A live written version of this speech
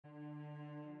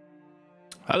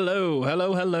Hello,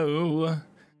 hello, hello.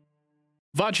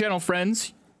 VOD channel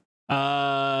friends.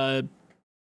 Yeah,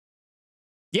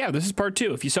 this is part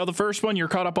 2. If you saw the first one, you're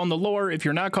caught up on the lore. If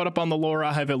you're not caught up on the lore,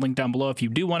 I'll have it linked down below if you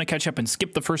do want to catch up and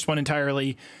skip the first one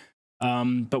entirely.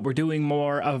 But we're doing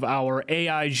more of our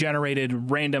AI-generated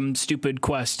random stupid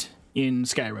quest in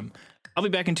Skyrim. I'll be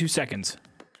back in 2 seconds.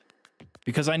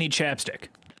 Because I need chapstick.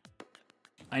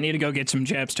 I need to go get some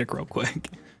chapstick real quick.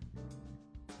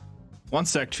 1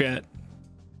 sec, chat.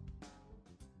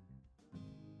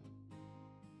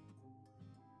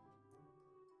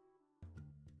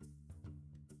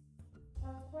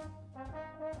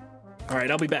 All right,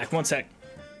 I'll be back. 1 sec.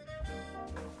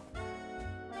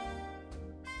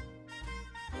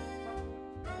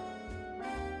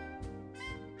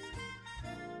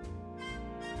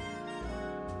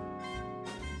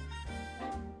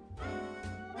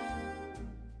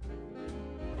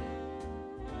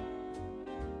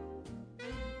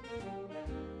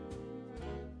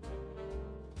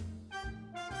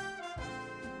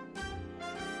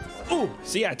 Oh,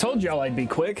 see, I told y'all I'd be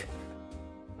quick.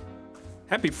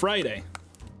 Happy Friday.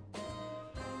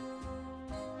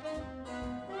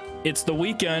 It's the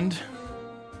weekend.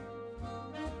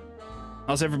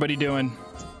 How's everybody doing?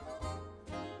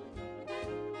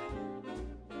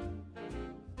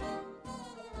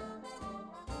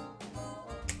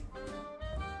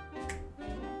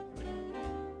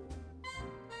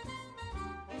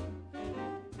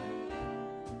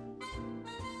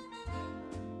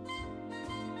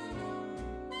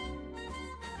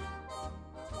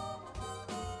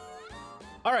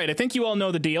 All right, I think you all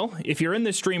know the deal. If you're in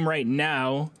this stream right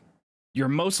now, you're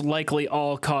most likely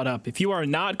all caught up. If you are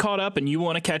not caught up and you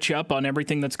want to catch up on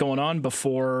everything that's going on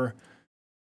before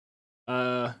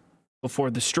the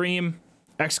stream,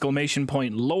 exclamation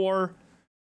point lore,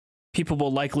 people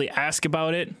will likely ask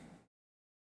about it.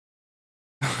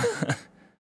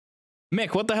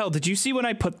 Mick, what the hell? Did you see when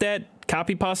I put that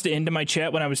copy pasta into my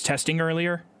chat when I was testing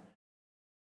earlier?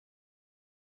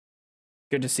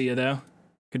 Good to see you, though.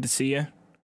 Good to see you.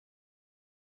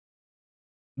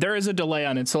 There is a delay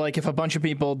on it, so like if a bunch of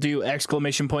people do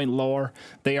exclamation point lore,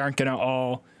 they aren't gonna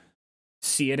all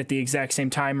see it at the exact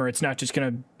same time, or it's not just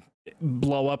gonna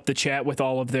blow up the chat with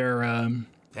all of their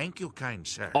thank you, kind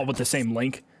sir. All with the same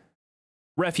link.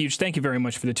 Refuge, thank you very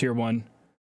much for the tier 1.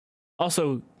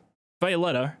 Also,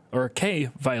 Violetta, or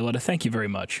K Violetta, thank you very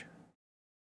much.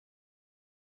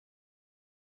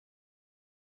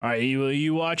 All right,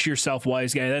 you watch yourself,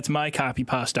 wise guy. That's my copy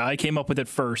pasta. I came up with it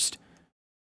first.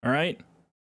 All right.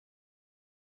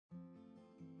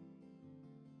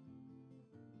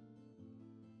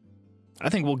 I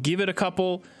think we'll give it a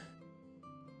couple.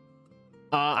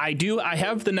 I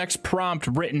have the next prompt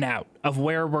written out of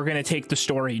where we're going to take the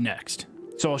story next.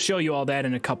 So I'll show you all that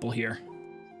in a couple here.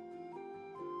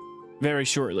 Very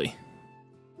shortly.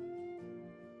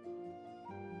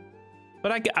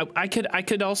 But I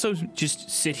could also just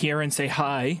sit here and say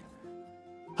hi.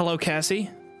 Hello,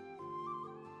 Cassie.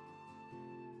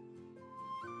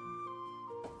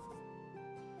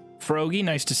 Froggy,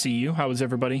 nice to see you. How is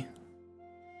everybody?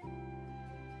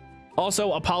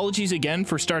 Also, apologies again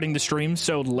for starting the stream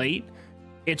so late.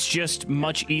 It's just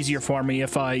much easier for me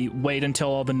if I wait until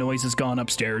all the noise is gone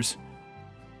upstairs.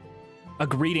 A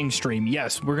greeting stream.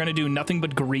 Yes, we're going to do nothing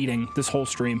but greeting this whole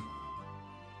stream.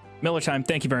 Miller Time,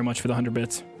 thank you very much for the 100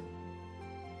 bits.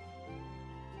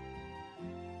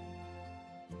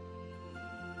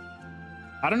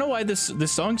 I don't know why this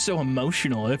song's so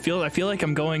emotional. I feel like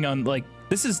I'm going on like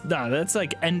that's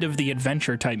like end of the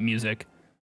adventure type music.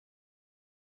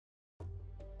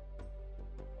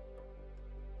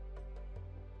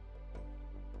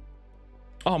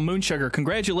 Oh, Moonsugar,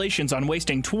 congratulations on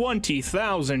wasting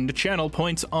 20,000 channel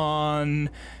points on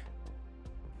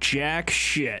jack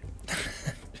shit.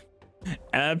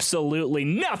 Absolutely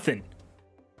nothing.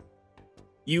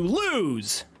 You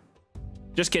lose.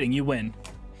 Just kidding, you win.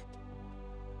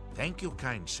 Thank you,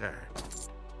 kind sir.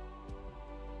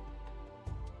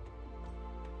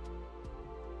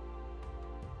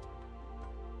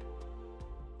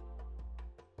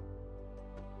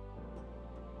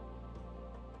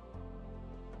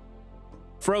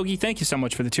 Froggy, thank you so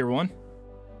much for the tier 1.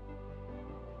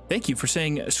 Thank you for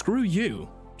saying screw you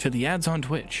to the ads on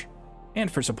Twitch and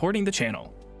for supporting the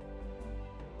channel.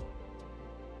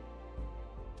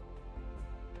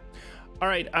 All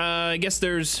right, I guess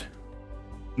there's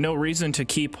no reason to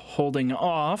keep holding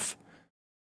off.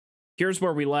 Here's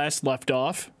where we last left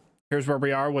off. Here's where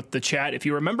we are with the chat. If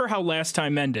you remember how last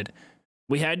time ended,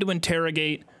 we had to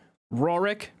interrogate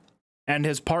Rorik and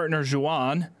his partner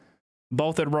Juan,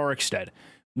 both at Rorikstead.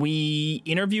 We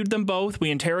interviewed them both. We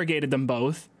interrogated them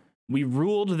both. we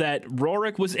ruled that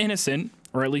Rorik was innocent,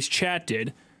 or at least chat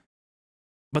did,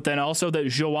 but then also that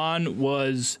Joanne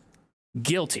was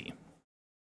guilty.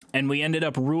 And we ended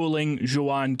up ruling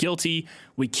Joanne guilty.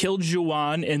 We killed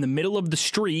Joanne in the middle of the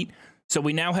street, so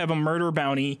we now have a murder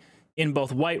bounty in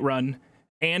both Whiterun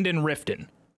and in Riften.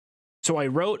 So I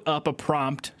wrote up a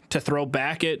prompt to throw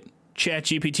back at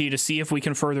ChatGPT to see if we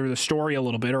can further the story a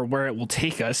little bit or where it will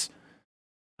take us.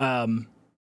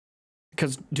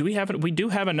 Because we do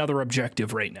have another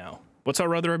objective right now. What's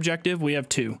our other objective? We have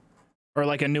 2. Or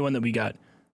like a new one that we got.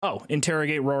 Oh,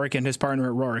 interrogate Rorik and his partner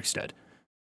at Rorikstead.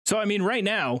 So, I mean, right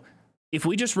now, if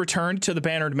we just returned to the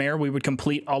Bannered Mare, we would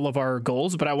complete all of our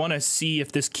goals, but I want to see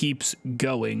if this keeps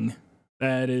going.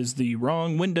 That is the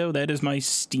wrong window. That is my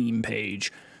Steam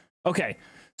page. Okay,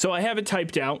 so I have it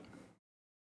typed out.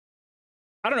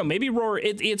 I don't know, maybe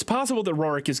it's possible that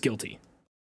Rorik is guilty.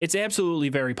 It's absolutely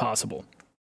very possible.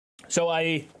 So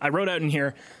I wrote out in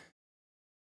here,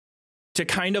 to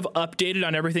kind of update it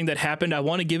on everything that happened, I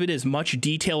want to give it as much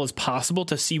detail as possible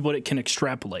to see what it can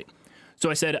extrapolate. So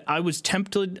I said, I was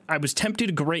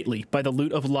tempted greatly by the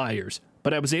loot of liars,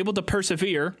 but I was able to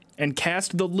persevere and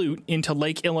cast the loot into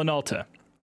Lake Ilinalta.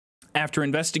 After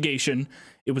investigation,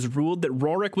 it was ruled that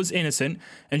Rorik was innocent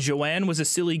and Joanne was a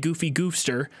silly, goofy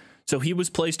goofster, so he was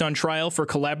placed on trial for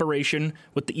collaboration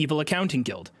with the Evil Accounting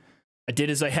Guild. I did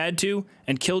as I had to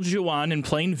and killed Joanne in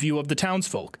plain view of the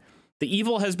townsfolk. The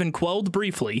evil has been quelled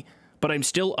briefly, but I'm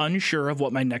still unsure of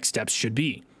what my next steps should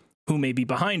be, who may be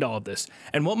behind all of this,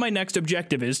 and what my next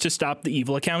objective is to stop the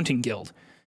Evil Accounting Guild.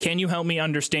 Can you help me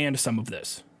understand some of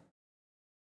this?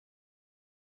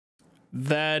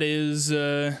 That is,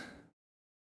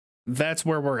 that's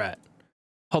where we're at.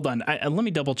 Hold on, let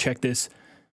me double check this.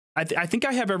 I think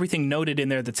I have everything noted in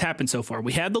there that's happened so far.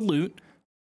 We had the loot.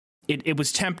 It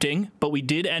was tempting, but we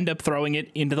did end up throwing it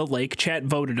into the lake. Chat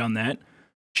voted on that.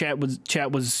 Chat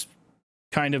was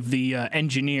kind of the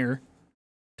engineer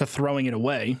to throwing it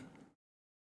away.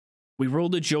 We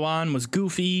ruled that Joanne was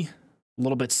goofy, a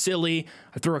little bit silly.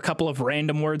 I threw a couple of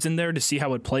random words in there to see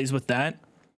how it plays with that.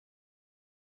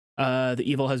 The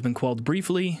evil has been quelled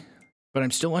briefly, but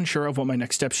I'm still unsure of what my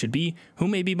next steps should be, who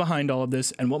may be behind all of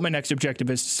this, and what my next objective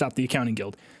is to stop the Accounting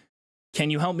Guild. Can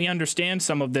you help me understand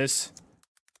some of this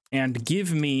and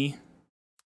give me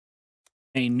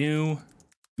a new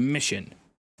mission?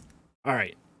 All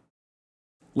right.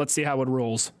 Let's see how it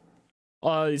rolls.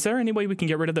 Is there any way we can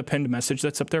get rid of the pinned message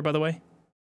that's up there, by the way?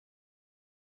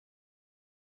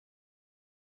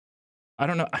 I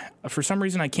don't know. For some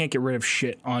reason, I can't get rid of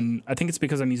shit on... I think it's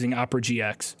because I'm using Opera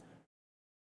GX.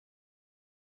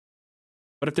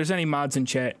 But if there's any mods in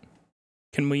chat,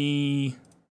 can we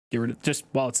get rid of... just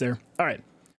while it's there? All right.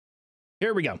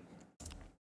 Here we go.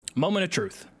 Moment of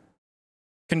truth.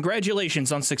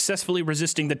 Congratulations on successfully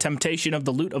resisting the temptation of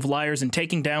the loot of liars and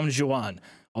taking down Joanne.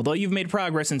 Although you've made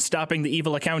progress in stopping the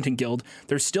Evil Accounting Guild,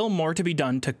 there's still more to be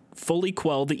done to fully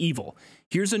quell the evil.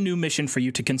 Here's a new mission for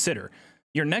you to consider.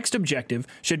 Your next objective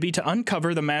should be to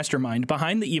uncover the mastermind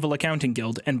behind the Evil Accounting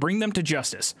Guild and bring them to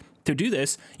justice. To do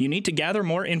this, you need to gather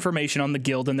more information on the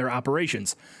guild and their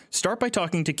operations. Start by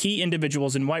talking to key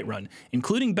individuals in Whiterun,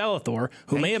 including Belethor,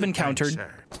 who may have encountered...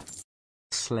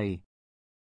 Slay.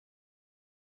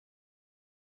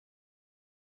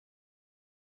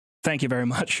 Thank you very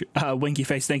much, Winky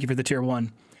Face. Thank you for the tier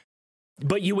 1.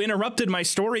 But you interrupted my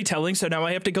storytelling, so now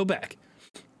I have to go back.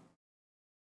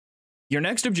 Your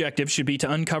next objective should be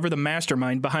to uncover the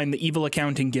mastermind behind the Evil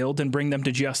Accounting Guild and bring them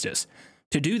to justice.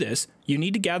 To do this, you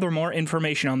need to gather more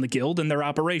information on the guild and their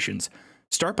operations.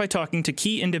 Start by talking to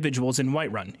key individuals in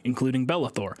Whiterun, including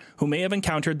Belethor, who may have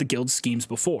encountered the guild's schemes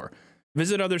before.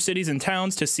 Visit other cities and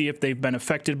towns to see if they've been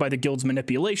affected by the guild's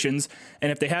manipulations,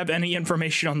 and if they have any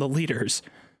information on the leaders.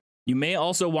 You may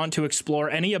also want to explore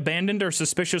any abandoned or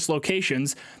suspicious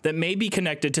locations that may be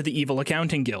connected to the Evil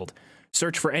Accounting Guild.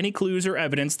 Search for any clues or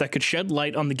evidence that could shed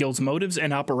light on the guild's motives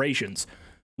and operations.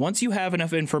 Once you have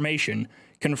enough information,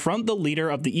 confront the leader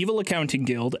of the Evil Accounting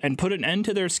Guild and put an end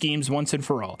to their schemes once and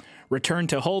for all. Return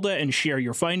to Hulda and share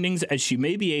your findings, as she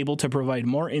may be able to provide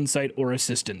more insight or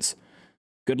assistance.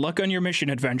 Good luck on your mission,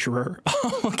 adventurer.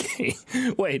 Okay,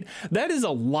 wait, that is a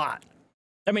lot.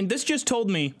 I mean, this just told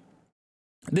me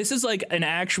this is like an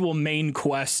actual main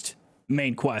quest.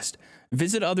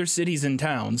 Visit other cities and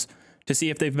towns to see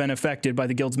if they've been affected by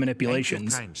the guild's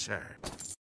manipulations. Thank you, kind sir.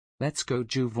 Let's go,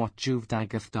 Joov. What Joov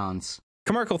daggeth dance.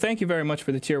 Commercial, thank you very much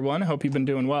for the tier 1. I hope you've been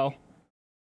doing well.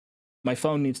 My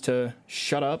phone needs to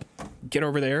shut up. Get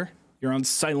over there. You're on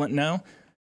silent now.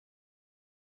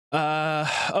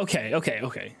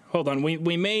 Okay. Hold on.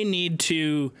 We may need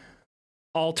to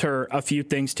alter a few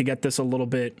things to get this a little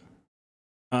bit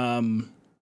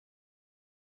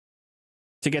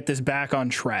to get this back on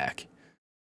track.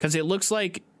 Because it looks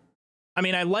like, I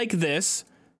mean, I like this.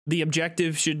 The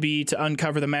objective should be to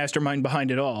uncover the mastermind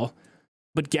behind it all.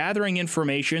 But gathering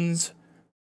informations,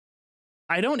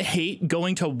 I don't hate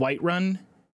going to Whiterun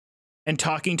and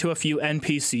talking to a few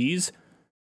NPCs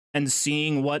and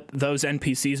seeing what those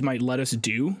NPCs might let us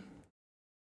do.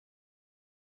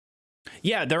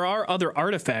 Yeah, there are other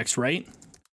artifacts, right?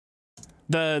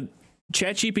 The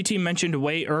ChatGPT mentioned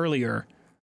way earlier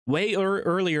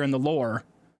in the lore,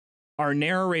 our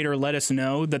narrator let us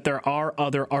know that there are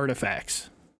other artifacts.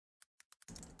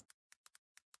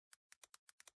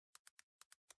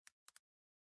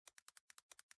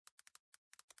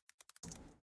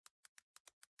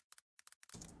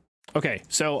 Okay,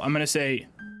 so I'm gonna say,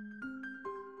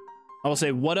 I will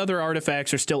say, what other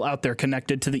artifacts are still out there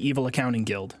connected to the Evil Accounting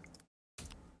Guild?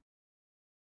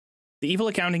 The Evil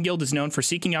Accounting Guild is known for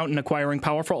seeking out and acquiring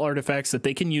powerful artifacts that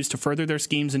they can use to further their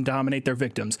schemes and dominate their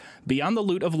victims. Beyond the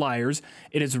loot of liars,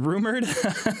 it is rumored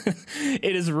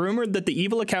that the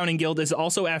Evil Accounting Guild is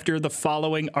also after the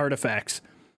following artifacts.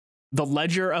 The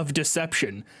Ledger of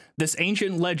Deception. This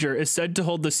ancient ledger is said to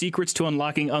hold the secrets to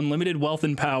unlocking unlimited wealth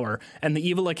and power, and the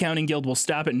Evil Accounting Guild will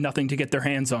stop at nothing to get their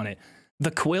hands on it. The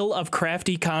Quill of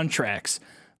Crafty Contracts.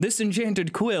 This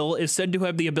enchanted quill is said to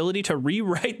have the ability to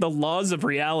rewrite the laws of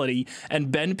reality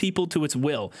and bend people to its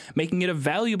will, making it a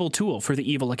valuable tool for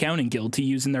the Evil Accounting Guild to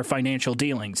use in their financial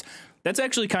dealings. That's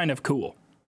actually kind of cool.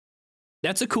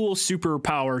 That's a cool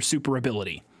superpower, super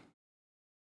ability.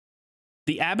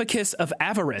 The Abacus of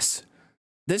Avarice.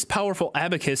 This powerful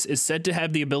abacus is said to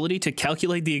have the ability to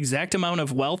calculate the exact amount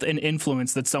of wealth and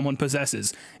influence that someone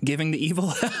possesses, giving the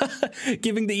Evil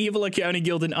Accounting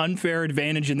Guild an unfair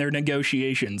advantage in their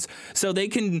negotiations. So they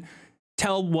can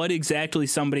tell what exactly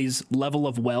somebody's level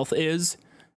of wealth is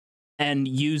and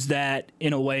use that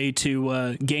in a way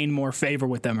to gain more favor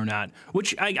with them or not.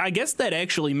 Which I guess that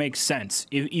actually makes sense.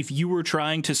 If you were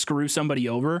trying to screw somebody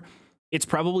over, it's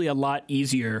probably a lot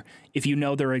easier if you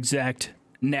know their exact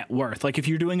net worth, like if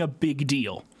you're doing a big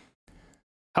deal.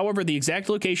 However, the exact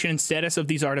location and status of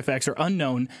these artifacts are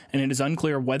unknown, and it is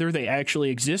unclear whether they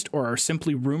actually exist or are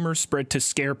simply rumors spread to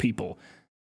scare people.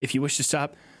 If you wish to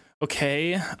stop...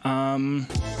 Okay, I'm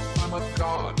a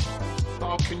god.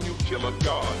 How can you kill a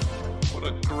god? What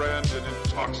a grand and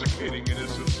intoxicating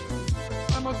innocence.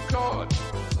 I'm a god.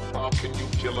 How can you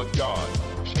kill a god?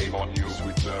 Shame on you,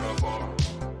 sweet Zarabar.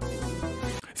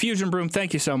 Fusion Broom,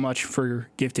 thank you so much for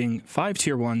gifting 5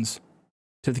 tier 1s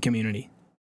to the community.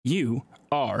 You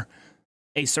are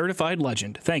a certified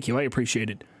legend. Thank you, I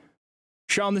appreciate it.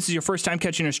 Sean, this is your first time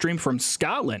catching a stream from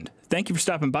Scotland. Thank you for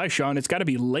stopping by, Sean. It's got to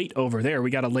be late over there.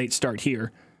 We got a late start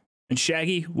here. And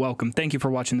Shaggy, welcome. Thank you for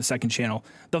watching the second channel.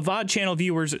 The VOD channel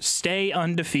viewers stay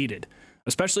undefeated,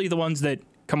 especially the ones that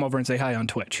come over and say hi on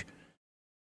Twitch.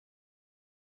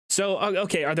 So,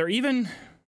 okay, are there even...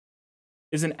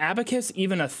 Is an abacus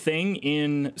even a thing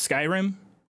in Skyrim?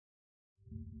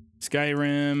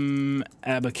 Skyrim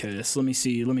abacus. Let me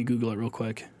see. Let me Google it real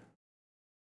quick.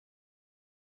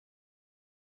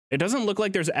 It doesn't look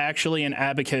like there's actually an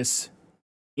abacus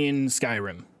in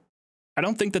Skyrim. I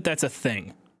don't think that that's a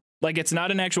thing. Like, it's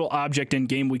not an actual object in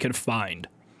game we could find.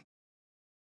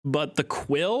 But the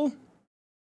quill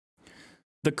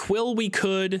we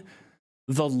could...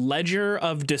 The Ledger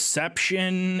of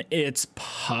Deception, it's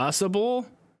possible.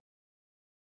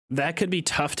 That could be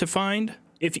tough to find.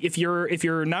 If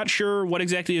you're not sure what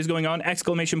exactly is going on,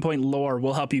 !lore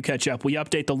will help you catch up. We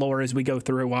update the lore as we go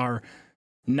through our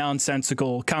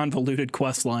nonsensical, convoluted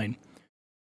quest line.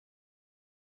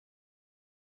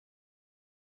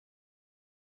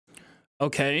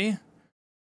 Okay.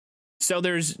 So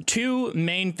there's 2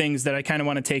 main things that I kind of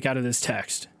want to take out of this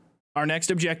text. Our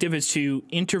next objective is to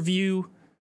interview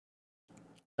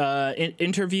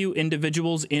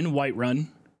individuals in Whiterun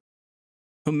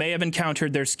who may have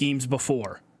encountered their schemes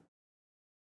before.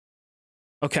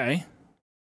 Okay.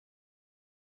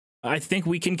 I think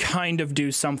we can kind of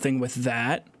do something with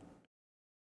that.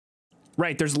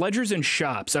 Right, there's ledgers and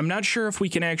shops. I'm not sure if we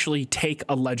can actually take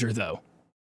a ledger, though.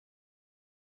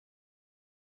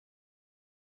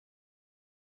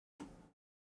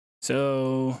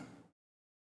 So...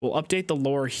 we'll update the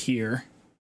lore here.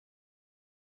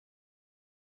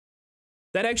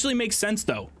 That actually makes sense,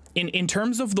 though. In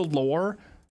terms of the lore,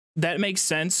 that makes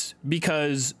sense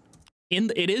because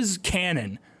it is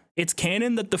canon. It's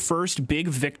canon that the first big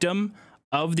victim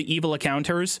of the evil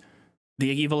accounters, the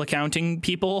evil accounting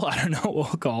people, I don't know what we'll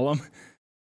call them,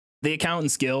 the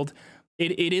Accountants Guild,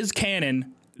 it is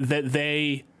canon that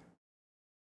they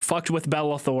fucked with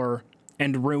Bellathor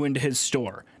and ruined his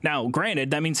store. Now,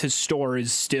 granted, that means his store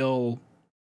is still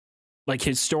Like,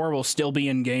 his store will still be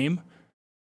in game,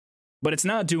 but it's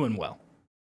not doing well.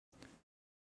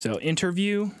 So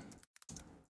interview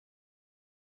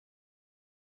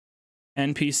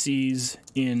NPCs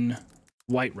in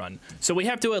Whiterun. So we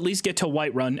have to at least get to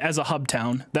Whiterun as a hub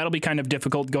town. That'll be kind of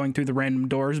difficult going through the random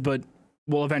doors, but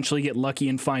we'll eventually get lucky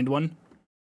and find one.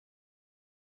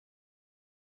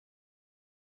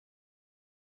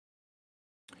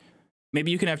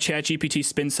 Maybe you can have ChatGPT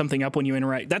spin something up when you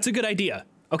interact. That's a good idea.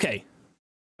 Okay.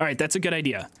 All right, that's a good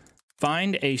idea.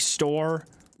 Find a store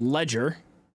ledger.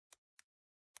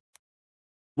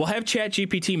 We'll have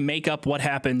ChatGPT make up what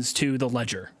happens to the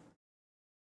ledger.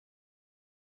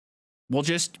 We'll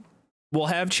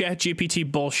have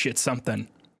ChatGPT bullshit something.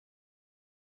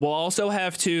 We'll also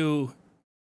have to,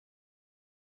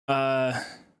 the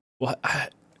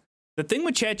thing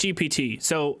with ChatGPT,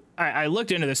 so I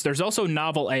looked into this, there's also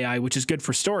novel AI, which is good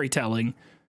for storytelling,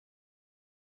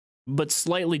 but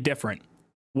slightly different,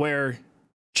 where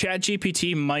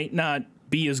ChatGPT might not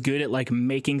be as good at like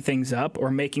making things up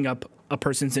or making up a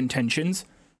person's intentions.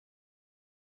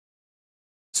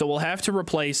 So we'll have to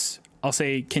replace, I'll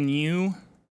say, can you,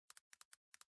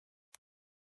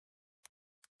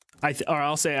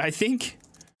 I'll say, I think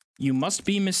you must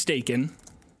be mistaken.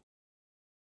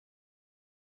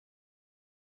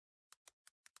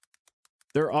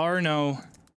 There are no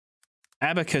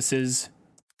abacuses.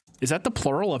 Is that the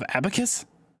plural of abacus?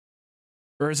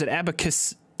 Or is it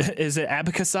abacus? Is it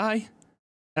abacusi?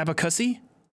 Abacusi?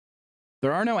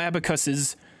 There are no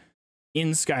abacuses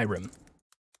in Skyrim.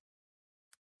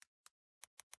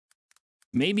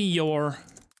 Maybe you're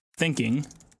thinking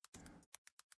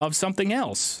of something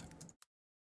else.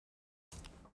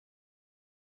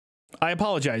 I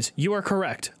apologize. You are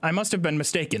correct. I must have been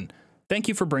mistaken. Thank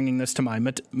you for bringing this to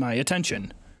my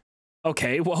attention.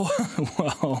 Okay, well,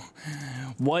 well,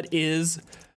 what is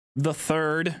the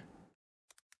third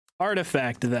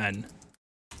artifact then?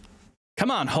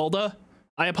 Come on, Hulda.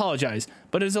 I apologize,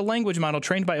 but it is a language model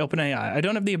trained by OpenAI. I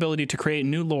don't have the ability to create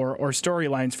new lore or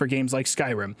storylines for games like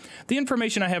Skyrim. The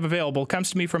information I have available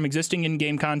comes to me from existing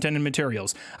in-game content and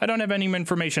materials. I don't have any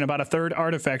information about a third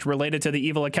artifact related to the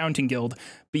Evil Accounting Guild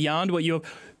beyond what you have.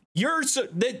 Your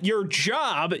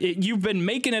job, you've been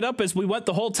making it up as we went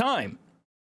the whole time.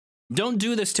 Don't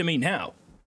do this to me now.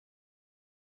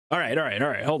 All right,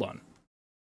 hold on.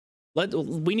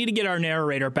 We need to get our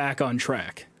narrator back on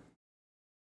track.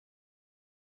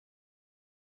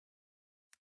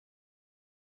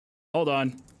 Hold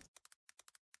on.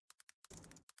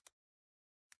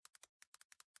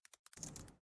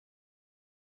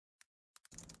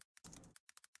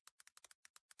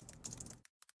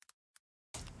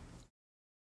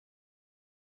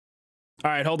 All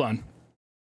right, hold on.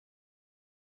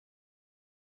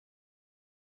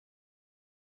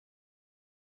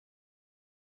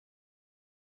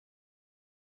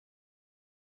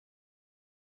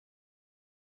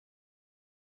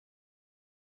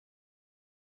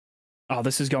 Oh,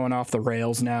 this is going off the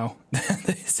rails now.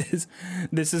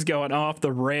 This is going off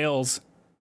the rails.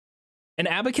 An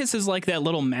abacus is like that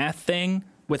little math thing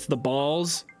with the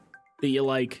balls that you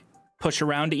like push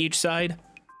around to each side.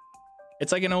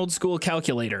 It's like an old school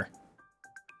calculator.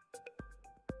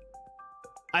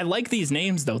 I like these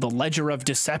names though. The Ledger of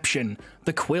Deception,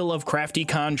 the Quill of Crafty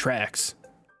Contracts.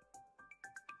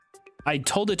 I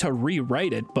told it to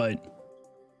rewrite it, but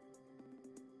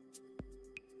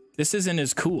this isn't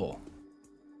as cool.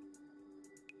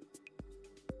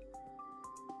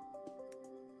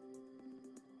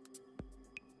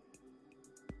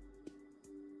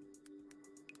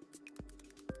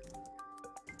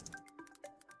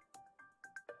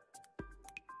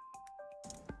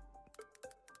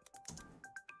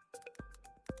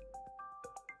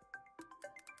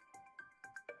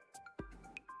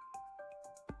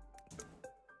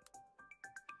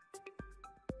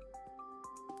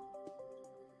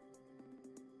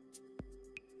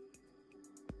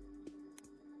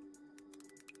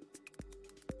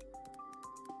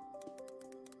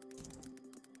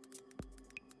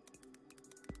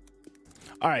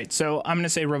 All right, so I'm going to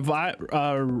say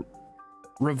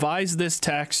revise this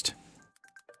text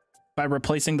by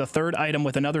replacing the third item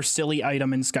with another silly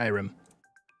item in Skyrim.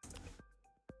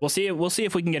 We'll see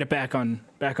if we can get it back on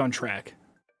track.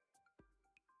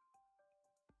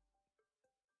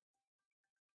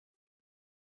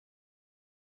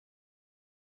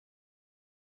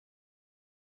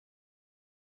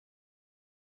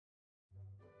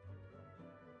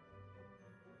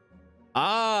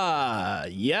 Ah,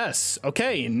 yes.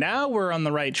 Okay, now we're on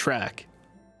the right track.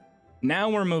 Now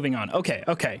we're moving on.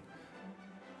 Okay.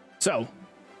 So,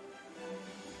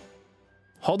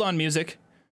 hold on, music.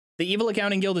 The Evil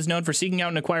Accounting Guild is known for seeking out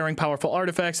and acquiring powerful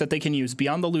artifacts that they can use.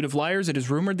 Beyond the loot of liars, it is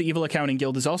rumored the Evil Accounting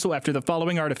Guild is also after the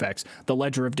following artifacts. The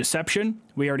Ledger of Deception.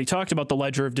 We already talked about the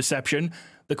Ledger of Deception.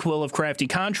 The Quill of Crafty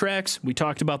Contracts. We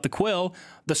talked about the Quill.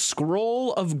 The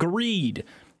Scroll of Greed.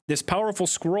 This powerful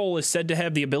scroll is said to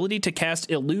have the ability to cast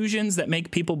illusions that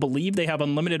make people believe they have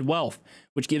unlimited wealth,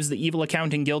 which gives the Evil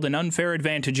Accounting Guild an unfair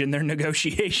advantage in their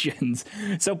negotiations.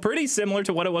 So pretty similar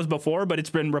to what it was before, but it's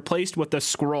been replaced with the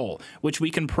scroll, which we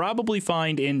can probably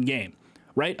find in-game,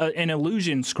 right? An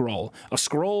illusion scroll, a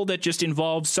scroll that just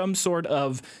involves some sort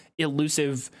of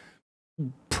elusive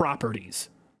properties.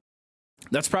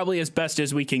 That's probably as best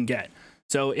as we can get.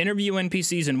 So interview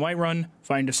NPCs in Whiterun,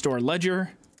 find a store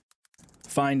ledger,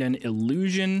 find an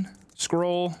illusion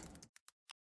scroll,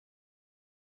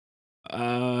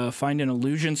 find an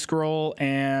illusion scroll,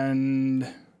 and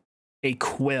a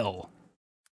quill.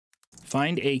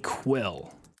 Find a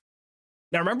quill.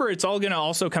 Now remember, it's all going to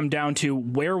also come down to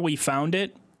where we found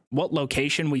it, what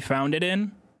location we found it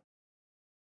in.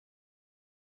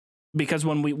 Because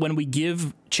when we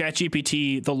give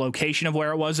ChatGPT the location of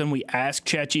where it was and we ask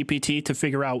ChatGPT to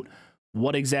figure out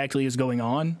what exactly is going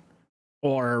on,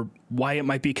 or why it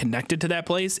might be connected to that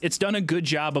place, it's done a good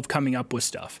job of coming up with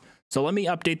stuff. So let me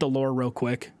update the lore real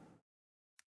quick.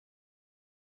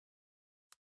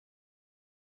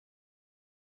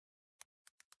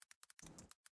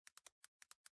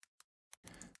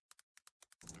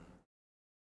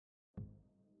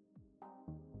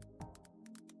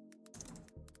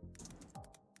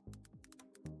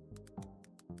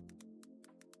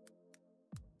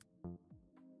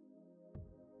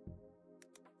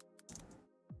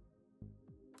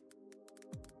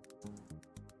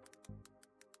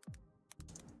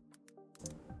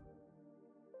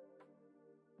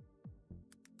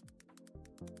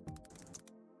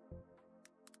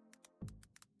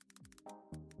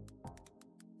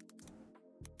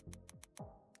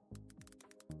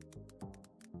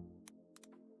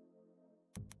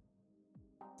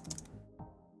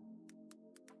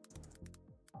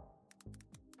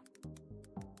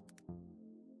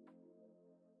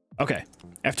 Okay.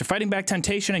 After fighting back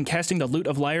temptation and casting the loot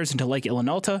of liars into Lake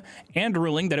Ilinalta, and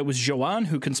ruling that it was Joanne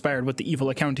who conspired with the Evil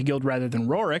Accounting Guild rather than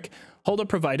Rorik, Hulda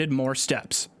provided more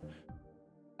steps.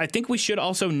 I think we should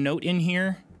also note in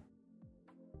here,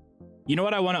 you know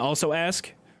what I want to also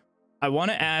ask? I want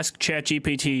to ask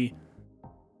ChatGPT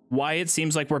why it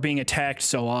seems like we're being attacked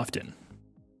so often.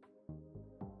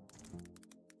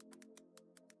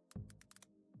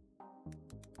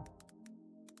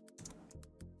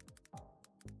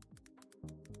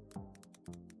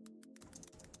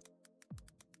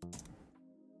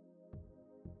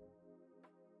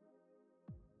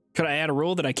 Could I add a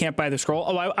rule that I can't buy the scroll?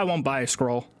 Oh, I won't buy a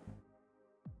scroll.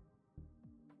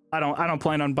 I don't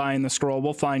plan on buying the scroll.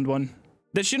 We'll find one.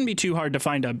 This shouldn't be too hard to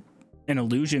find an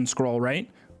illusion scroll, right?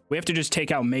 We have to just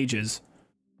take out mages.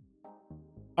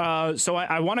 So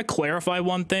I want to clarify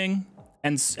one thing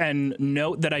and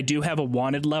note that I do have a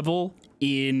wanted level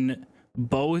in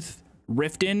both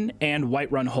Riften and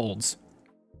Whiterun holds.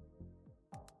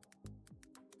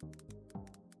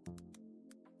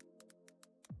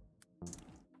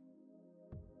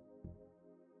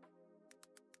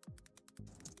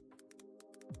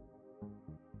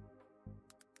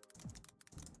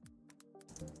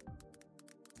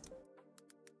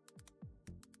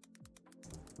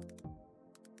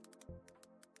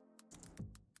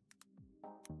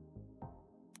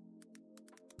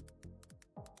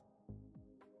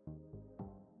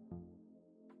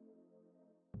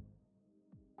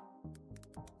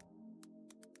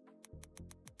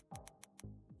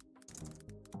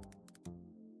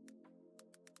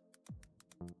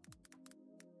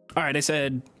 All right, I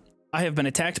said, I have been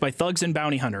attacked by thugs and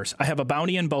bounty hunters. I have a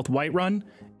bounty in both Whiterun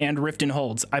and Riften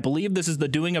holds. I believe this is the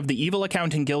doing of the Evil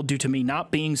Accounting Guild due to me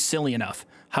not being silly enough.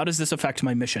 How does this affect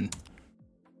my mission?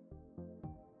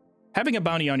 Having a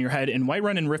bounty on your head in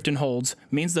Whiterun and Riften holds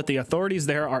means that the authorities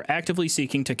there are actively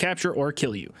seeking to capture or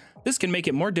kill you. This can make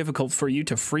it more difficult for you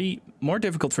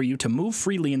to move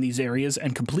freely in these areas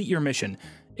and complete your mission.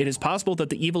 It is possible that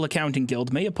the Evil Accounting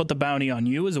Guild may have put the bounty on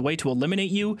you as a way to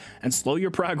eliminate you and slow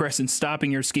your progress in stopping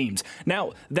your schemes.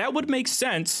 Now, that would make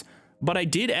sense, but I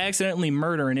did accidentally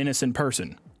murder an innocent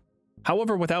person.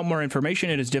 However, without more information,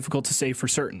 it is difficult to say for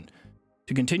certain.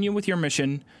 To continue with your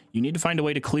mission, you need to find a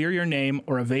way to clear your name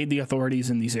or evade the authorities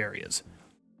in these areas.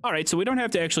 All right, so we don't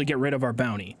have to actually get rid of our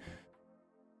bounty.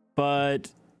 But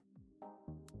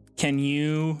can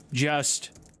you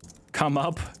just come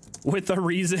up with a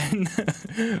reason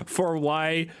for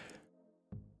why?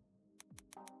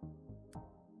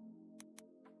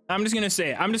 I'm just going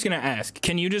to ask,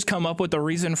 can you just come up with a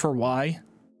reason for why?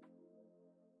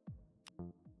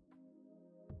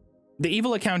 The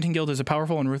Evil Accounting Guild is a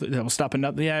powerful and ruthless that will stop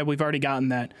another. Yeah, we've already gotten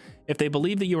that. If they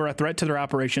believe that you are a threat to their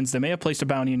operations, they may have placed a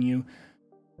bounty on you.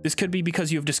 This could be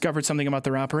because you have discovered something about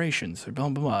their operations. Or blah,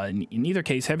 blah, blah. In either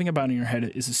case, having a bounty on your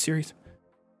head is a serious...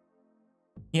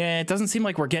 Yeah, it doesn't seem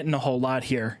like we're getting a whole lot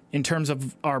here in terms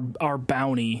of our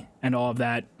bounty and all of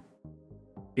that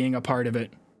being a part of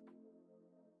it.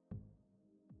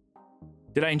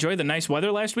 Did I enjoy the nice weather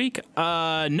last week?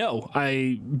 No.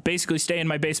 I basically stay in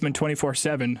my basement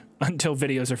 24/7 until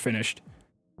videos are finished.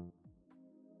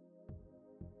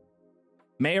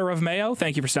 Mayor of Mayo,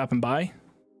 thank you for stopping by.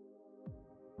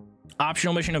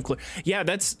 Optional mission of clear. Yeah,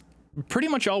 that's pretty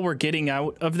much all we're getting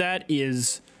out of that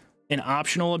is an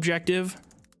optional objective.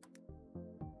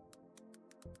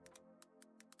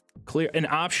 An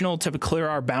optional to clear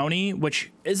our bounty,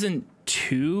 which isn't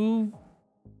too,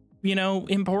 you know,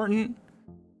 important.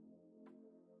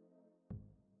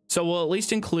 So we'll at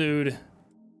least include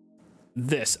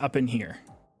this up in here.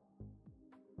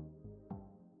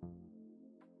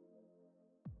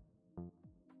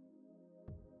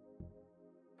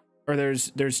 Or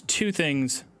there's two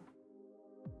things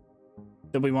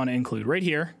that we want to include right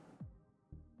here.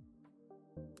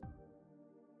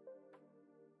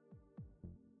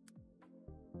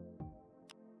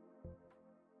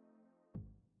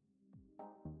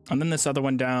 And then this other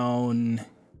one down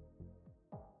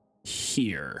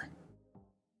here.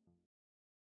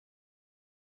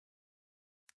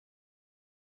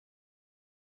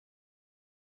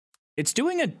 It's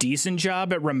doing a decent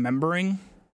job at remembering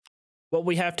what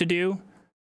we have to do,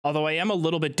 although I am a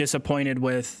little bit disappointed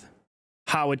with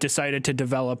how it decided to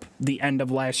develop the end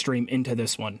of last stream into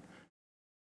this one.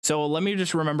 So let me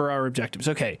just remember our objectives.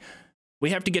 Okay, we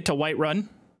have to get to Whiterun.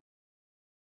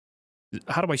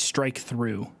 How do I strike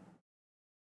through?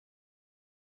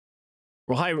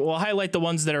 We'll highlight the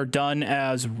ones that are done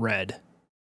as red.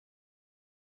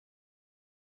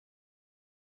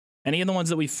 Any of the ones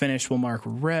that we finished will mark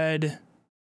red.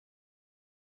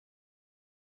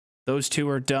 Those two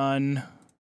are done.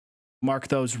 Mark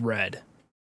those red.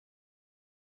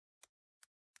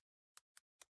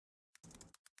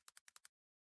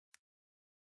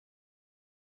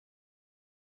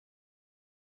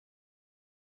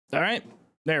 All right.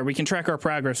 There, we can track our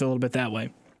progress a little bit that way.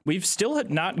 We've still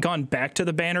not gone back to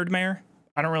the Bannered Mare.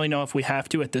 I don't really know if we have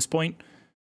to at this point.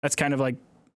 That's kind of like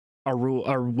our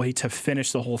way to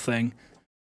finish the whole thing.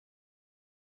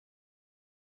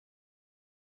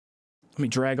 Let me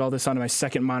drag all this onto my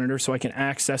second monitor so I can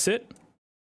access it.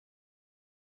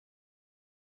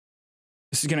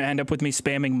 This is going to end up with me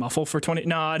spamming muffle for 20...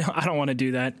 No, I don't want to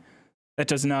do that. That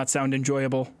does not sound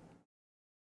enjoyable.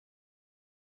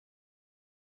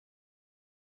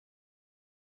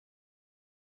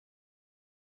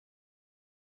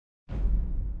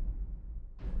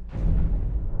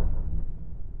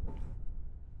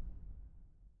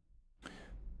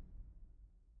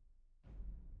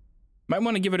 Might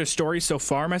want to give it a story so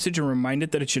far message and remind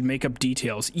it that it should make up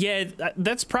details. Yeah,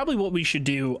 that's probably what we should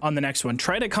do on the next one.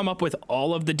 Try to come up with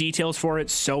all of the details for it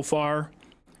so far.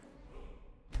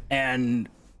 And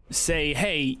say,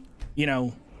 hey, you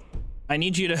know, I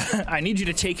need you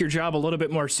to take your job a little bit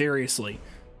more seriously.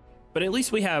 But at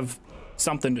least we have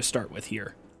something to start with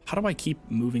here. How do I keep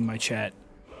moving my chat?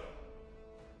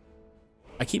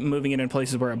 I keep moving it in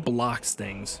places where it blocks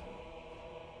things.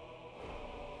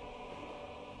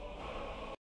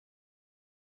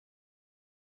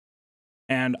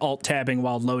 And alt-tabbing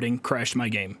while loading crashed my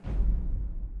game.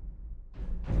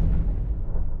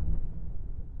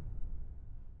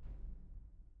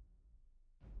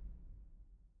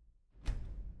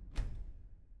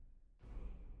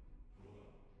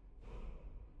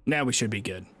 Now we should be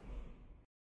good.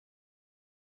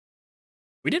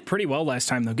 We did pretty well last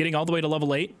time, though, getting all the way to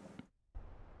level 8.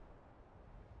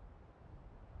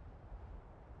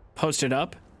 Posted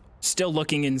up. Still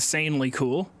looking insanely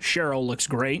cool. Cheryl looks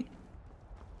great.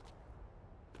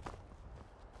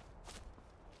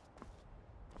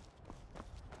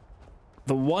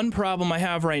 The one problem I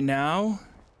have right now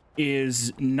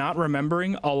is not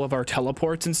remembering all of our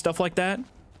teleports and stuff like that.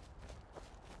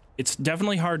 It's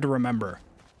definitely hard to remember.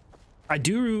 I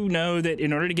do know that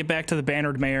in order to get back to the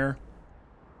Bannered Mare,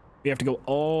 we have to go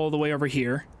all the way over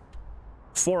here.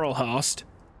 Forelhost.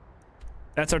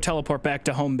 That's our teleport back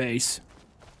to home base.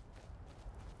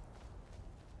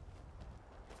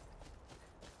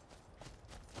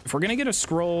 If we're gonna get a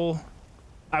scroll,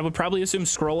 I would probably assume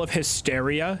Scroll of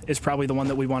Hysteria is probably the one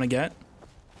that we want to get.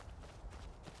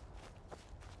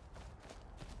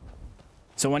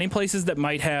 So any places that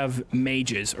might have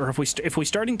mages, or if we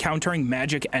start encountering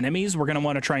magic enemies, we're going to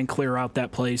want to try and clear out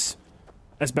that place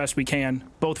as best we can,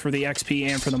 both for the XP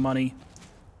and for the money.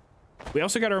 We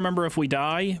also got to remember if we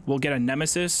die, we'll get a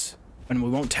nemesis, and we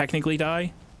won't technically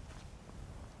die.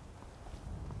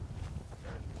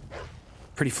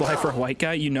 Pretty fly for a white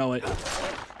guy, you know it.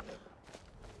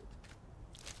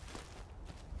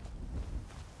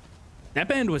 That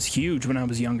band was huge when I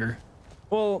was younger.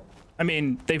 Well, I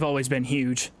mean, they've always been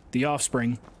huge. The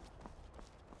Offspring.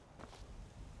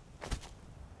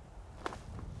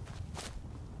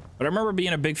 But I remember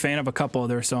being a big fan of a couple of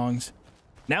their songs.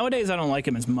 Nowadays, I don't like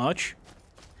them as much.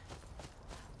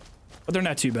 But they're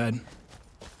not too bad.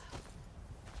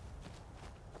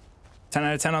 10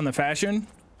 out of 10 on the fashion.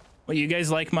 Well, you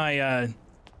guys like my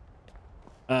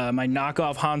my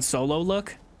knockoff Han Solo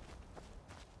look?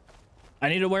 I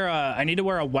need to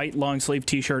wear a white long sleeve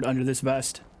t-shirt under this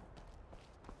vest.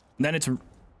 And then it's,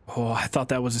 oh, I thought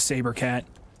that was a saber cat.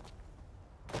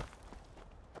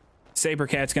 Saber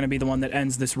cat's gonna be the one that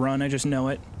ends this run. I just know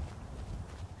it.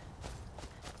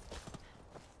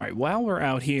 All right, while we're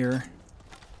out here,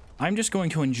 I'm just going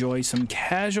to enjoy some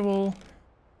casual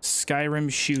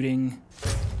Skyrim shooting.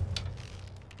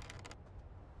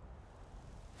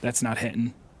 That's not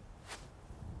hitting.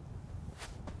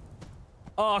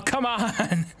 Oh, come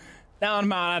on. Now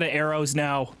I'm out of arrows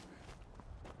now.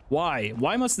 Why?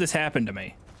 Why must this happen to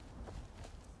me?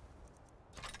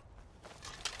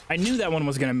 I knew that one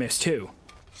was gonna miss too.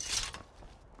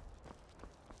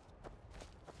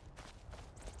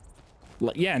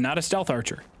 Yeah, not a stealth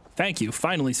archer. Thank you.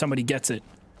 Finally, somebody gets it.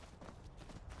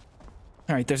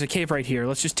 All right, there's a cave right here.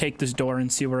 Let's just take this door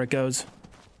and see where it goes.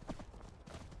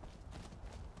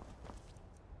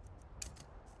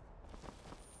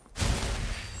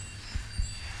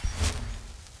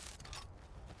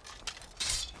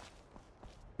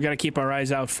 We gotta keep our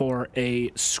eyes out for a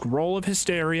scroll of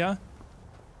hysteria,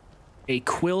 a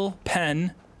quill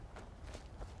pen.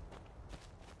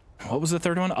 What was the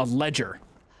third one? A ledger.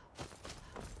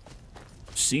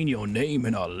 Seen your name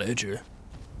in a ledger.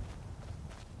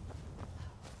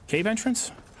 Cave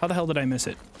entrance? How the hell did I miss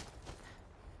it?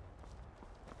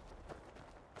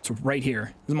 It's right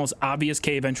here. It's the most obvious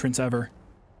cave entrance ever.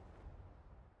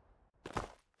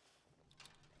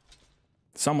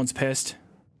 Someone's pissed.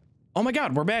 Oh my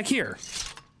god, we're back here.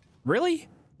 Really?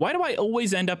 Why do I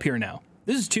always end up here now?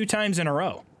 This is 2 times in a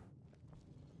row.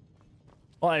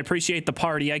 Well, I appreciate the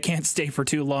party. I can't stay for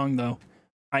too long, though.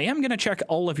 I am going to check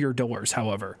all of your doors,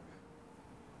 however.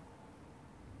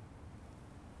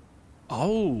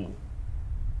 Oh.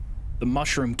 The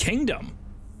Mushroom Kingdom.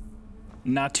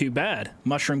 Not too bad.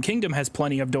 Mushroom Kingdom has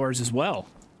plenty of doors as well.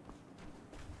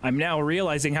 I'm now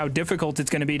realizing how difficult it's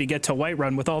going to be to get to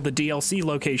Whiterun with all the DLC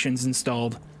locations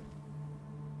installed.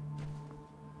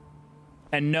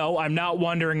 And no, I'm not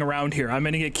wandering around here. I'm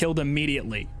gonna get killed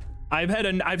immediately.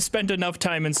 I've spent enough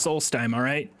time in Solstheim, all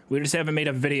right? We just haven't made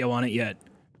a video on it yet.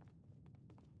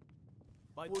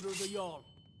 By order of the Jarl,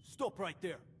 stop right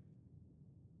there.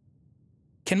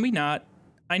 Can we not?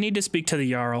 I need to speak to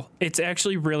the Jarl. It's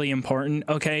actually really important,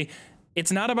 okay?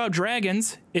 It's not about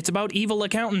dragons. It's about evil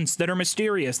accountants that are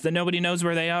mysterious, that nobody knows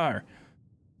where they are.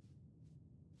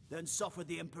 Then suffer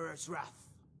the Emperor's wrath.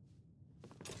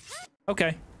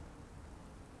 Okay.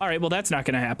 All right, well, that's not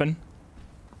going to happen.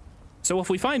 So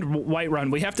if we find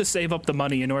Whiterun, we have to save up the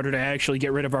money in order to actually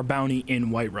get rid of our bounty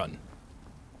in Whiterun.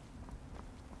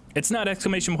 It's not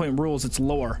exclamation point rules, it's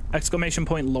lore. Exclamation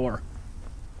point lore.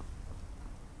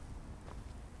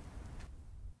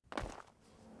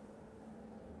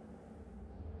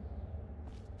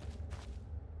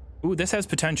 Ooh, this has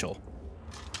potential.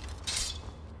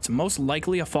 It's most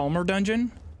likely a Falmer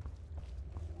dungeon.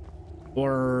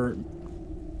 Or...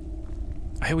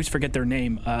 I always forget their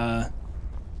name. The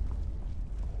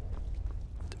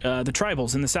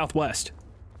tribals in the southwest.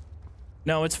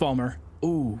 No, it's Falmer.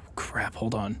 Ooh, crap,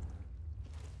 hold on.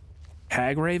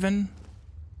 Hagraven?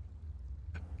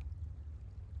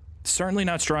 Certainly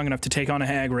not strong enough to take on a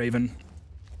Hagraven.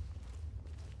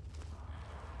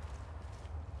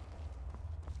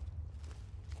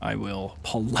 I will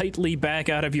politely back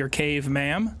out of your cave,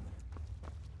 ma'am.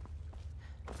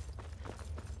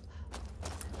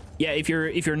 Yeah, if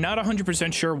you're not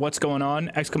 100% sure what's going on,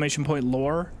 exclamation point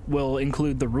lore will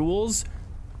include the rules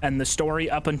and the story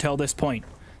up until this point.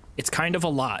 It's kind of a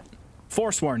lot.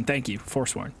 Forsworn, thank you.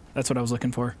 Forsworn. That's what I was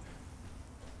looking for.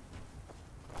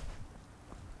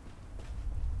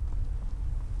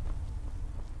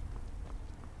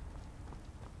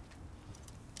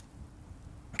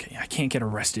 Okay, I can't get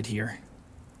arrested here.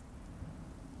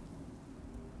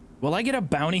 Will I get a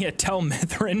bounty at Tel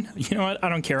Mithrin? You know what? I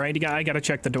don't care. I gotta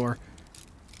check the door.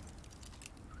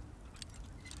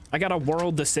 I got a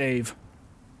world to save.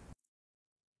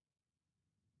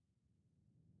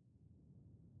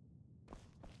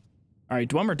 All right,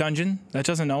 Dwemer Dungeon. That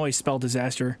doesn't always spell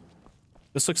disaster.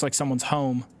 This looks like someone's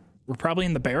home. We're probably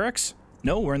in the barracks?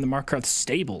 No, we're in the Markarth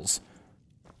stables.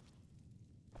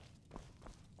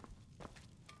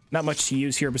 Not much to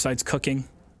use here besides cooking.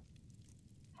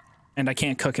 And I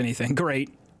can't cook anything. Great.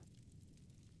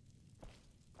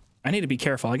 I need to be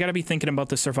careful. I gotta be thinking about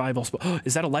the survival spot.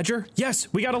 Is that a ledger? Yes,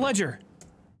 we got a ledger.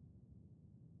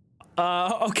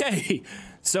 Okay.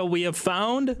 So we have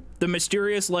found the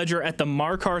mysterious ledger at the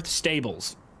Markarth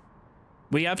stables.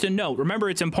 We have to note, remember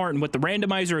it's important with the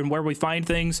randomizer and where we find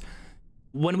things.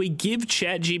 When we give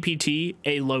ChatGPT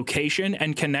a location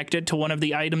and connect it to one of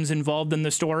the items involved in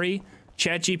the story,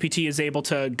 ChatGPT is able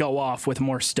to go off with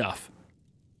more stuff.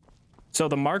 So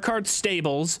the Markarth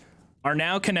stables are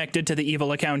now connected to the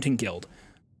Evil Accounting Guild.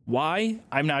 Why?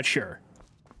 I'm not sure.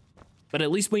 But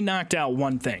at least we knocked out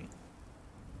one thing.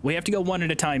 We have to go one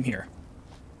at a time here.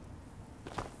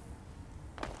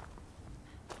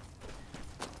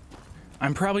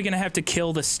 I'm probably going to have to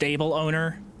kill the stable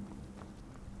owner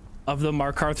of the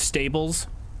Markarth stables.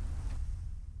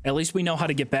 At least we know how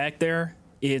to get back there.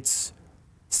 It's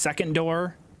second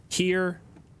door here,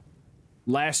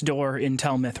 last door in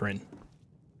Tel Mithrin.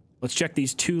 Let's check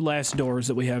these two last doors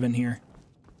that we have in here.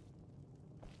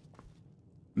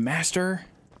 Master.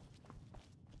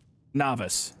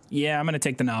 Novice. Yeah, I'm going to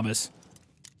take the novice.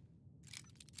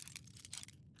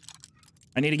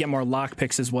 I need to get more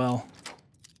lockpicks as well.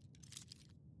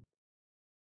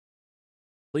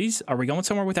 Please? Are we going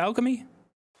somewhere with alchemy?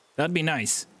 That'd be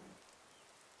nice.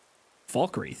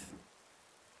 Falkreath.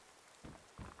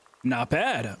 Not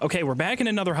bad. Okay, we're back in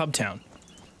another hub town.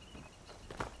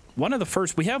 One of the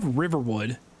first... We have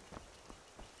Riverwood.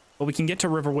 But we can get to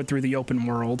Riverwood through the open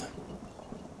world.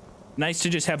 Nice to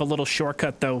just have a little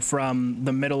shortcut, though, from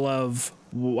the middle of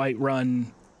Whiterun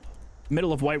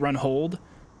Hold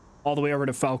all the way over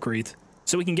to Falkreath.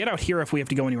 So we can get out here if we have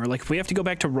to go anywhere. Like, if we have to go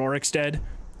back to Rorikstead,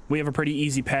 we have a pretty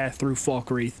easy path through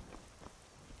Falkreath.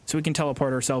 So we can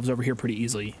teleport ourselves over here pretty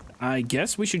easily. I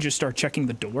guess we should just start checking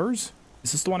the doors.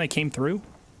 Is this the one I came through?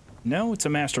 No, it's a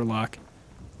master lock.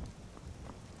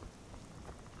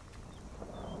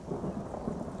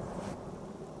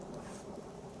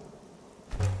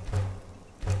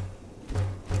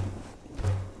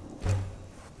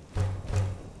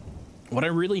 What I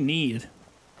really need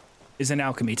is an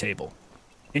alchemy table.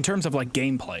 In terms of, like,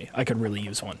 gameplay, I could really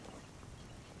use one.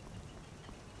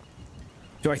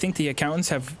 Do I think the accountants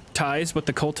have ties with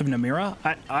the cult of Namira?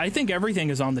 I think everything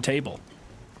is on the table.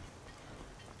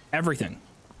 Everything.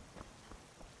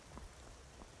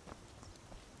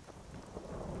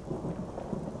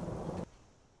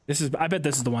 I bet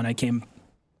this is the one I came...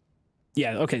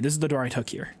 Yeah, okay, this is the door I took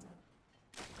here.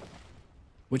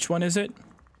 Which one is it?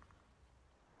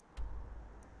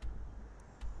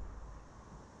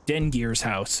 Dengir's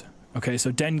house. Okay,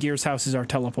 so Dengir's house is our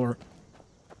teleport.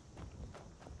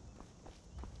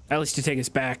 At least to take us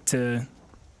back to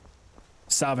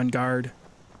Sovngarde.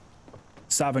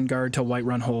 Sovngarde to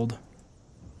Whiterun Hold.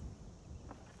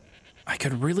 I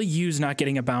could really use not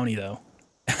getting a bounty, though.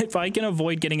 If I can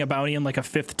avoid getting a bounty in like a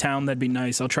 5th town, that'd be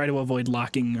nice. I'll try to avoid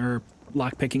locking or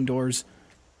lockpicking doors.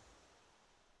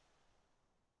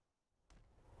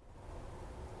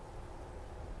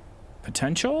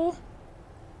 Potential?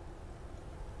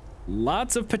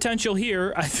 Lots of potential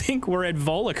here. I think we're at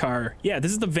Volokar. Yeah,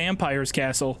 this is the vampire's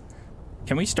castle.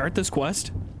 Can we start this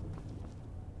quest?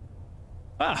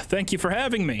 Ah, thank you for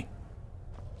having me.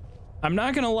 I'm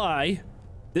not gonna lie.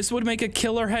 This would make a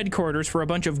killer headquarters for a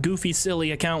bunch of goofy,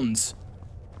 silly accountants.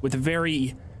 With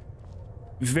very,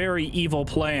 very evil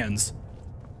plans.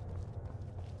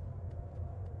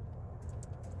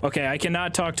 Okay, I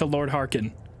cannot talk to Lord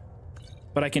Harkin.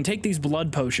 But I can take these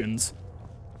blood potions.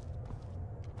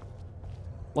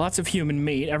 Lots of human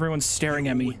meat. Everyone's staring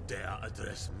at me. You would dare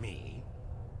address me?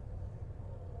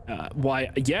 Why,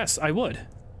 yes, I would.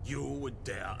 You would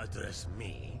dare address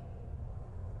me?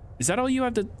 Is that all you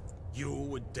have to... You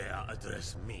would dare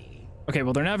address me? Okay,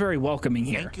 well, they're not very welcoming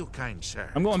here. Thank you, kind sir.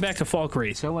 I'm going back to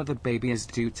Falkreath. So are the babies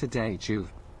due today, Joov?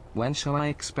 When shall I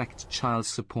expect child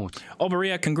support? Oh,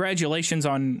 Maria, congratulations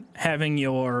on having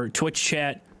your Twitch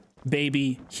chat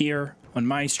baby here on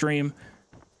my stream.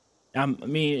 I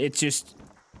mean, it's just...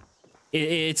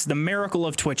 It's the miracle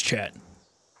of Twitch chat.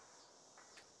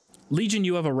 Legion,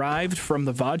 you have arrived from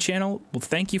the VOD channel. Well,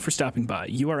 thank you for stopping by.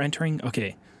 You are entering...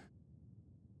 Okay.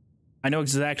 I know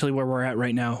exactly where we're at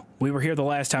right now. We were here the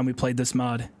last time we played this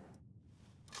mod.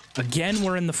 Again,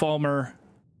 we're in the Thalmor.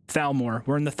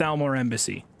 We're in the Thalmor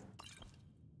Embassy.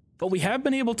 But we have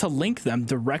been able to link them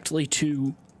directly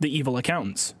to the evil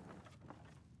accountants.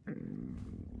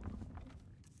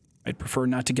 I'd prefer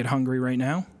not to get hungry right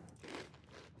now.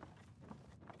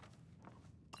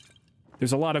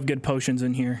 There's a lot of good potions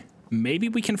in here. Maybe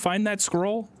we can find that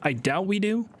scroll. I doubt we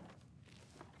do.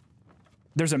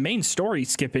 There's a main story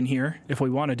skip in here if we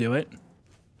want to do it.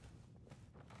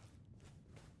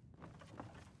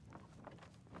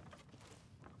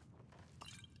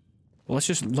 Well, let's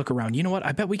just look around. You know what?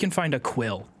 I bet we can find a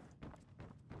quill.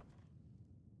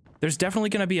 There's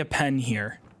definitely going to be a pen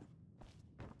here.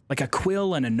 Like a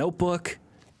quill and a notebook.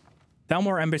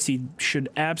 Thalmor Embassy should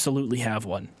absolutely have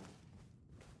one.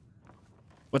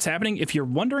 What's happening? If you're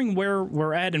wondering where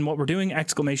we're at and what we're doing,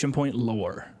 exclamation point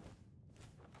lore.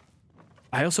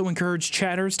 I also encourage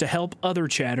chatters to help other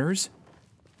chatters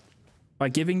by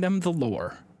giving them the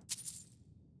lore.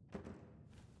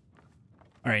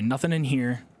 All right, nothing in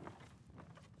here.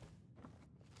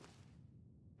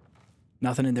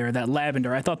 Nothing in there. That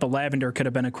lavender. I thought the lavender could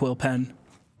have been a quill pen.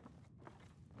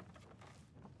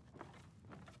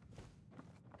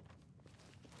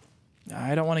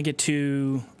 I don't want to get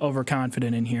too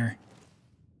overconfident in here.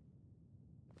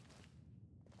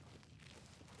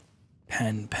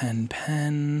 Pen, pen,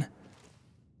 pen.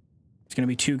 It's going to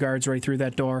be 2 guards right through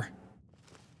that door.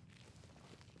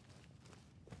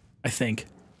 I think.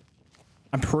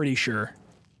 I'm pretty sure.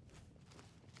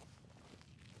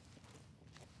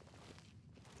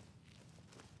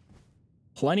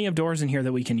 Plenty of doors in here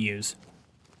that we can use.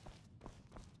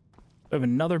 We have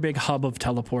another big hub of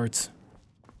teleports.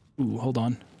 Ooh, hold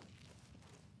on.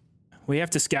 We have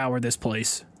to scour this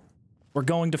place. We're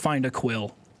going to find a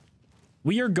quill.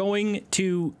 We are going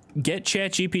to get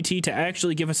ChatGPT to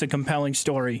actually give us a compelling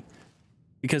story.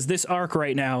 Because this arc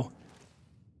right now,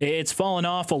 it's fallen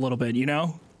off a little bit, you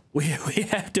know? We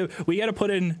got to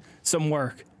put in some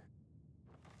work.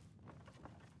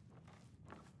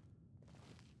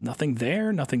 Nothing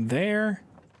there, nothing there.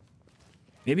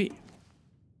 Maybe...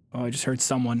 Oh, I just heard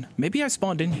someone. Maybe I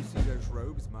spawned in.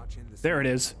 There it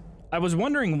is. I was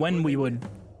wondering when we would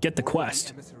get the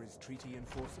quest.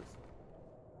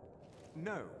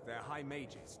 No, they're high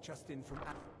mages, just in from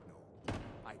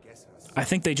I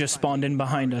think they just spawned in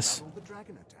behind us.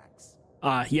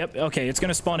 Yep, okay, it's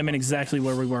gonna spawn him in exactly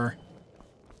where we were.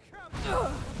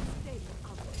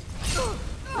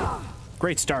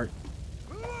 Great start.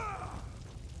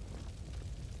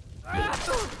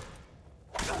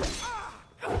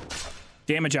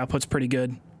 Damage output's pretty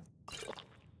good.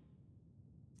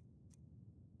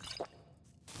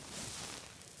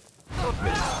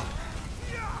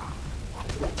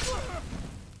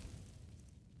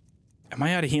 Am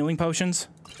I out of healing potions?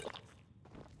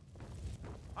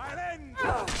 I'll end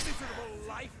your miserable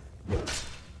life.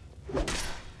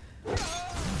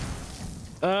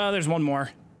 There's one more.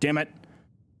 Damn it.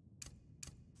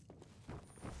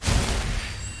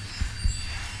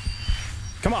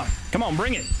 Come on,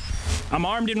 bring it. I'm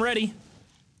armed and ready.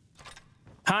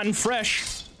 Hot and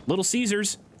fresh. Little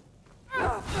Caesars.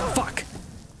 Fuck.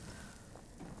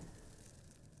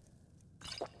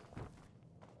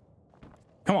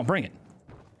 Come on, bring it.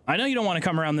 I know you don't want to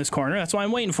come around this corner. That's why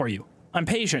I'm waiting for you. I'm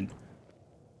patient.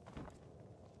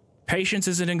 Patience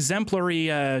is an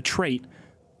exemplary trait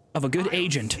of a good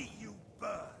agent.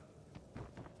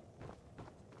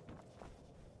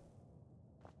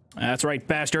 That's right,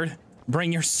 bastard.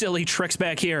 Bring your silly tricks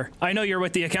back here. I know you're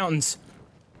with the accountants.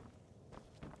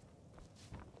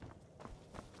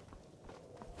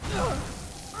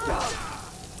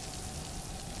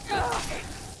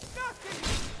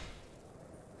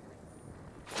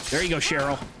 There you go,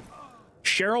 Cheryl.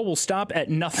 Cheryl will stop at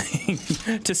nothing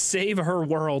to save her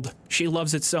world. She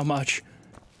loves it so much.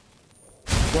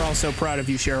 We're all so proud of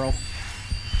you, Cheryl.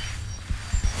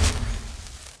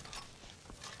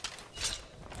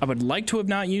 I would like to have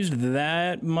not used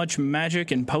that much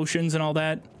magic and potions and all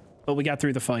that, but we got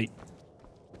through the fight.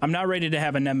 I'm not ready to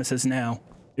have a nemesis now.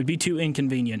 It'd be too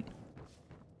inconvenient.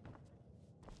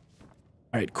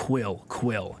 All right, quill.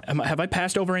 Have I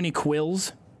passed over any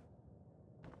quills?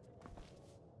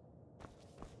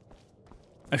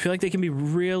 I feel like they can be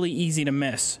really easy to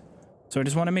miss. So I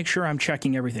just want to make sure I'm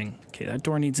checking everything. Okay, that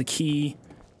door needs a key.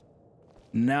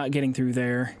 Not getting through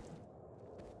there.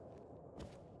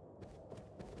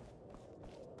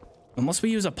 Unless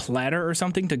we use a platter or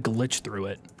something to glitch through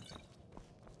it.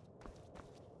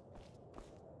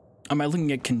 Am I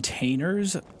looking at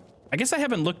containers? I guess I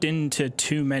haven't looked into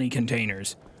too many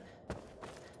containers.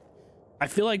 I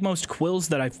feel like most quills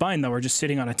that I find, though, are just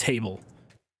sitting on a table.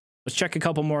 Let's check a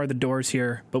couple more of the doors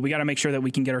here, but we got to make sure that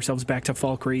we can get ourselves back to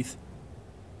Falkreath.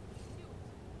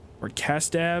 Or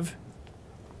Castav.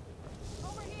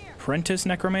 Apprentice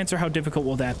Necromancer? How difficult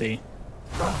will that be?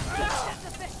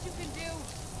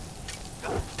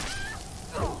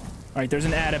 Alright, there's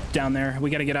an adept down there. We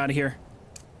gotta get out of here.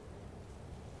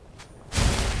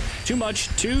 Too much.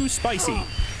 Too spicy.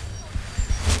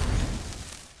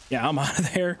 Yeah, I'm out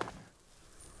of there.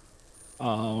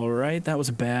 All right, that was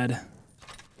a bad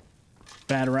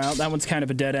route. That one's kind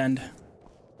of a dead end.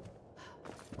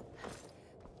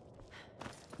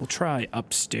 We'll try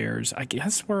upstairs. I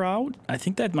guess we're out. I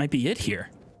think that might be it here.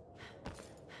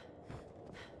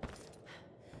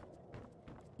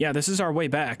 Yeah, this is our way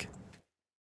back.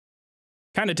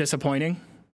 Kind of disappointing.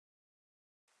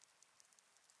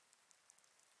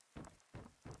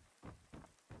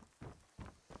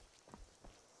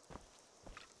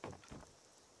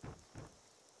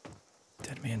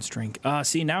 Dead man's drink.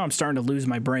 See, now I'm starting to lose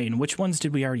my brain. Which ones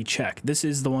did we already check? This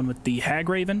is the one with the Hag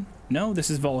Raven? No, this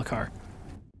is Volokar.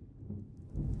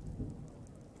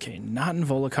 Okay, not in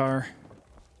Volokar.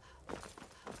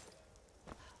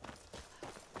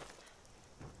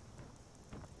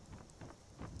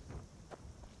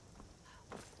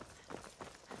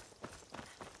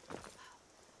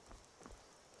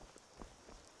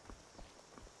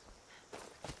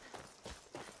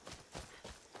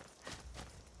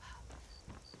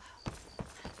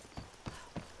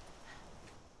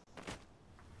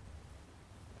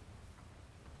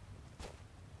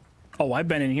 Oh, I've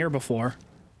been in here before.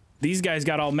 These guys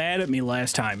got all mad at me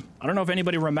last time. I don't know if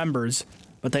anybody remembers,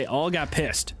 but they all got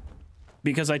pissed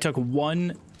because I took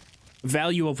one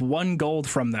value of 1 gold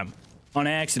from them on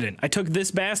accident. I took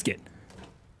this basket.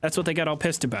 That's what they got all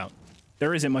pissed about.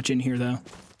 There isn't much in here, though.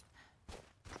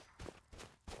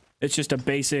 It's just a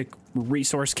basic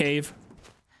resource cave.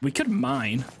 We could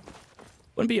mine.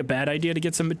 Wouldn't be a bad idea to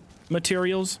get some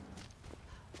materials.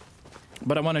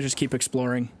 But I want to just keep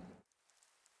exploring.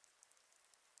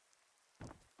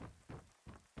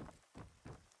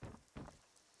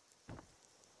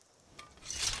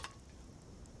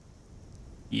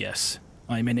 Yes,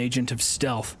 I'm an agent of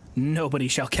stealth. Nobody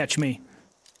shall catch me.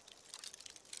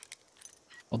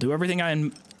 I'll do everything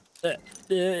I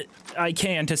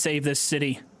can to save this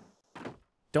city.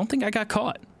 Don't think I got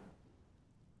caught.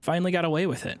 Finally got away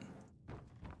with it.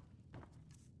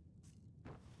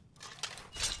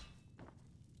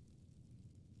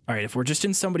 All right, if we're just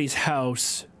in somebody's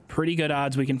house, pretty good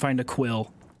odds we can find a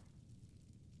quill.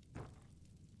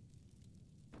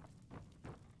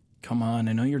 Come on,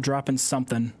 I know you're dropping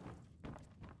something.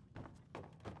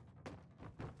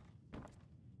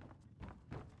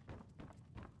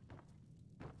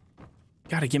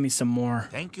 Gotta give me some more.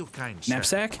 Thank you, kind sir.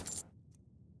 Knapsack?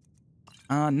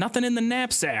 Nothing in the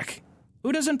knapsack.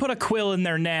 Who doesn't put a quill in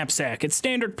their knapsack? It's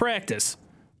standard practice.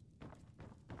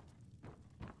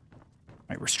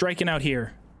 Alright, we're striking out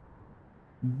here.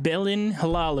 Belin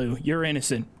Halalu, you're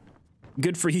innocent.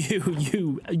 Good for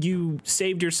you. You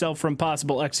saved yourself from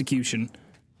possible execution.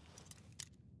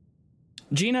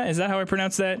 Gina, is that how I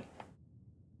pronounce that?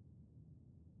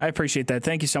 I appreciate that.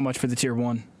 Thank you so much for the tier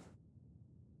 1.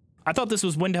 I thought this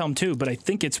was Windhelm too, but I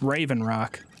think it's Raven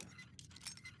Rock.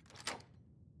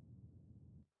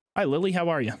 Hi, Lily. How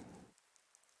are you?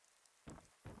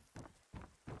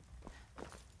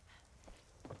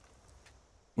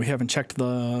 We haven't checked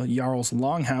the Jarl's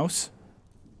Longhouse.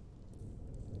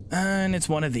 And it's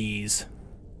one of these.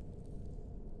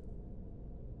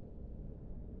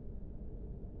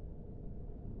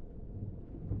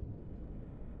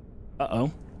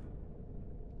 Uh-oh.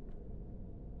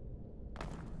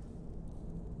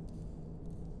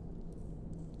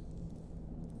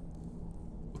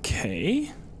 Okay.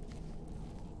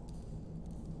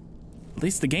 At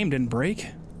least the game didn't break.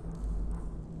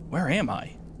 Where am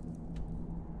I?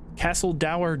 Castle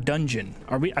Dower Dungeon.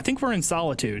 Are we? I think we're in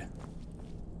Solitude.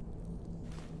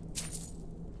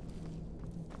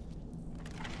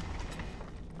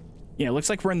 Yeah, it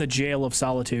looks like we're in the jail of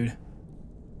Solitude.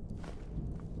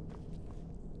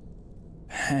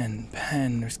 Pen.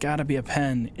 There's gotta be a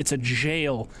pen. It's a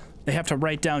jail. They have to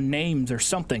write down names or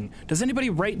something. Does anybody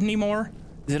write anymore?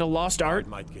 Is it a lost art? I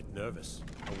might get nervous.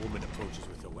 A woman approaches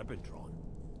with a weapon drawn.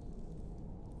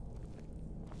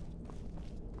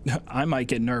 I might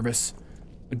get nervous.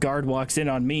 A guard walks in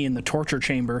on me in the torture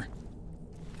chamber.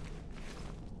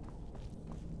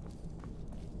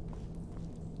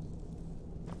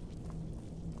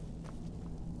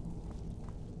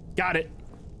 Got it.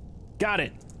 Got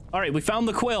it. All right, we found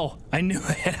the quill. I knew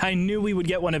it. I knew we would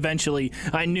get one eventually.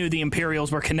 I knew the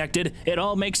Imperials were connected. It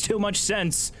all makes too much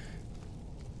sense.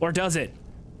 Or does it?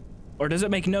 Or does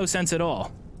it make no sense at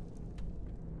all?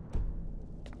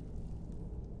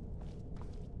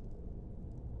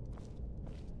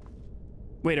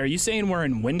 Wait, are you saying we're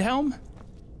in Windhelm?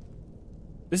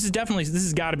 This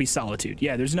has got to be Solitude.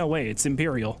 Yeah, there's no way. It's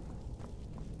Imperial.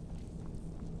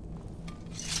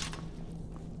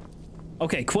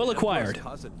 Okay, quill acquired.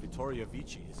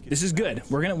 This is good.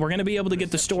 We're gonna be able to get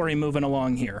the story moving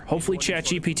along here. Hopefully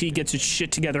ChatGPT gets its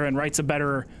shit together and writes a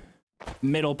better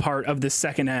middle part of the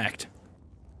second act.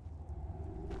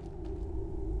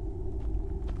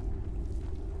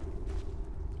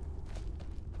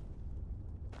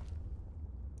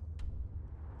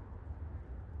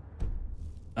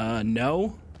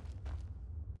 No.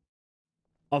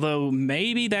 Although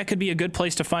maybe that could be a good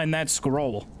place to find that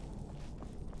scroll.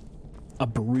 A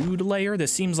brood layer?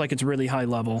 This seems like it's really high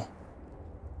level.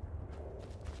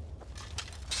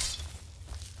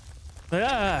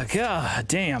 Ah, god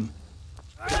damn.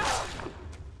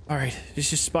 Alright, it's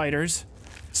just spiders.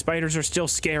 Spiders are still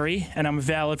scary, and I'm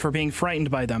valid for being frightened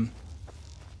by them.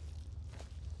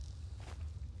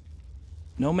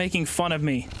 No making fun of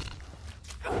me.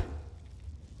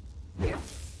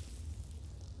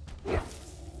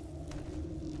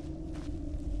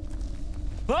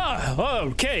 Ah,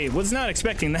 okay, was not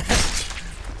expecting that.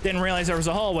 Didn't realize there was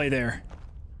a hallway there.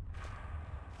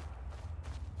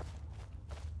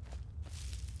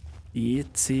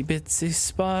 Itsy bitsy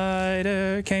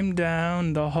spider came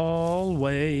down the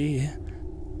hallway.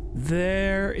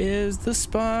 There is the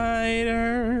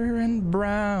spider, and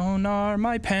brown are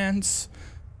my pants.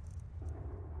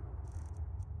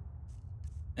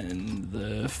 And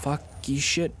the fucky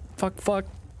shit, fuck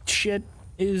shit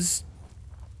is...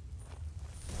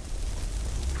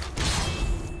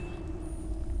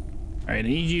 Alright, I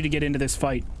need you to get into this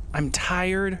fight. I'm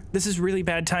tired. This is really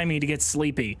bad timing to get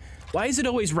sleepy. Why is it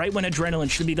always right when adrenaline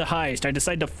should be the highest? I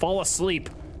decide to fall asleep.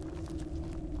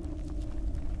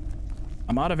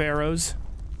 I'm out of arrows.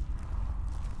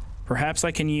 Perhaps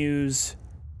I can use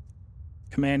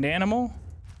command animal?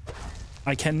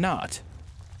 I cannot.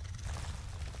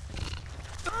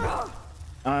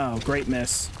 Oh, great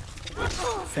miss.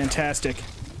 Fantastic.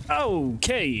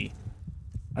 Okay.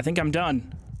 I think I'm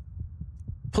done.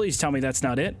 Please tell me that's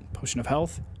not it. Potion of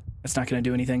health. That's not going to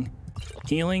do anything.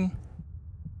 Healing.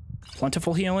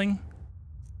 Plentiful healing.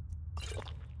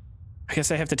 I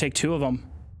guess I have to take 2 of them.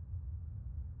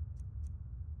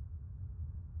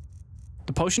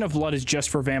 The potion of blood is just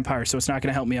for vampires, so it's not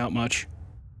going to help me out much.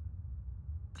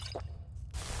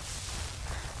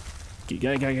 Get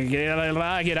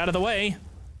out of the way.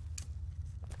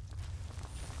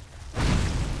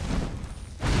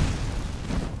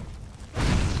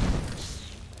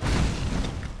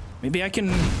 Maybe I can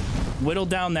whittle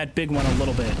down that big one a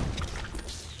little bit.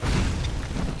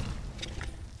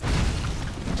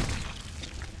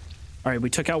 All right, we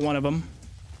took out one of them.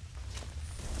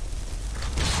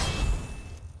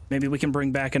 Maybe we can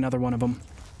bring back another one of them.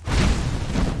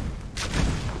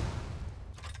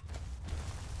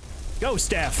 Go,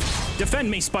 staff! Defend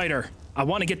me, spider! I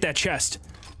want to get that chest.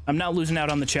 I'm not losing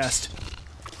out on the chest.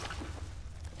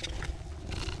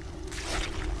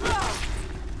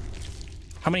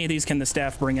 How many of these can the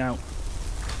staff bring out?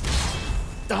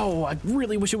 Oh, I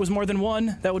really wish it was more than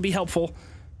one. That would be helpful.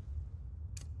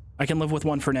 I can live with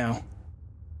one for now.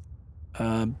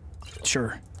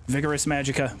 Sure. Vigorous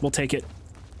Magicka. We'll take it.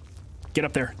 Get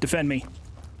up there. Defend me.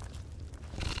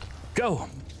 Go!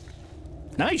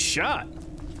 Nice shot!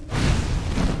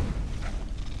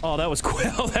 Oh, that was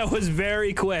quick. Oh, that was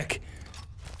very quick.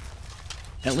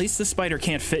 At least the spider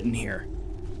can't fit in here.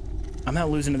 I'm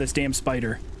not losing to this damn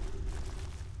spider.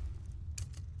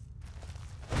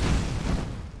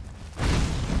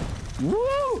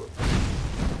 Woo!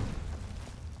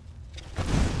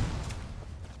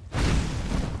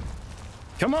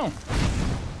 Come on.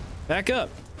 Back up.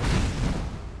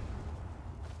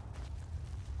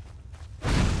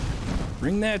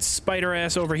 Bring that spider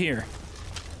ass over here.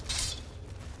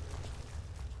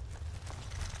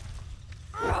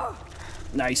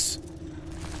 Nice.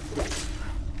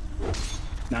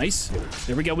 Nice.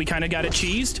 There we go. We kind of got it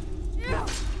cheesed.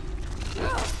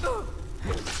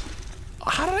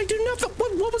 How did I do nothing?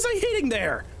 What was I hitting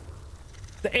there?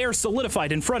 The air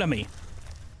solidified in front of me.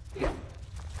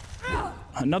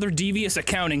 Another devious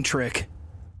accounting trick.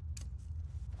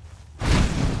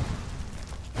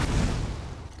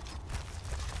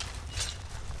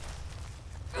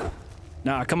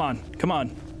 Nah, come on. Come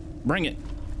on. Bring it.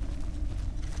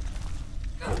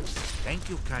 Thank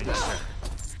you, kind sir.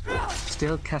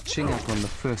 Still catching up on the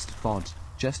first VOD.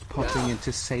 Just popping in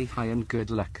to say hi and good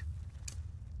luck.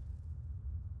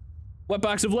 Wet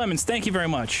box of lemons, thank you very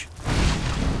much.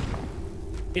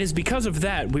 It is because of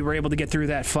that we were able to get through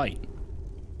that fight.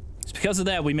 It's because of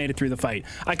that we made it through the fight.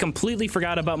 I completely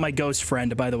forgot about my ghost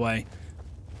friend, by the way.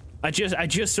 I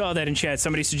just saw that in chat.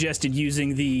 Somebody suggested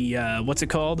using the, what's it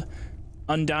called?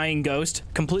 Undying Ghost.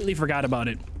 Completely forgot about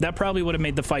it. That probably would have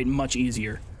made the fight much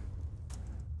easier.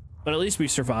 But at least we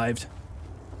survived.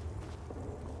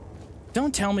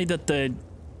 Don't tell me that the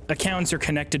accounts are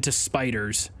connected to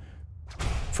spiders.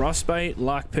 Frostbite,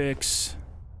 lockpicks.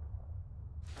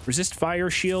 Resist fire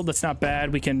shield, that's not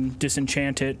bad. We can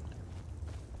disenchant it.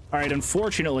 Alright,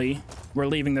 unfortunately, we're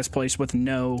leaving this place with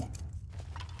no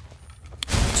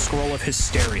scroll of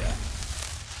hysteria.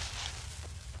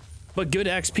 But good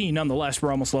XP nonetheless,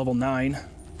 we're almost level 9.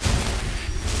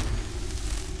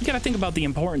 You gotta think about the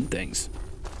important things.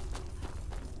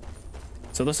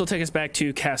 So this will take us back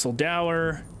to Castle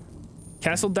Dower.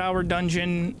 Castle Dower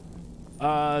dungeon.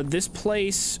 This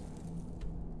place,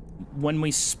 when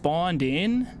we spawned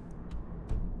in,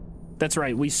 that's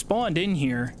right, we spawned in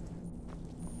here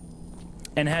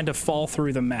and had to fall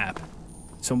through the map.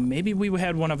 So maybe we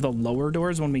had one of the lower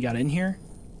doors when we got in here.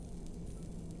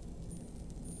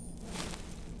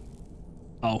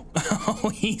 Oh, oh,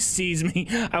 he sees me.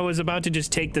 I was about to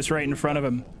just take this right in front of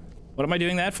him. What am I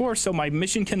doing that for? So my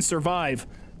mission can survive.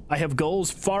 I have goals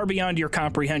far beyond your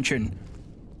comprehension.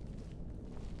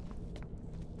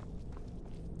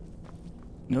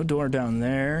 No door down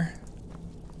there.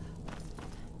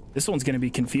 This one's gonna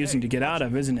be confusing to get out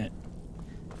of, isn't it?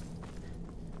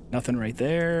 Nothing right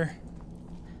there.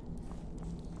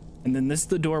 And then this is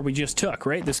the door we just took,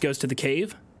 right? This goes to the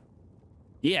cave?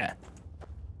 Yeah.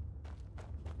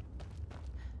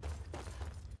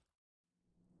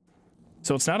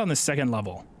 So it's not on the second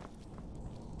level.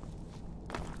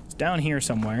 It's down here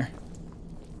somewhere.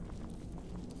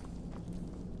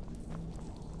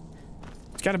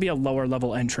 It's got to be a lower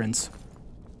level entrance.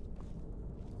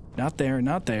 Not there,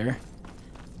 not there.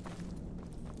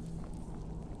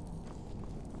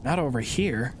 Not over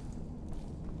here.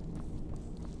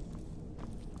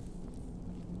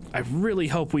 I really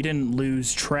hope we didn't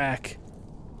lose track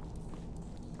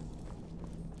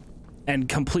and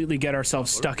completely get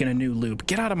ourselves stuck in a new loop.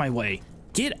 Get out of my way.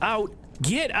 Get out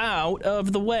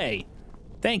of the way.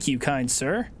 Thank you, kind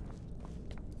sir.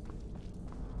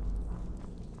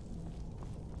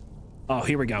 Oh,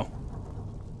 here we go.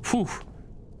 Whew.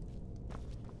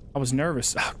 I was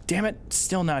nervous. Oh, damn it.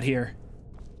 Still not here.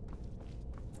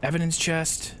 Evidence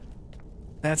chest.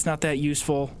 That's not that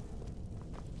useful.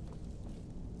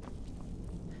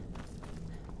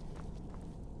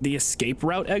 The escape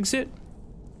route exit?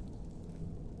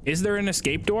 Is there an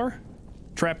escape door?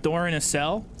 Trap door in a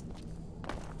cell?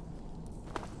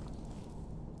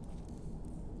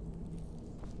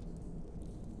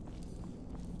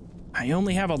 I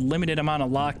only have a limited amount of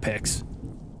lockpicks.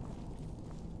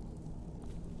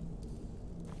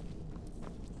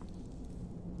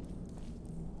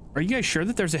 Are you guys sure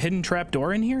that there's a hidden trap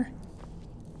door in here?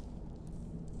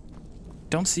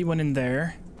 Don't see one in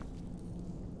there.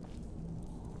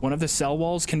 One of the cell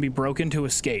walls can be broken to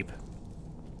escape.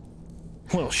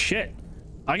 Well, shit.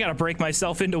 I gotta break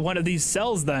myself into one of these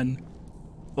cells then.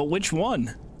 But which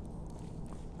one?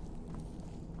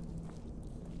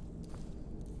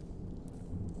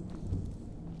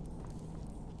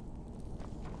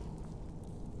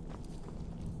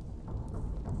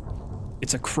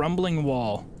 It's a crumbling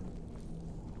wall.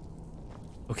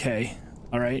 Okay.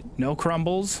 All right. No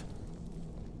crumbles.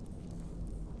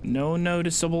 No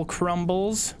noticeable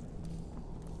crumbles.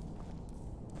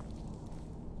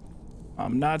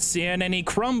 I'm not seeing any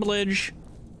crumblage.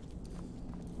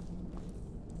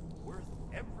 Worth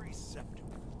every scepter.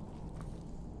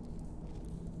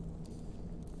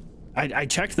 I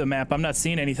checked the map. I'm not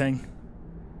seeing anything.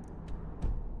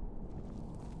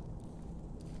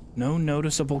 No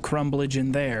noticeable crumblage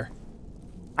in there.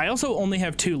 I also only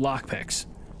have 2 lockpicks.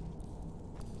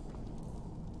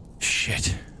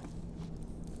 Shit.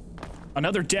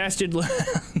 Another dastardly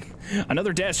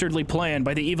another dastardly plan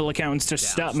by the evil accountants to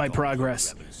stop my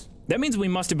progress. That means we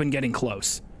must have been getting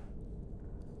close.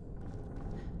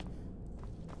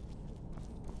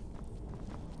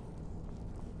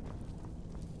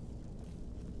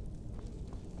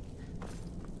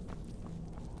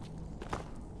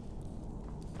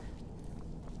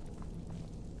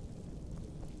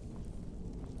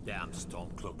 Damn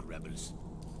Stormcloak rebels.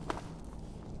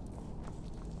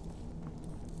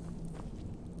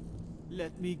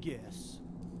 Let me guess.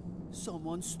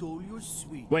 Someone stole your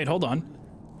sweet. Wait, hold on.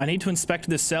 I need to inspect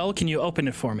this cell. Can you open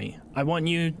it for me? I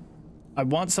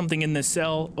want something in this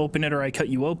cell. Open it or I cut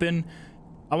you open.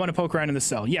 I want to poke around in the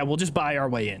cell. Yeah, we'll just buy our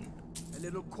way in. A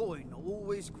little coin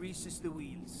always greases the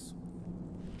wheels.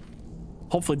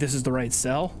 Hopefully this is the right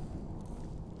cell.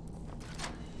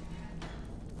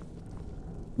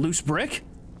 Loose brick?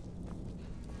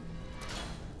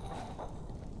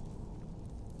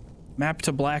 Map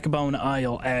to Blackbone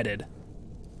Isle added.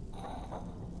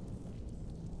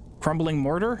 Crumbling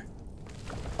mortar?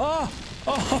 Oh!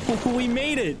 Oh, we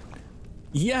made it!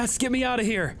 Yes, get me out of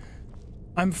here!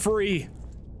 I'm free.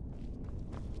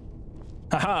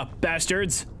 Haha,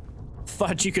 bastards.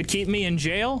 Thought you could keep me in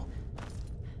jail?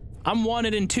 I'm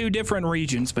wanted in 2 different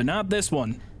regions, but not this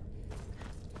one.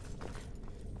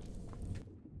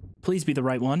 Please be the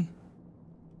right one.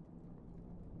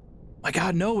 My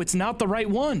God, no, it's not the right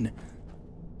one.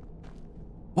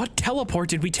 What teleport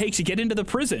did we take to get into the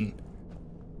prison?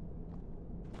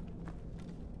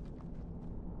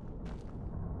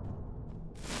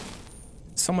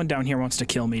 Someone down here wants to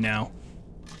kill me now.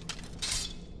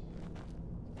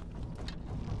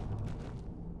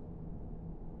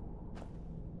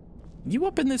 You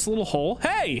up in this little hole?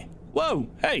 Hey! Whoa!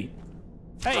 Hey!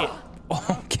 Hey!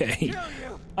 Okay.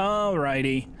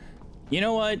 Alrighty. You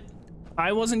know what?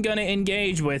 I wasn't gonna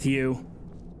engage with you.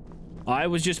 I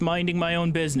was just minding my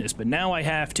own business, but now I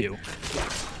have to.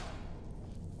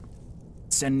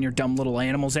 Sending your dumb little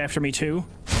animals after me too?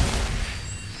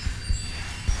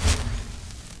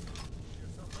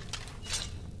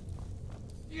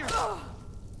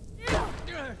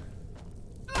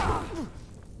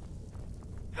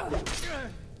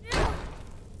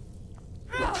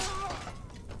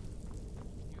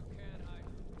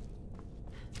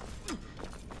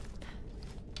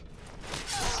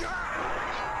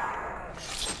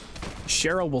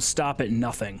 Cheryl will stop at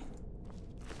nothing.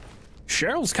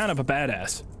 Cheryl's kind of a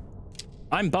badass.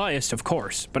 I'm biased, of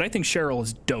course, but I think Cheryl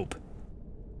is dope.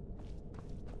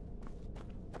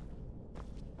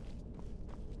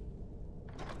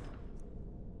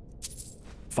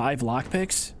 Five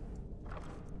lockpicks?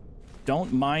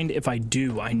 Don't mind if I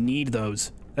do. I need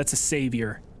those. That's a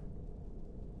savior.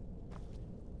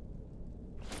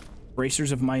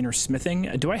 Bracers of minor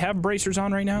smithing. Do I have bracers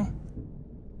on right now?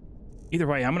 Either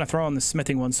way, I'm gonna throw on the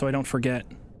smithing one so I don't forget.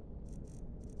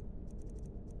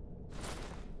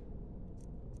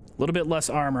 A little bit less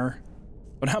armor,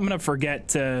 but I'm gonna forget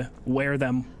to wear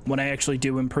them when I actually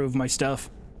do improve my stuff.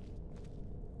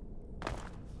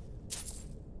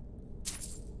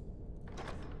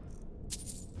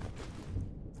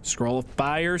 Scroll of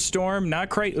Firestorm,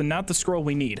 not the scroll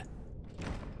we need.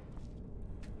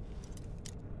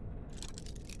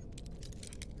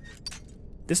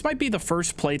 This might be the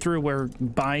first playthrough where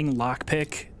buying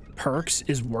lockpick perks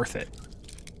is worth it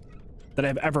that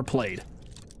I've ever played.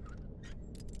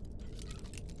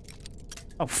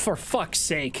 Oh, for fuck's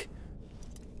sake.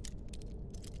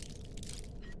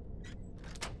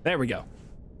 There we go.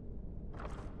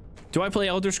 Do I play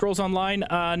Elder Scrolls Online?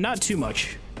 Not too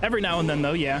much. Every now and then,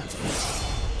 though, yeah.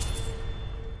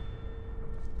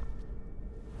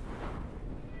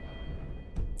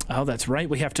 Oh, that's right.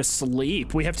 We have to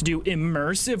sleep. We have to do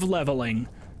immersive leveling.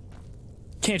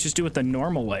 Can't just do it the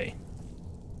normal way.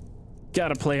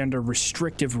 Gotta play under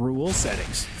restrictive rule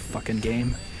settings. Fucking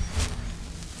game.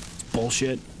 It's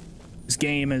bullshit. This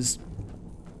game is...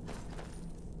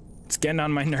 It's getting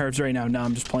on my nerves right now. No,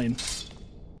 I'm just playing.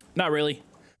 Not really.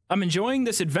 I'm enjoying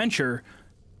this adventure,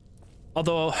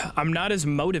 although I'm not as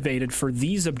motivated for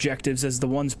these objectives as the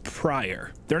ones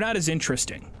prior. They're not as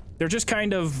interesting. They're just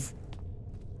kind of...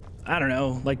 I don't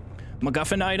know, like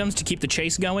MacGuffin items to keep the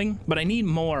chase going, but I need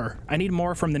more. I need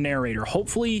more from the narrator.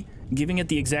 Hopefully, giving it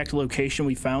the exact location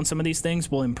we found some of these things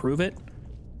will improve it.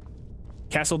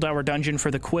 Castle Dower Dungeon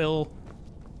for the Quill.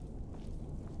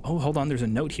 Oh, hold on, there's a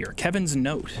note here. Kevin's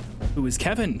note. Who is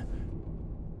Kevin?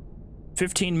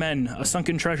 15 men, a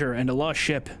sunken treasure, and a lost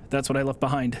ship. That's what I left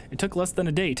behind. It took less than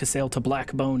a day to sail to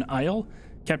Blackbone Isle.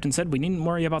 Captain said we needn't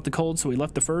worry about the cold, so we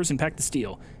left the furs and packed the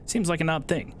steel. Seems like an odd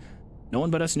thing. No one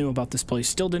but us knew about this place.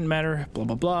 Still didn't matter. Blah,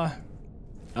 blah,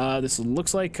 blah. This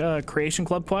looks like a Creation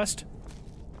Club quest.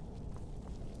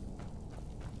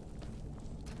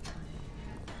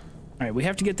 All right, we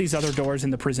have to get these other doors in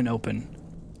the prison open.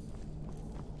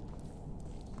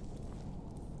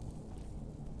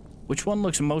 Which one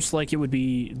looks most like it would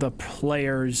be the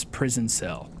player's prison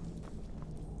cell?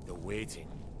 The waiting.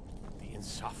 The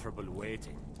insufferable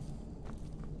waiting.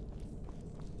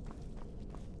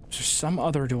 There's some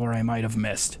other door I might have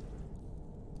missed.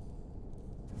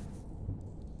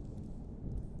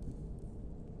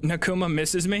 Nakuma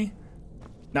misses me?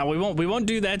 Now we won't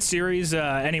do that series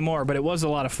anymore, but it was a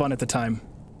lot of fun at the time.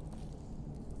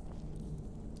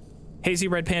 Hazy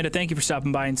Red Panda, thank you for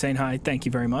stopping by and saying hi. Thank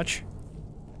you very much.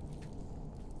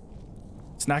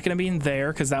 It's not going to be in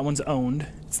there because that one's owned.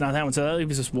 It's not that one. So that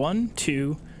leaves us 1,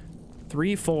 2,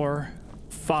 3, 4,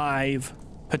 5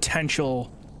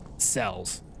 potential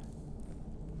cells.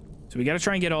 So we got to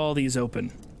try and get all these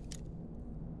open.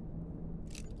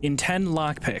 In 10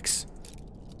 lockpicks.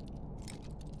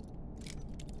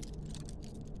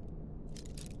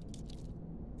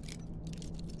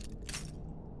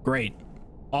 Great.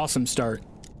 Awesome start.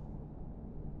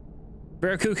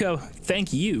 Barakuko,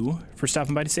 thank you for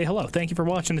stopping by to say hello. Thank you for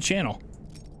watching the channel.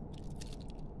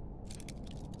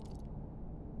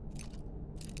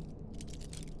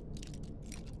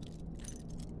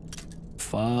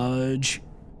 Fudge.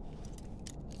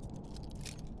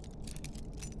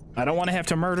 I don't want to have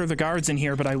to murder the guards in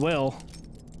here, but I will.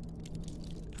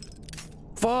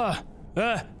 Come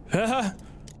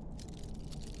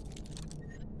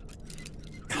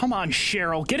on,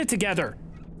 Cheryl, get it together.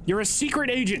 You're a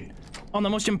secret agent on the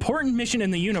most important mission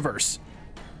in the universe.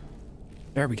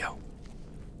 There we go.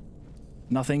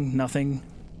 Nothing, nothing,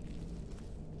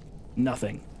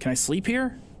 nothing. Can I sleep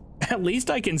here? At least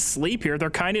I can sleep here. They're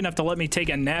kind enough to let me take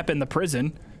a nap in the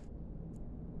prison.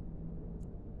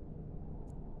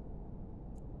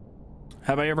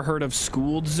 Have I ever heard of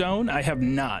Schooled Zone? I have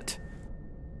not.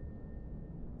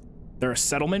 They're a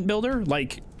settlement builder?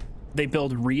 Like, they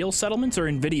build real settlements or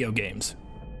in video games?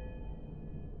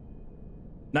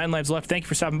 9 lives left. Thank you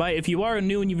for stopping by. If you are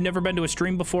new and you've never been to a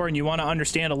stream before and you want to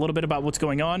understand a little bit about what's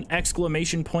going on,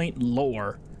 exclamation point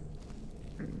lore.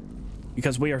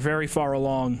 Because we are very far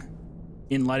along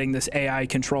in letting this AI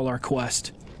control our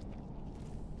quest.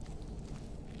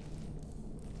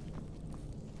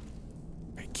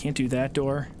 I can't do that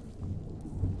door.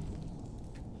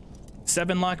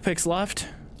 7 lockpicks left.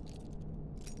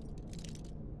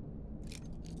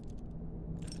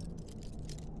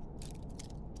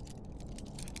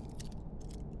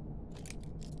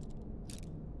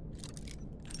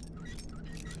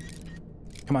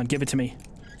 Come on, give it to me.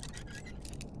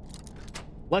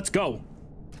 Let's go.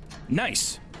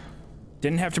 Nice.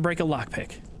 Didn't have to break a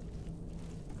lockpick.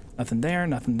 Nothing there,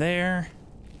 nothing there.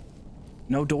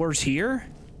 No doors here?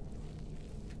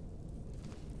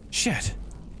 Shit.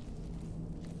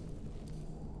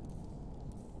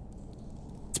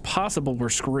 It's possible we're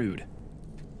screwed.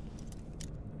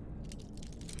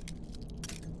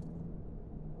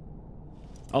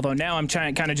 Although now I'm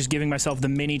kind of just giving myself the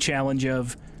mini challenge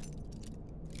of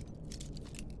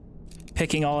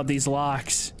picking all of these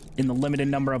locks in the limited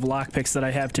number of lockpicks that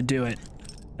I have to do it.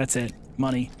 That's it.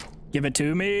 Money. Give it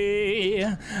to me.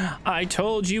 I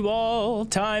told you all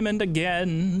time and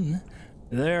again,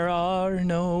 there are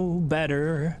no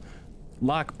better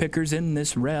lockpickers in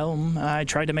this realm. I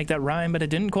tried to make that rhyme, but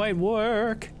it didn't quite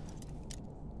work.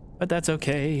 But that's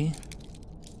okay.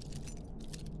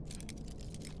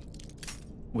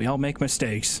 We all make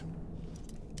mistakes.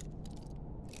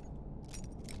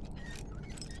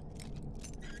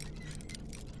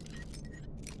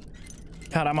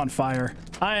 God, I'm on fire.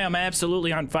 I am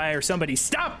absolutely on fire. Somebody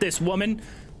stop this woman.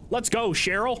 Let's go,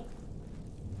 Cheryl.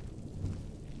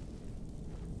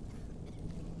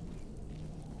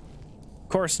 Of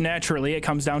course, naturally, it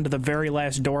comes down to the very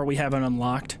last door we haven't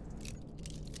unlocked.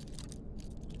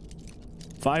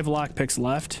 5 lockpicks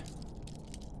left.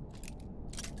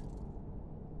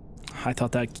 I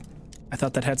thought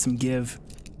that had some give.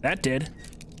 That did.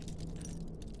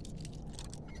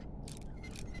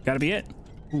 Gotta be it.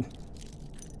 Ooh.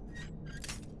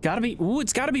 Gotta be, ooh,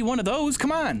 it's gotta be one of those,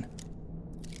 come on.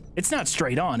 It's not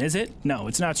straight on, is it? No,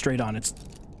 it's not straight on, it's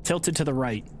tilted to the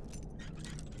right.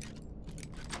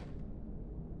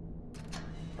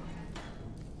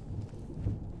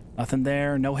 Nothing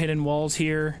there, no hidden walls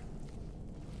here.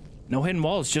 No hidden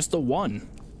walls, just the one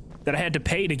that I had to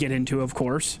pay to get into, of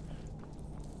course.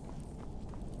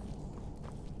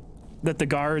 That the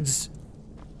guards,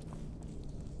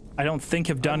 I don't think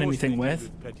have done anything with.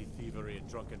 Petty thievery and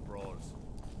drunken brawls.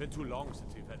 Been too long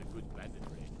since we've had a good bandit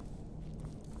raid.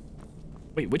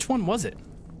 Wait, which one was it?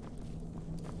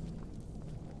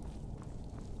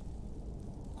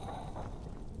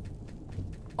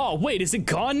 Oh, wait, is it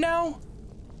gone now?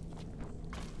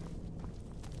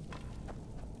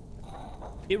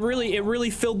 It really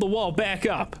filled the wall back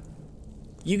up.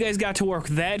 You guys got to work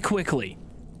that quickly.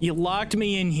 You locked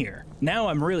me in here. Now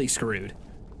I'm really screwed.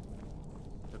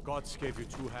 The gods gave you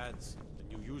 2 hands,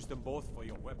 and you used them both for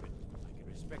your weapon. I can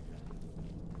respect that.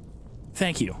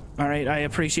 Thank you. All right, I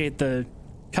appreciate the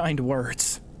kind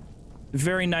words.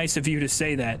 Very nice of you to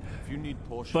say that. If you need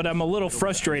potions, but I'm a little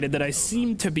frustrated that I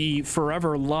seem to be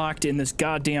forever locked in this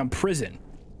goddamn prison.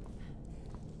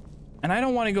 And I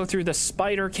don't want to go through the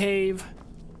spider cave.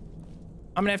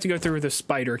 I'm gonna have to go through the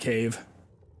spider cave.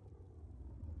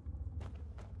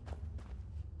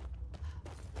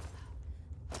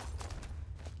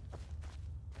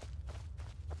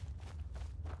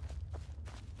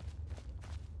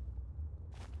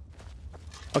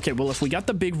 Okay, well, if we got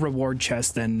the big reward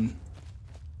chest, then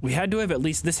we had to have at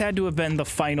least, this had to have been the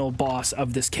final boss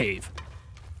of this cave.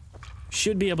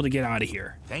 Should be able to get out of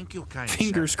here. Thank you, kind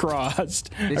Fingers crossed.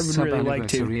 I This would really like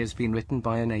to. sub-anniversary has been written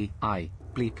by an AI.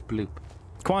 Bleep bloop.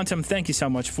 Quantum, thank you so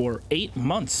much for 8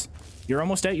 months. You're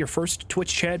almost at your first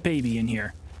Twitch chat baby in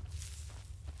here.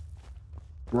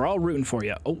 We're all rooting for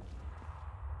you. Oh.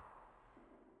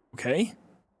 Okay.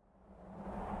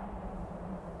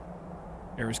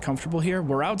 Air is comfortable here.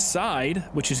 We're outside,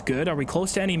 which is good. Are we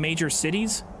close to any major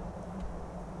cities?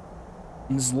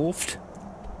 Mzluft.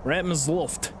 We're at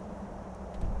Mzluft.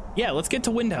 Yeah, let's get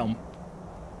to Windhelm.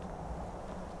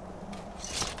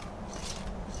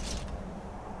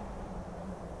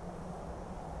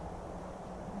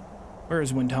 Where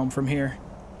is Windhelm from here?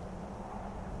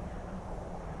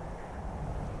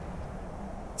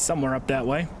 Somewhere up that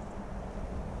way.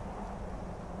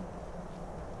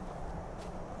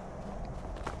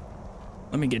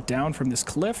 Let me get down from this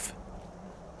cliff.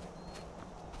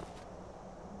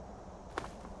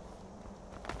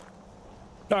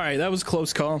 All right, that was a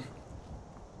close call.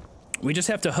 We just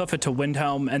have to hoof it to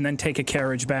Windhelm and then take a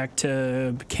carriage back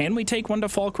to... Can we take one to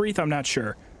Falkreath? I'm not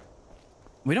sure.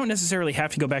 We don't necessarily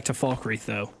have to go back to Falkreath,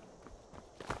 though.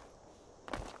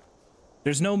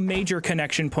 There's no major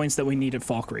connection points that we need at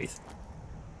Falkreath.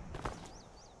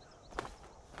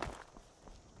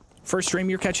 First stream,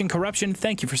 you're catching corruption.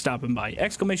 Thank you for stopping by.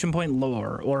 Exclamation point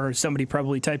lore, or somebody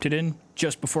probably typed it in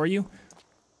just before you.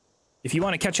 If you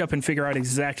want to catch up and figure out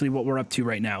exactly what we're up to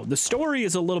right now. The story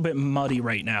is a little bit muddy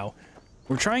right now.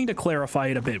 We're trying to clarify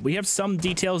it a bit. We have some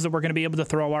details that we're going to be able to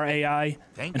throw our AI,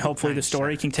 and hopefully the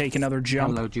story can take another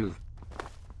jump. Hello, Joov.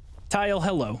 Tile,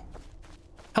 hello.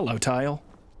 Hello, Tile.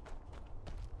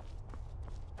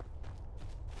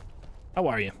 How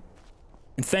are you?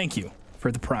 And thank you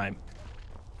for the Prime.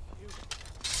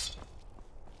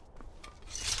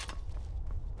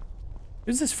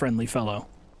 Who's this friendly fellow?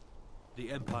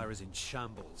 The Empire is in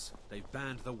shambles. They've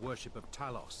banned the worship of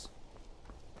Talos.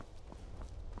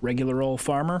 Regular old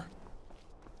farmer?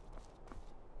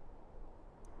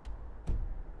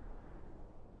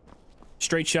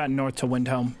 Straight shot north to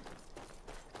Windhelm.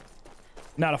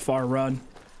 Not a far run.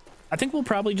 I think we'll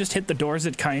probably just hit the doors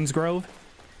at Kynes Grove.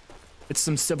 It's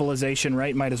some civilization,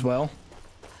 right? Might as well.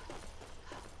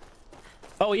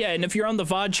 Oh yeah, and if you're on the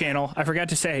VOD channel, I forgot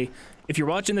to say, if you're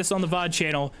watching this on the VOD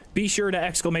channel, be sure to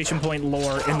exclamation point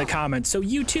lore in the comments so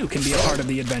you too can be a part of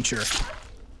the adventure.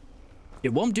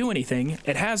 It won't do anything.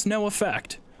 It has no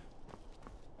effect.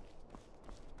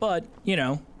 But, you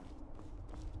know,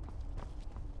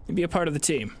 you'd be a part of the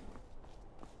team.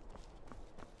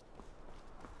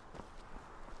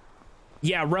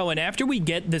 Yeah, Rowan, after we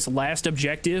get this last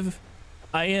objective,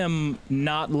 I am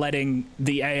not letting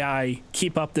the AI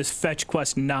keep up this fetch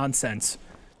quest nonsense.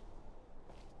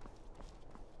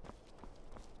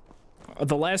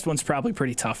 The last one's probably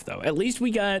pretty tough, though. At least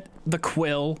we got the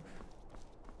quill.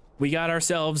 We got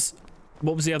ourselves...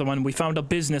 What was the other one? We found a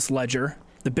business ledger.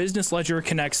 The business ledger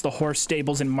connects the horse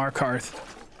stables in Markarth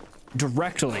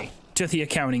directly to the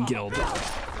accounting guild.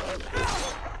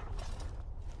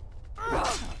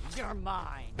 You're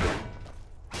mine.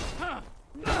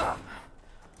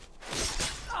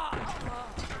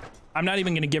 I'm not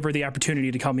even going to give her the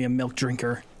opportunity to call me a milk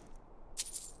drinker.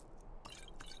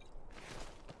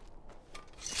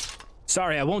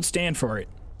 Sorry, I won't stand for it.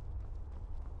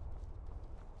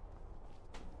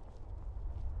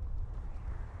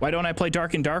 Why don't I play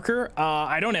Dark and Darker?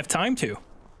 I don't have time to.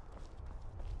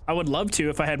 I would love to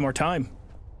if I had more time.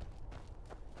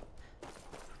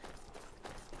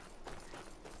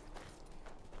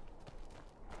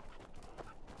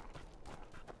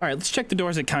 All right, let's check the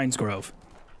doors at Kynes Grove.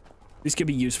 These could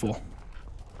be useful.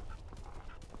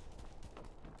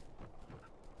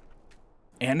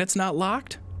 And it's not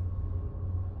locked?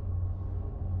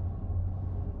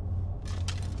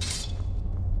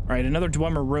 All right, another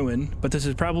Dwemer ruin, but this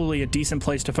is probably a decent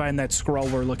place to find that scroll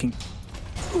we're looking...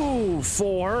 Ooh,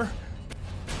 4.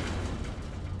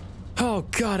 Oh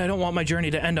god, I don't want my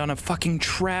journey to end on a fucking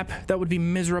trap. That would be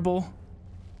miserable.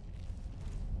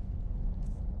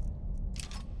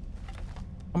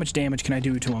 How much damage can I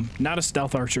do to him? Not a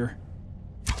stealth archer.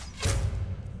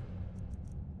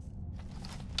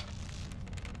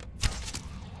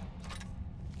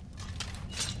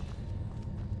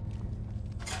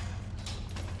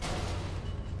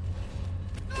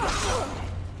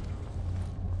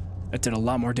 That did a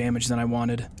lot more damage than I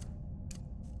wanted.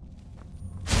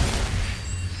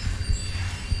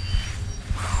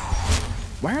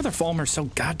 Why are the Falmers so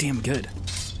goddamn good?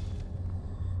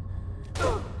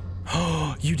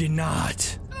 Oh, you did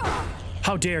not.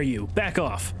 How dare you? Back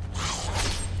off.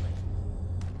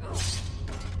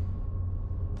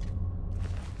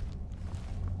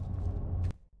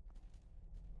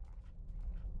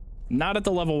 Not at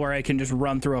the level where I can just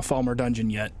run through a Falmer dungeon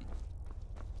yet.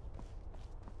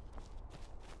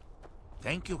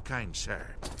 Thank you, kind sir.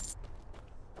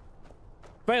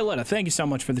 Violetta, thank you so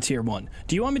much for the tier 1.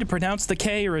 Do you want me to pronounce the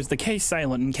K, or is the K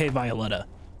silent in K Violetta?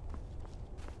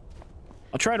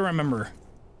 I'll try to remember.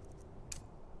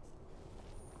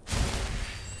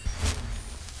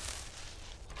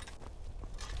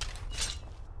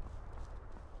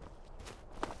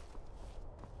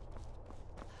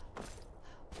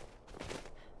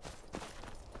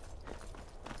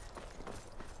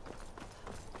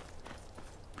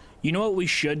 You know what we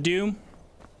should do?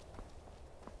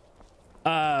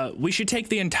 We should take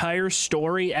the entire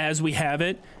story as we have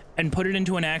it and put it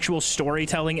into an actual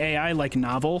storytelling AI like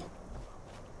novel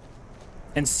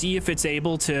and see if it's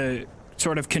able to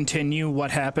sort of continue what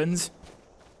happens.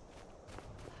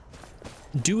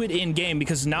 Do it in game,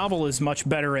 because novel is much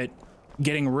better at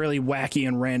getting really wacky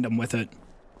and random with it.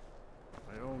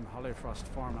 I own Hollyfrost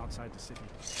farm outside the city.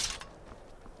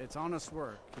 It's honest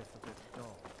work, if a bit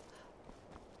dull.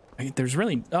 There's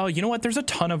really, oh, you know what? There's a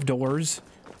ton of doors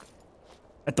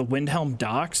at the Windhelm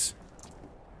docks.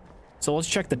 So let's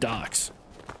check the docks.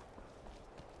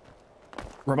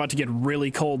 We're about to get really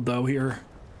cold though here.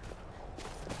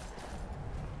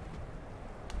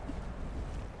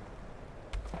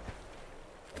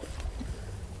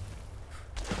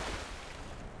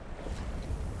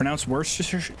 Pronounced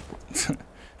Worcestershire?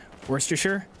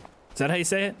 Worcestershire? Is that how you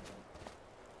say it?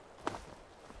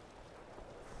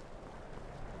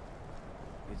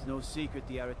 It's no secret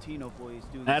the Aretino boys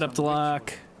do Add up the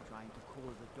lock. trying to cool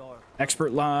the dark.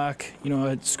 Expert lock. You know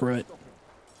what? Screw it.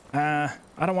 I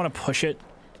don't want to push it.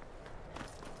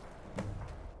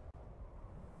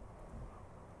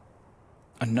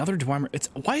 Another Dwemer.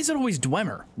 Why is it always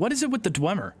Dwemer? What is it with the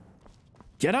Dwemer?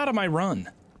 Get out of my run.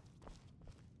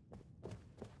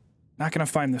 Not gonna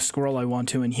find the squirrel I want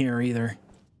to in here either.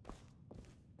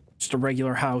 Just a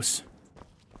regular house.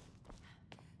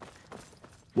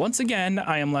 Once again,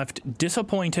 I am left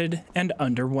disappointed and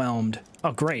underwhelmed.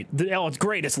 Oh, great. Oh, it's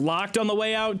great. It's locked on the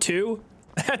way out, too?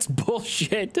 That's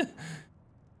bullshit.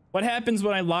 What happens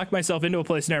when I lock myself into a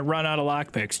place and I run out of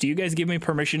lockpicks? Do you guys give me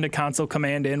permission to console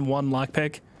command in one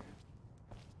lockpick?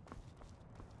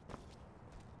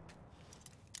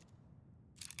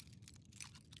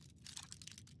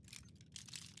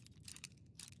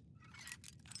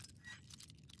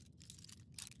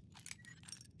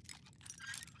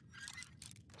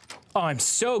 Oh, I'm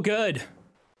so good.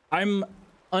 I'm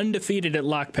undefeated at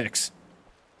lockpicks.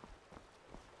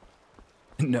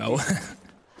 No.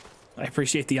 I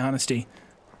appreciate the honesty.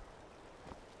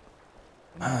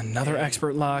 Another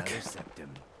expert lock.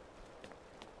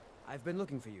 I've been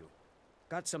looking for you.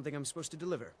 Got something I'm supposed to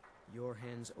deliver. Your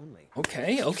hands only.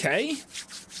 Okay, okay.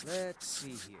 Let's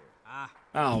see here.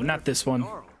 Oh, not this one.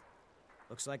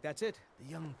 Looks like that's it. The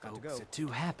young Got to folks go. are too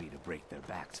happy to break their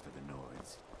backs for the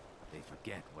Nords. They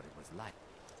forget what it was like.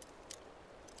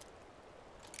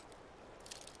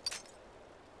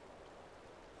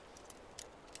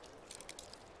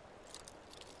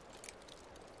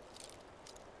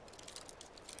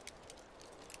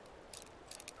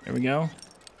 There we go.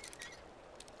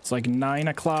 It's like 9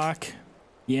 o'clock.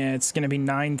 Yeah, it's gonna be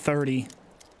 9:30.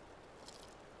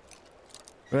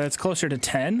 Well, that's closer to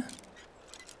 10.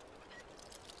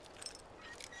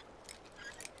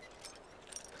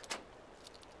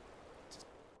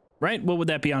 Right? What would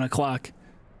that be on a clock?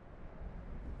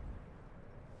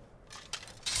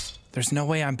 There's no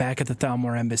way I'm back at the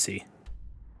Thalmor Embassy.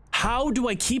 How do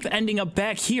I keep ending up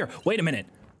back here? Wait a minute.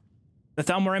 The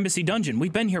Thalmor Embassy dungeon.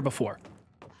 We've been here before.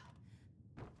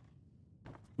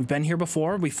 We've been here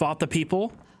before. We fought the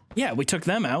people. Yeah, we took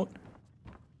them out.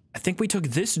 I think we took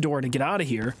this door to get out of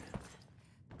here.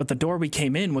 But the door we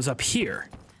came in was up here.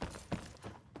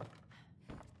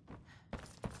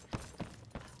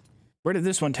 Where did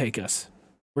this one take us?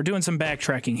 We're doing some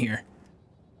backtracking here.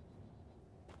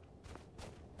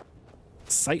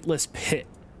 Sightless pit.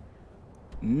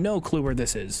 No clue where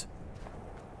this is.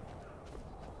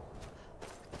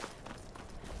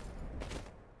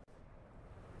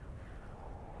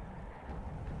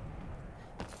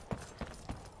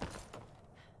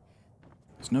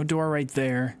 There's no door right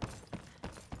there.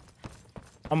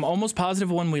 I'm almost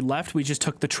positive when we left, we just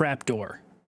took the trap door.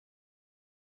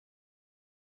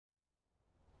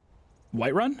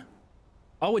 Whiterun?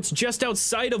 Oh, it's just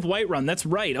outside of Whiterun. That's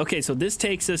right. Okay, so this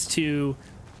takes us to...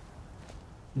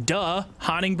 Duh,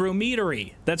 Honningbrew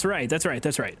Meadery. That's right, that's right,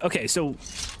 that's right. Okay, so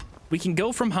we can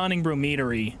go from Honningbrew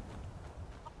Meadery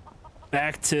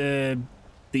back to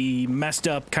the messed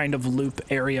up kind of loop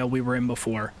area we were in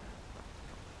before.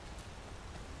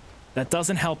 That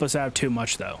doesn't help us out too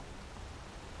much, though.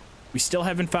 We still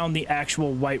haven't found the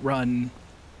actual Whiterun,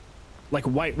 like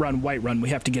Whiterun. We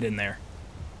have to get in there.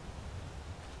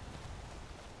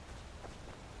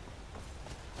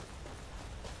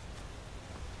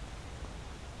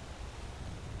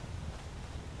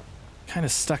 Kind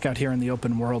of stuck out here in the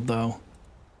open world, though.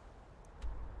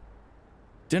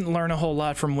 Didn't learn a whole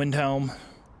lot from Windhelm.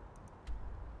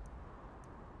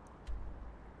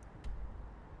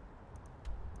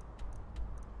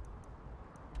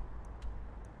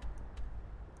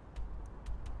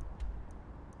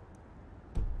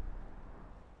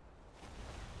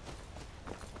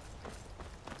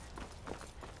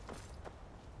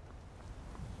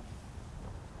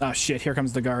 Oh shit, here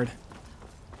comes the guard.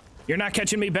 You're not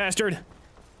catching me, bastard!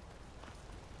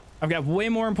 I've got way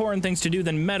more important things to do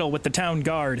than meddle with the town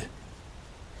guard.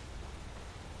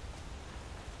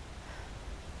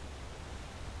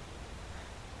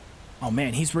 Oh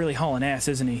man, he's really hauling ass,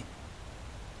 isn't he?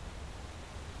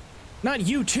 Not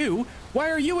you too!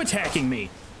 Why are you attacking me?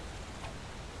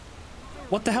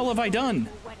 What the hell have I done?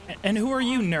 And who are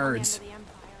you nerds?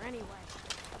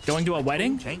 Going to a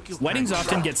wedding? Weddings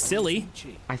often get silly.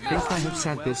 I think I have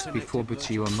said this before, but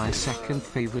you are my second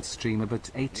favorite streamer, but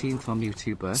 18th on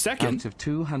YouTuber. Second? Out of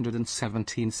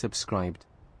 217 subscribed.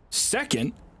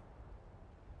 Second?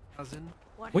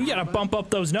 We gotta bump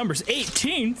up those numbers.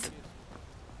 18th?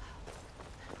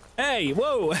 Hey,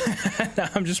 whoa!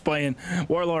 I'm just playing.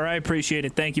 Warlord, I appreciate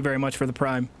it. Thank you very much for the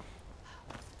prime.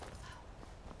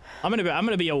 I'm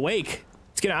gonna be awake.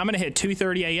 I'm gonna hit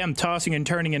 2:30 a.m. tossing and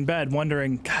turning in bed,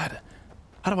 wondering, God,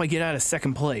 how do I get out of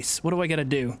second place? What do I gotta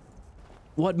do?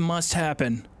 What must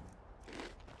happen?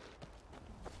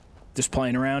 Just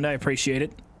playing around. I appreciate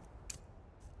it.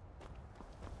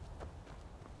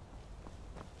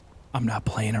 I'm not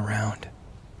playing around.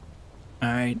 All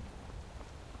right.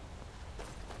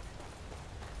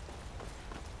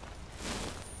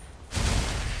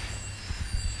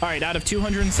 All right. Out of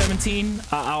 217,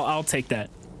 I'll take that.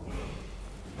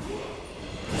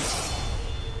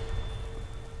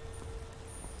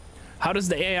 How does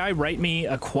the AI write me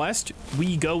a quest?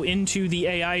 We go into the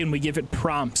AI and we give it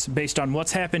prompts based on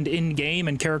what's happened in game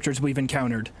and characters we've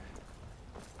encountered.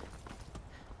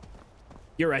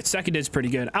 You're right, second is pretty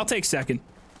good. I'll take second.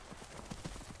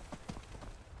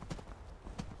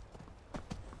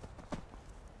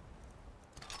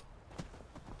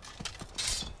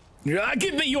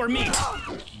 Give me your meat!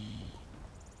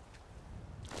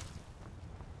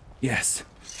 Yes.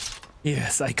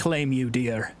 Yes, I claim you,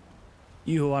 dear.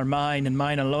 You are mine and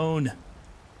mine alone.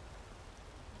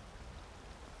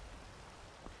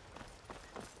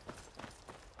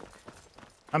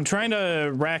 I'm trying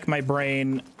to rack my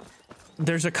brain.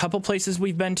 There's a couple places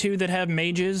we've been to that have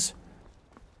mages,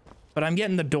 but I'm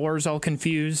getting the doors all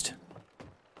confused.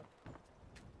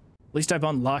 At least I've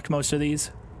unlocked most of these.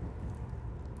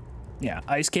 Yeah,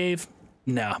 ice cave?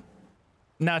 No.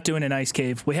 Not doing an ice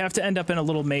cave. We have to end up in a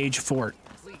little mage fort.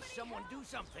 Please, someone do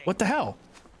something. What the hell?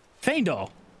 Faendal,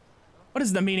 what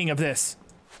is the meaning of this?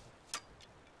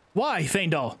 Why,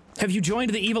 Faendal? Have you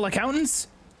joined the evil accountants?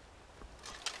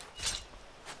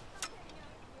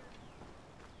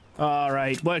 All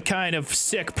right, what kind of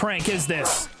sick prank is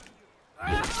this?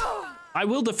 I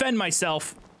will defend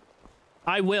myself.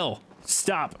 I will.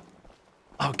 Stop.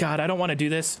 Oh God, I don't want to do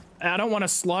this. I don't want to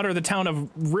slaughter the town of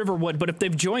Riverwood, but if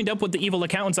they've joined up with the evil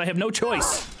accountants, I have no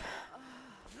choice.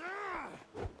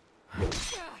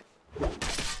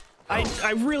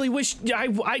 I really wish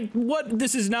what?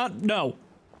 This is not, no.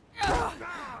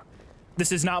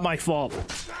 This is not my fault,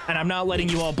 and I'm not letting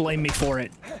you all blame me for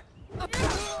it.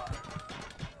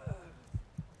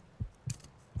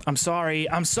 I'm sorry.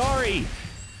 I'm sorry.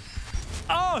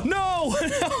 Oh, no.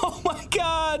 Oh, my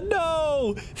God.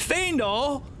 No.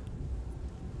 Faendal.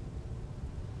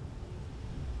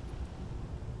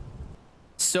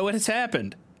 So it has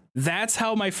happened. That's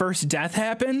how my first death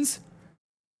happens?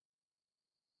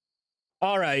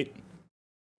 All right.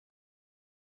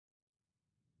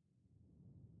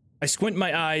 I squint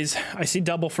my eyes. I see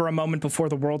double for a moment before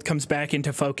the world comes back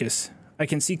into focus. I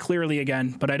can see clearly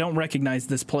again, but I don't recognize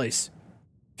this place.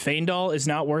 Faendal is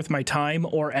not worth my time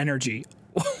or energy.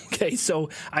 Okay, so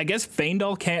I guess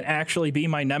Faendal can't actually be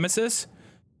my nemesis?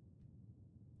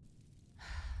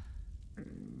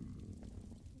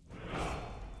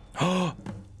 Oh!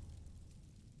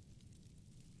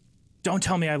 Don't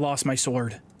tell me I lost my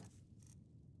sword.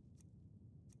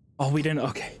 Oh, we didn't,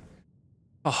 okay.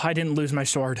 Oh, I didn't lose my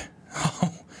sword.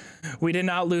 Oh, we did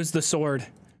not lose the sword.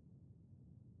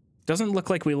 Doesn't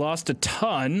look like we lost a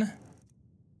ton.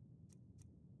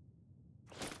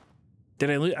 Did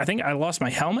I lose? I think I lost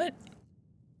my helmet?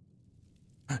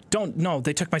 No,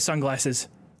 they took my sunglasses.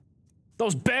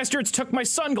 Those bastards took my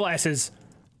sunglasses!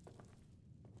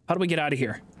 How do we get out of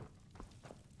here?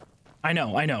 I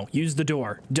know. Use the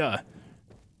door. Duh.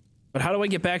 But how do I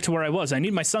get back to where I was? I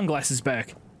need my sunglasses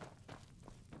back.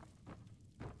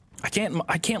 I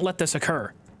can't let this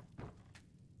occur.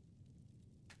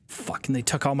 Fucking, they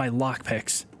took all my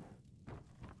lockpicks.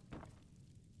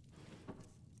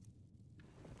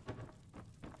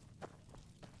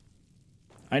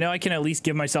 I know I can at least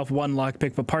give myself one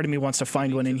lockpick, but part of me wants to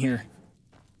find one in here.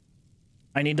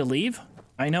 I need to leave?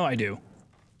 I know I do.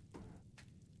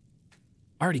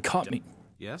 Already caught me.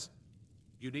 Yes?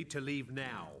 You need to leave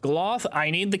now. Gloth,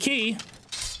 I need the key.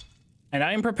 And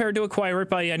I am prepared to acquire it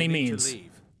by any means.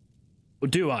 Or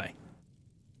do I?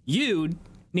 You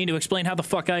need to explain how the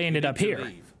fuck I ended up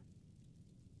here.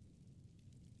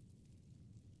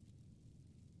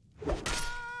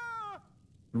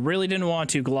 Really didn't want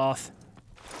to, Gloth.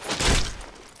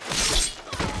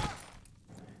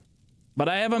 But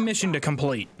I have a mission to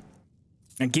complete.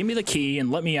 And give me the key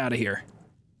and let me out of here.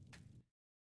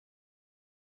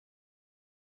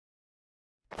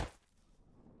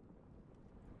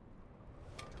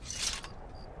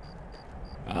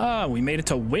 Ah, we made it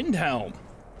to Windhelm.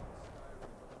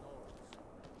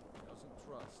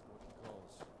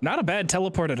 Not a bad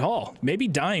teleport at all. Maybe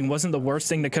dying wasn't the worst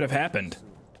thing that could have happened.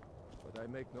 But I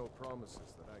make no promises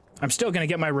that I can... I'm still gonna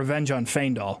get my revenge on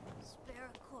Faendal.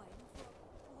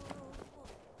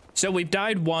 So we've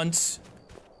died once.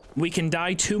 We can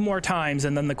die 2 more times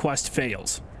and then the quest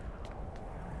fails.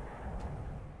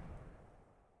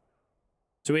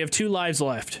 So we have 2 lives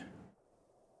left.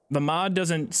 The mod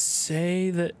doesn't say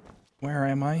that... Where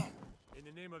am I? In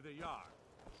the name of the Yard.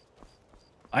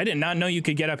 I did not know you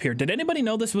could get up here. Did anybody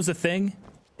know this was a thing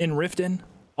in Riften?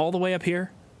 All the way up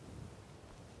here?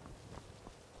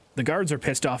 The guards are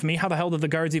pissed off me. How the hell did the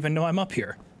guards even know I'm up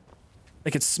here?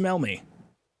 They could smell me.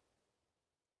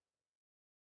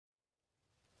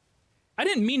 I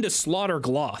didn't mean to slaughter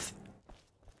Gloth.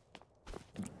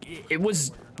 It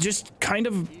was just kind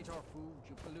of...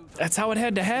 That's how it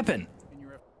had to happen.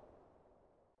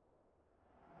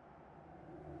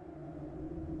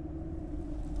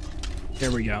 There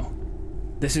we go.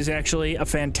 This is actually a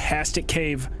fantastic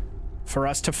cave for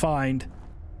us to find.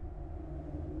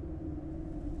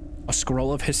 A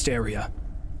scroll of hysteria.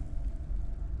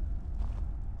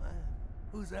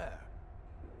 Who's there?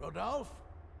 Rodolphe?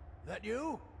 That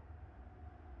you?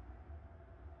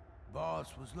 Boss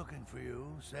was looking for you,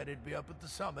 said he'd be up at the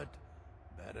summit.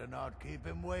 Better not keep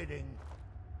him waiting.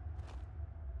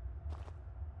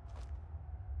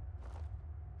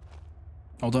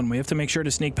 Hold on, we have to make sure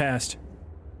to sneak past.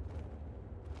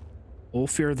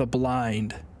 Ulfir the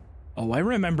Blind. Oh, I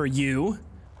remember you.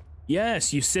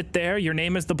 Yes, you sit there, your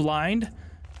name is the Blind,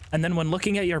 and then when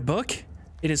looking at your book,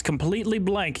 it is completely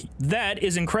blank. That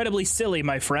is incredibly silly,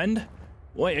 my friend.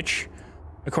 Which,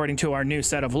 according to our new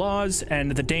set of laws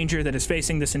and the danger that is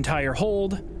facing this entire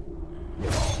hold,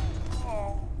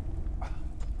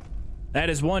 that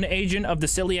is 1 agent of the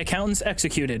silly accountants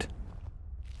executed.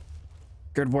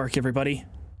 Good work, everybody.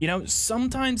 You know,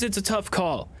 sometimes it's a tough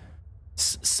call.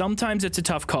 Sometimes it's a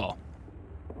tough call,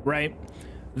 right?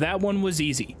 That one was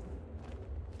easy.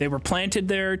 They were planted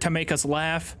there to make us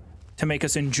laugh, to make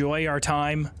us enjoy our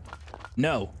time.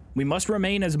 No, we must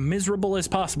remain as miserable as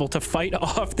possible to fight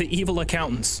off the evil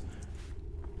accountants.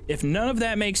 If none of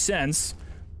that makes sense,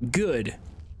 good.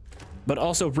 But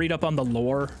also read up on the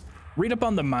lore. Read up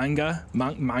on the manga.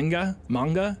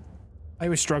 Manga? I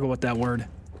always struggle with that word.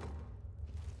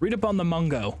 Read up on the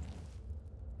mungo.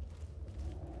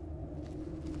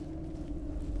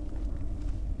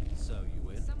 So you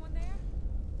win? Someone there?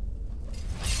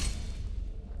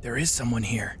 There is someone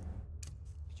here.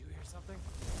 Did you hear something?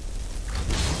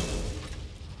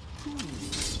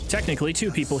 Technically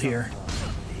 2 people here.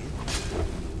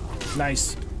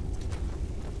 Nice.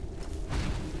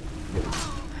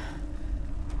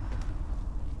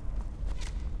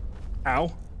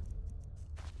 Ow.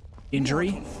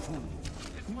 Injury?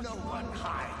 No one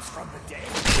hides from the dead.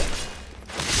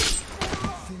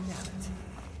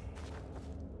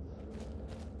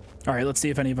 All right, let's see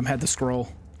if any of them had the scroll.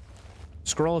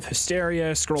 Scroll of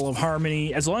Hysteria, Scroll of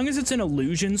Harmony. As long as it's an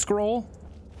illusion scroll,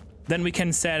 then we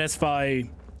can satisfy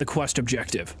the quest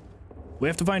objective. We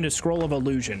have to find a Scroll of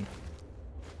Illusion.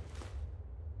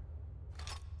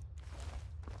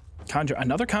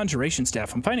 Another conjuration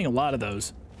staff. I'm finding a lot of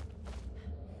those.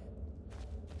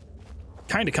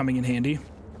 Kind of coming in handy.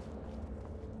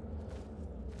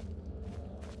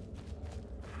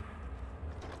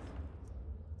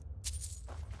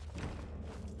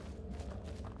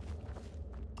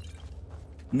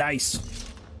 Nice.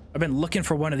 I've been looking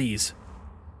for one of these.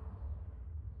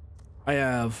 I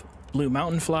have blue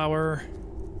mountain flower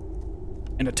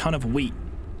and a ton of wheat.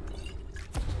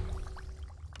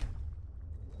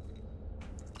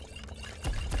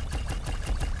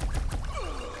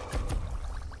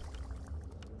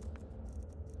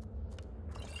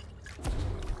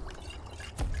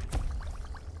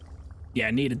 Yeah,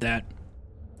 I needed that.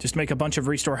 Just make a bunch of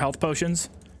restore health potions.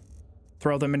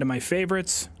 Throw them into my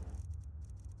favorites.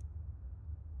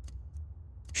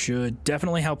 Should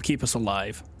definitely help keep us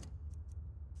alive.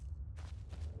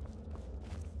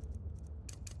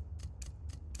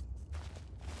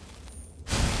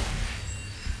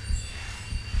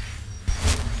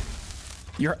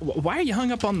 Why are you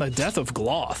hung up on the death of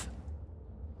Gloth?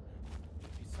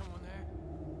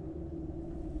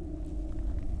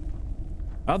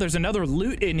 Oh, there's another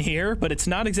loot in here, but it's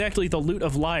not exactly the loot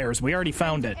of liars. We already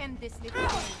found it.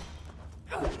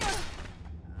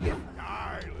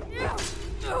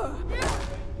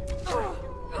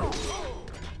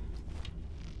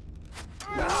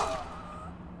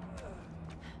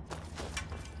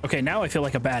 Okay, now I feel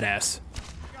like a badass.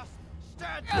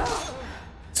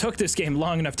 Took this game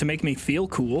long enough to make me feel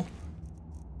cool.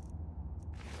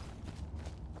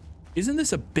 Isn't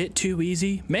this a bit too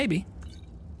easy? Maybe.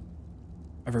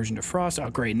 Aversion to frost. Oh,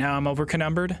 great. Now I'm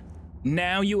overconumbered.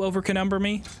 Now you overconumber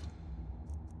me?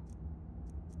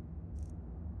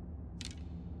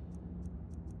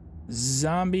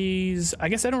 Zombies. I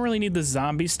guess I don't really need the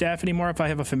zombie staff anymore if I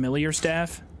have a familiar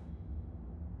staff.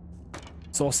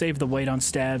 So I'll save the weight on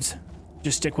stabs.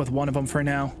 Just stick with one of them for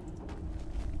now.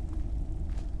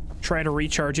 Try to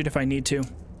recharge it if I need to.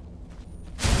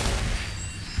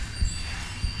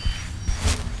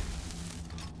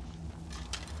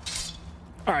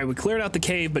 Alright, we cleared out the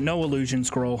cave, but no illusion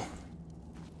scroll.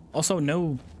 Also,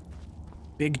 no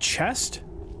big chest?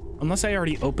 Unless I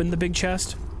already opened the big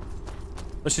chest.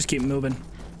 Let's just keep moving.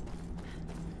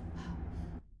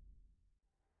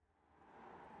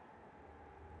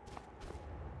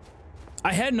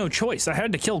 I had no choice. I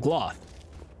had to kill Gloth.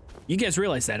 You guys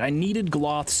realize that. I needed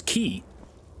Gloth's key.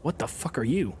 What the fuck are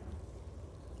you?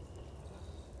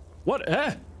 What?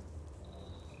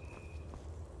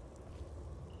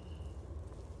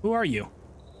 Who are you?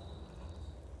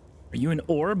 Are you an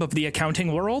orb of the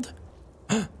accounting world?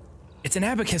 It's an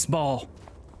abacus ball.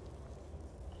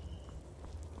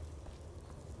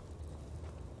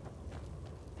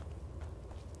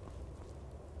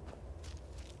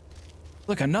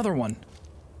 Look, another one.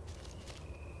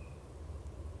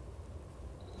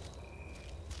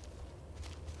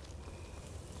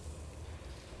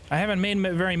 I haven't made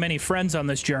very many friends on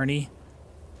this journey.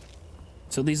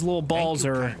 So these little balls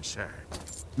are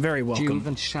very welcome. Joov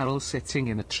and Cheryl sitting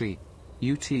in a tree.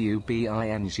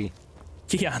 UTUBING.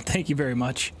 Yeah, thank you very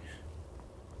much.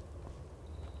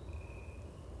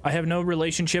 I have no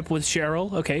relationship with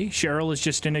Cheryl. Okay, Cheryl is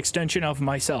just an extension of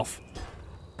myself.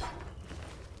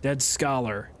 Dead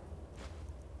Scholar.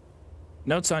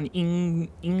 Notes on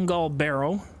Ingal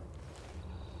Barrow.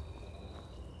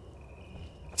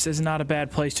 This is not a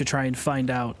bad place to try and find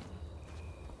out.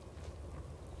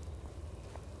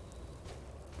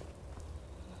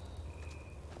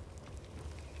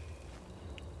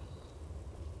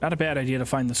 Not a bad idea to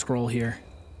find the scroll here.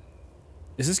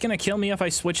 Is this gonna kill me if I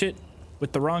switch it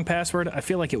with the wrong password? I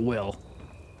feel like it will.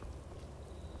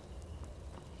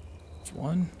 There's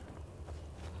one.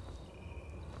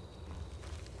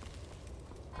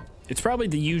 It's probably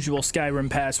the usual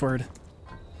Skyrim password.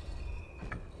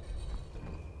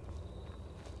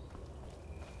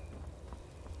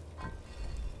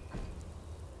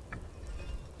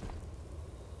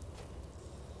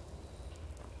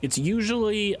 It's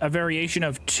usually a variation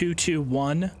of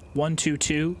 221,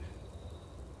 122,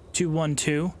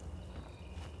 212.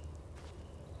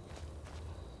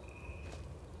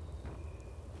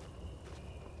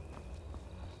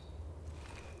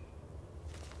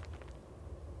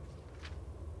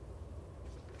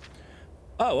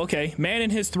 Oh, okay. Man in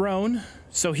his throne.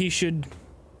 So should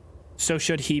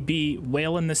he be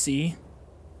whale in the sea?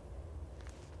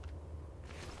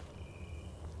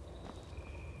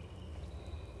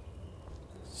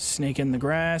 Snake in the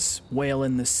grass, whale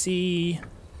in the sea.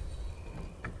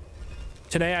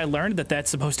 Today I learned that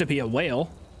that's supposed to be a whale.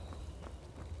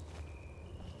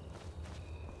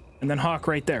 And then hawk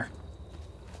right there.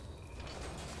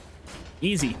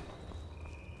 Easy.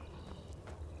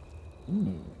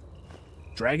 Ooh.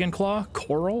 Dragonclaw?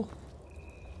 Coral?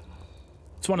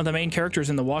 It's one of the main characters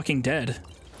in The Walking Dead.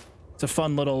 It's a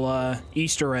fun little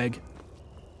Easter egg.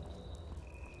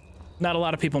 Not a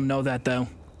lot of people know that though.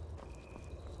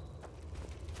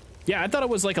 Yeah, I thought it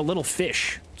was like a little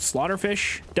fish.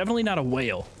 Slaughterfish? Definitely not a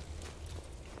whale.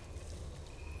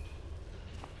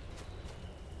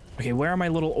 Okay, where are my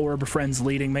little orb friends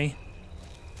leading me?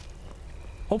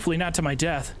 Hopefully not to my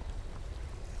death.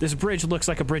 This bridge looks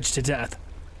like a bridge to death.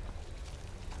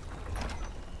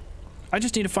 I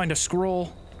just need to find a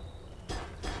scroll.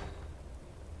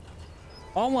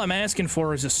 All I'm asking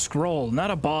for is a scroll, not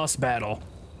a boss battle.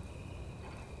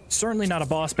 Certainly not a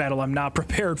boss battle I'm not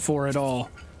prepared for at all.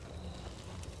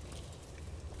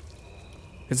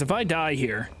 Because if I die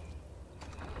here,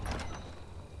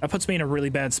 that puts me in a really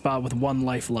bad spot with 1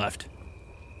 life left.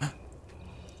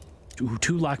 Ooh,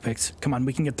 2 lockpicks. Come on,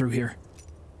 we can get through here.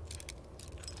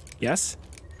 Yes?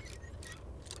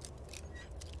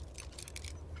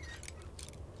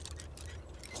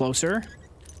 Closer.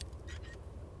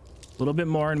 A little bit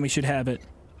more and we should have it.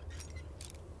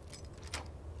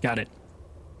 Got it.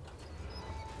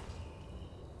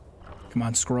 Come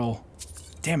on, scroll.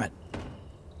 Damn it.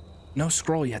 No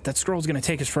scroll yet. That scroll's gonna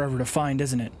take us forever to find,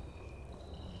 isn't it?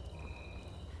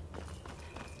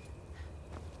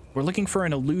 We're looking for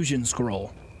an illusion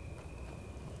scroll.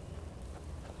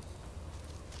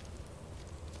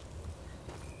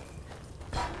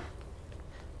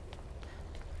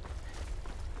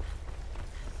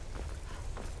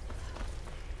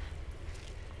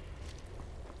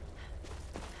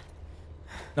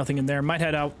 Nothing in there. Might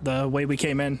head out the way we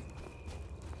came in.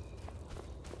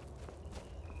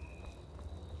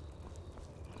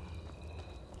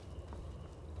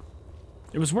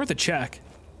 It was worth a check.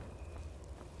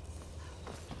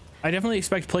 I definitely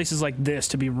expect places like this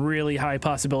to be really high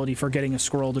possibility for getting a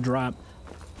scroll to drop.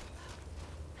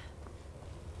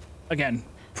 Again,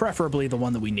 preferably the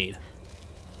one that we need.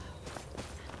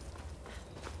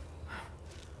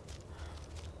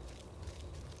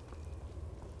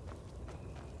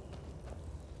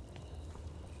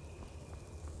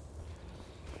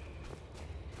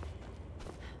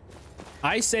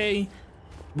 I say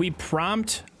we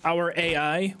prompt our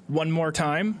AI one more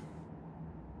time.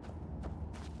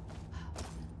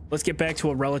 Let's get back to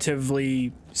a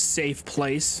relatively safe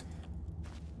place.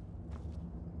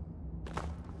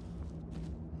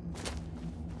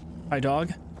 Hi,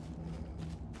 dog.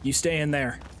 You stay in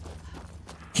there.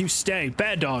 You stay.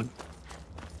 Bad dog.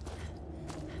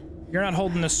 You're not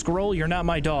holding the scroll. You're not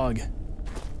my dog.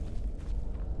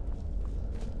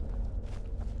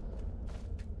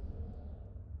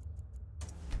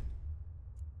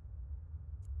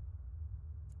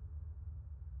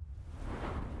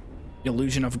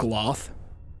 Illusion of Gloth.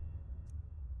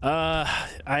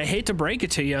 I hate to break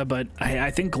it to you, but I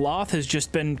think Gloth has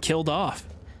just been killed off.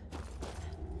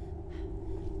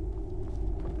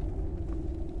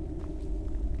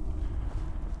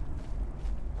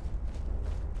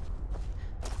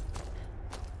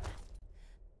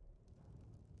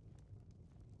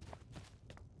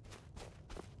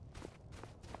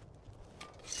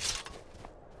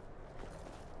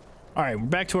 All right, we're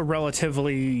back to a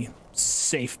relatively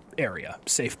safe area,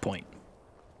 safe point.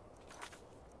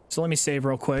 So let me save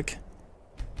real quick.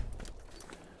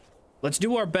 Let's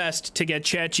do our best to get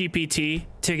ChatGPT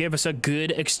to give us a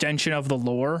good extension of the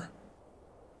lore.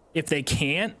 If they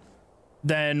can't,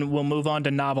 then we'll move on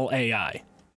to novel AI.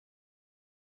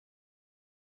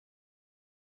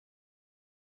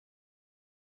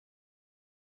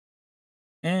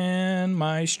 And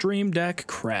my Stream Deck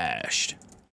crashed.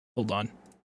 Hold on.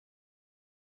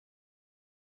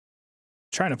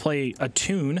 Trying to play a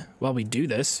tune while we do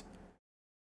this.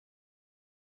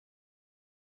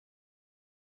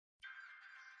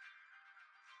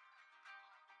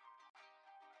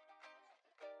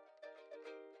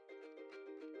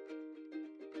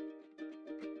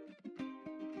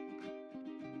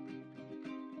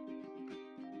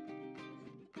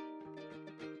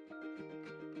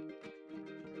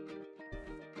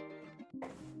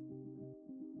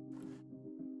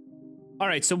 All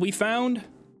right, so we found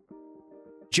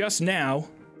just now,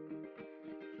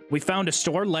 we found a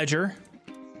store ledger,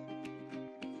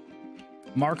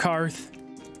 Markarth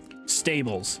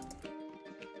stables.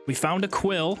 We found a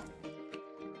quill,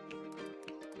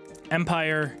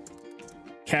 Empire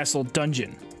Castle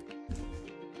dungeon.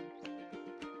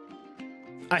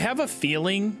 I have a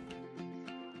feeling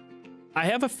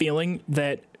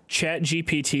that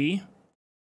ChatGPT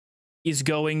is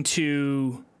going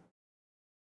to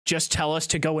just tell us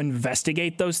to go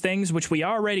investigate those things, which we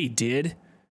already did.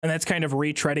 And that's kind of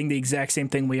retreading the exact same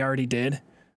thing we already did.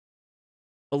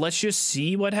 But let's just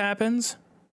see what happens.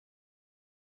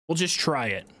 We'll just try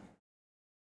it.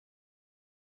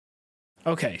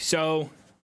 Okay, so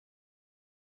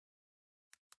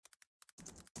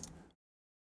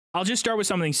I'll just start with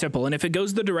something simple. And if it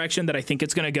goes the direction that I think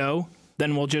it's going to go,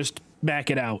 then we'll just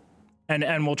back it out.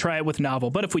 And we'll try it with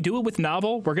novel. But if we do it with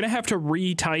novel, we're going to have to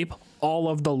retype all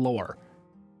of the lore.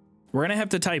 We're going to have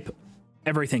to type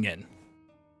everything in.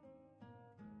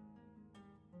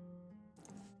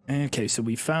 Okay, so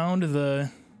we found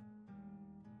the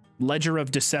Ledger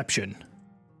of Deception.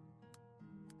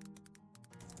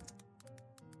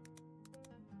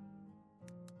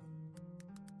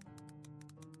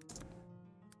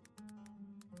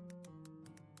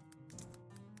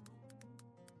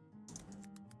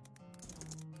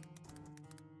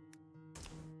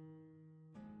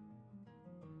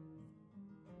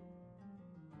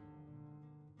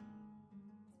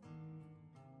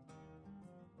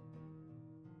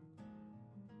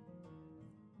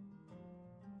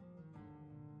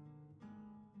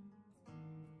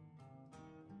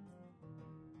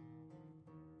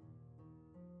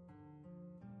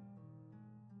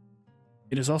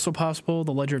 It is also possible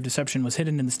the Ledger of Deception was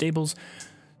hidden in the stables.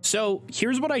 So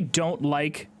here's what I don't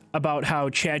like about how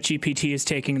ChatGPT is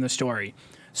taking the story.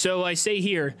 So I say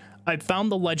here, I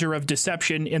found the Ledger of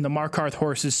Deception in the Markarth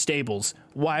horse's stables.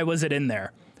 Why was it in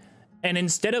there? And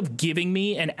instead of giving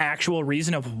me an actual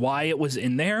reason of why it was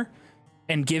in there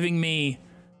and giving me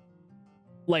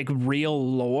like real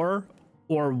lore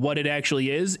or what it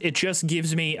actually is, it just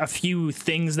gives me a few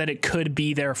things that it could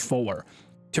be there for.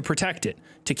 To protect it,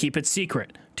 to keep it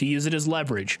secret, to use it as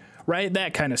leverage, right?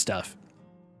 That kind of stuff.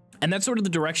 And that's sort of the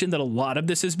direction that a lot of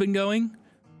this has been going.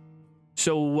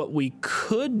 So what we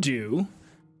could do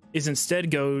is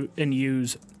instead go and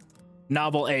use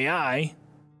Novel AI,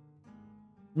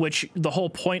 which the whole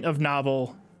point of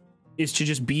Novel is to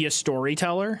just be a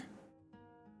storyteller.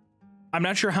 I'm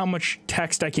not sure how much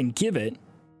text I can give it.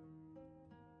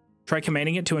 Try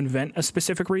commanding it to invent a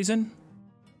specific reason.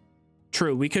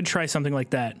 True, we could try something like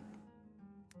that.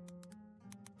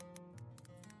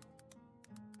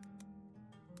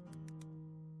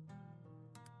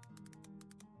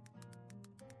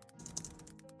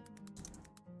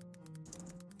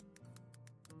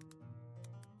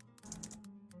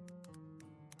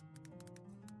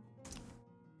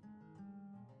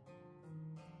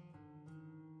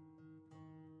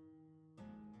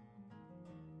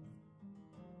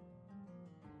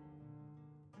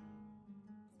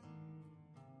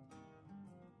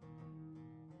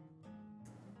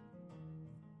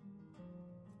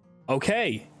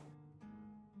 Okay.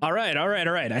 All right.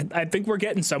 I think we're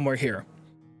getting somewhere here.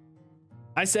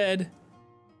 I said,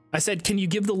 can you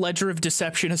give the Ledger of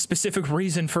Deception a specific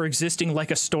reason for existing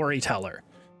like a storyteller?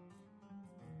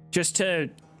 Just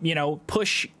to, you know,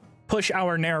 push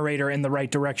our narrator in the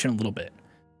right direction a little bit.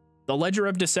 The Ledger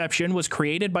of Deception was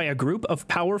created by a group of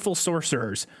powerful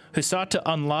sorcerers who sought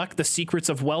to unlock the secrets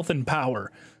of wealth and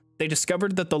power. They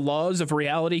discovered that the laws of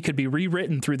reality could be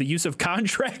rewritten through the use of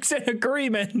contracts and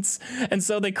agreements, and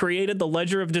so they created the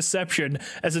Ledger of Deception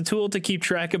as a tool to keep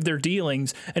track of their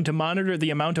dealings and to monitor the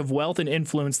amount of wealth and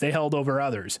influence they held over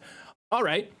others. All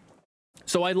right,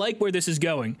 so I like where this is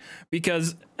going,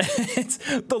 because it's,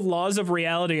 the laws of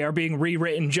reality are being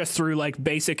rewritten just through like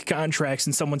basic contracts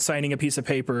and someone signing a piece of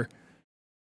paper.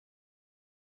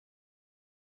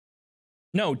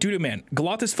 No, Dude Man,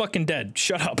 Gloth is fucking dead.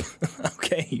 Shut up.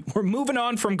 Okay, we're moving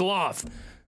on from Gloth.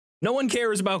 No one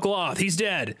cares about Gloth. He's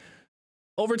dead.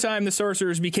 Over time, the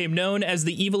sorcerers became known as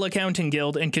the Evil Accounting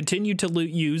Guild and continued to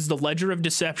use the Ledger of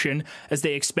Deception as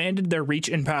they expanded their reach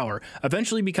and power,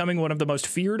 eventually becoming one of the most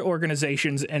feared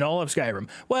organizations in all of Skyrim.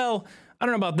 Well, I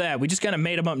don't know about that. We just kind of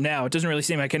made them up now. It doesn't really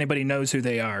seem like anybody knows who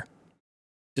they are.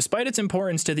 Despite its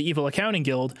importance to the Evil Accounting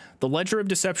Guild, the Ledger of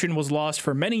Deception was lost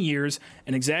for many years,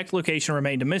 and exact location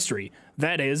remained a mystery.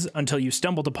 That is, until you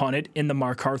stumbled upon it in the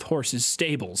Markarth horse's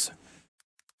stables.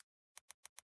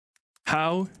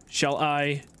 How shall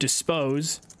I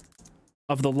dispose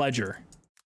of the ledger?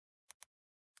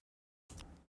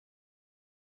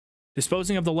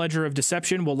 Disposing of the Ledger of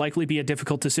Deception will likely be a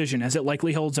difficult decision, as it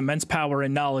likely holds immense power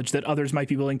and knowledge that others might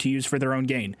be willing to use for their own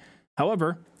gain.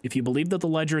 However, if you believe that the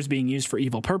ledger is being used for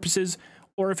evil purposes,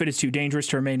 or if it is too dangerous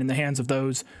to remain in the hands of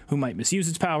those who might misuse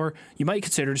its power, you might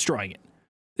consider destroying it.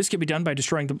 This can be done by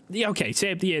destroying the... Yeah, okay,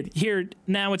 say here,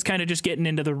 now it's kind of just getting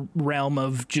into the realm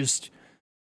of just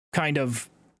kind of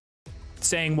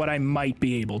saying what I might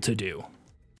be able to do.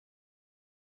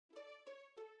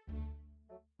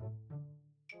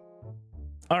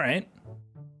 All right.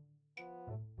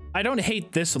 I don't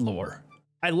hate this lore.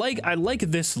 I like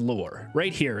this lore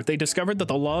right here. They discovered that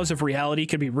the laws of reality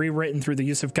could be rewritten through the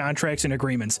use of contracts and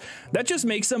agreements. That just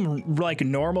makes them like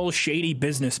normal shady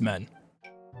businessmen.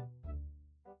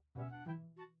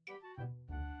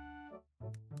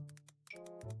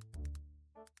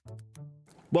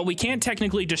 Well, we can't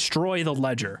technically destroy the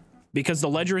ledger because the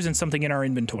ledger isn't something in our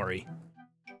inventory.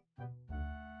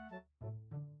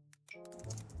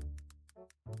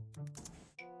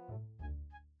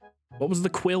 What was the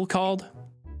quill called?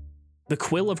 The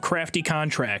Quill of Crafty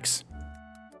Contracts.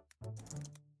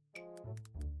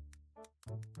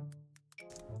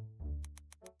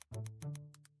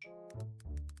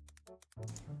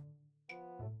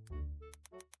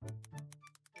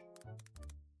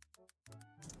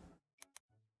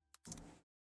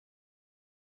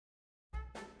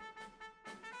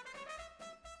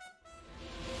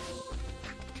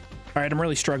 All right, I'm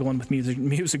really struggling with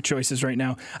music choices right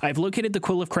now. I've located the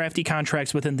Quill of Crafty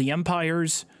Contracts within the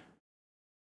Empire's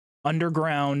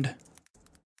underground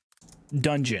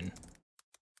dungeon.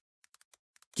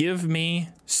 Give me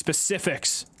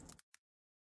specifics.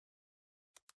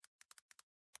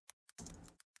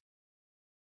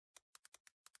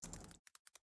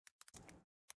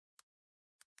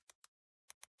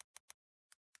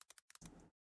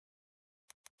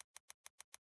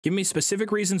 Give me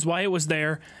specific reasons why it was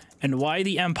there and why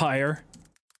the Empire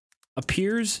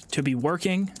appears to be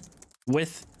working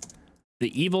with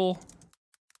the evil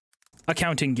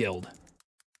accounting guild.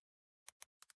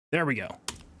 There we go.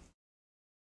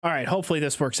 All right, hopefully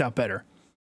this works out better.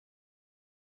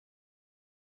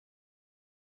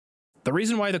 The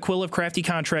reason why the Quill of Crafty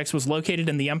Contracts was located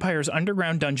in the Empire's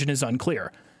underground dungeon is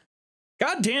unclear.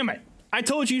 God damn it! I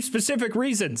told you specific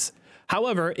reasons!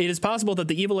 However, it is possible that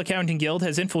the Evil Accounting Guild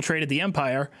has infiltrated the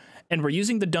Empire and were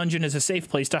using the dungeon as a safe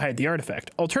place to hide the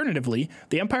artifact. Alternatively,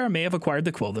 the Empire may have acquired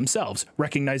the quill themselves,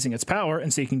 recognizing its power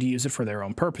and seeking to use it for their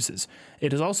own purposes.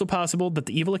 It is also possible that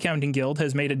the Evil Accounting Guild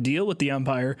has made a deal with the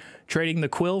Empire, trading the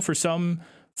quill for some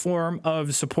form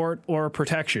of support or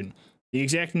protection. The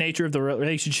exact nature of the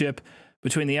relationship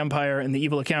between the Empire and the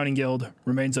Evil Accounting Guild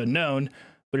remains unknown,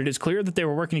 but it is clear that they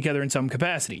were working together in some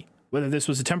capacity. Whether this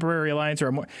was a temporary alliance or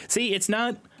a more... See, it's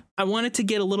not... I want it to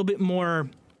get a little bit more...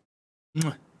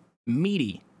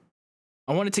 meaty.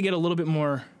 I want it to get a little bit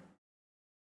more...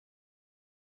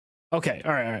 Okay,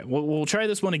 all right. We'll try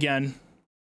this one again.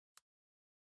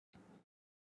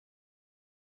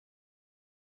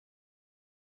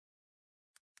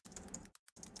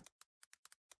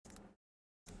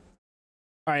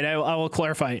 All right, I will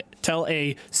clarify. Tell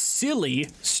a silly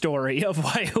story of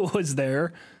why it was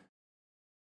there.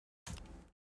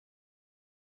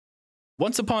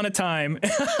 Once upon a time,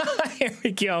 here we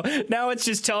go. Now it's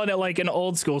just telling it like an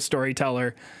old school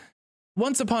storyteller.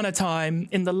 Once upon a time,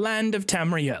 in the land of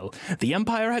Tamriel, the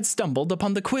Empire had stumbled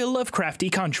upon the Quill of Crafty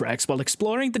Contracts while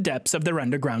exploring the depths of their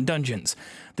underground dungeons.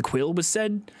 The quill was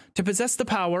said to possess the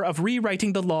power of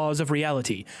rewriting the laws of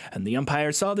reality, and the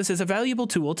Empire saw this as a valuable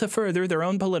tool to further their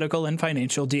own political and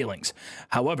financial dealings.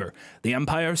 However, the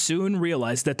Empire soon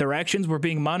realized that their actions were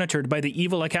being monitored by the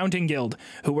Evil Accounting Guild,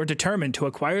 who were determined to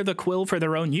acquire the quill for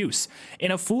their own use.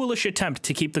 In a foolish attempt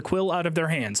to keep the quill out of their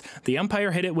hands, the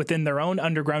Empire hid it within their own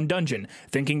underground dungeon,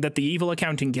 thinking that the Evil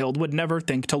Accounting Guild would never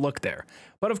think to look there.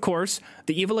 But of course,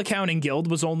 the Evil Accounting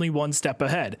Guild was only one step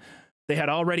ahead. They had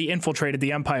already infiltrated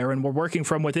the Empire and were working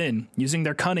from within, using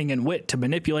their cunning and wit to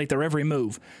manipulate their every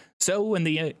move. So when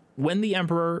the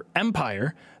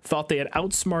Empire thought they had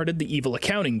outsmarted the Evil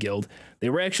Accounting Guild, they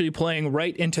were actually playing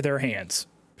right into their hands.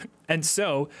 And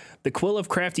so, the Quill of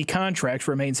Crafty Contracts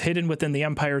remains hidden within the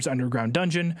Empire's underground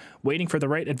dungeon, waiting for the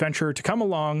right adventurer to come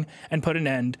along and put an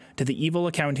end to the Evil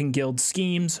Accounting Guild's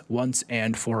schemes once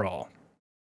and for all.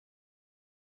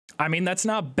 I mean, that's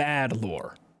not bad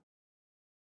lore.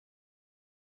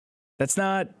 That's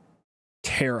not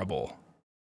terrible.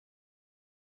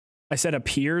 I said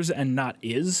appears and not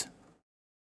is.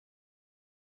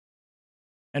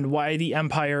 And why the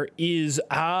Empire is...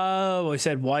 Oh, I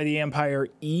said why the Empire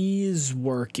is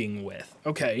working with.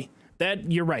 Okay,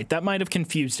 you're right. That might have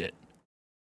confused it.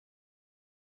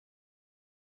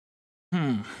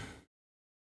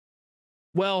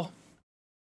 Well,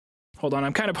 hold on.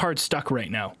 I'm kind of hard stuck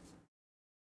right now.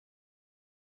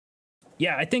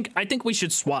 Yeah, I think we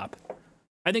should swap.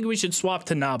 I think we should swap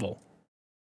to novel.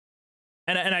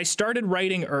 And I started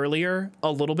writing earlier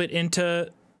a little bit into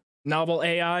novel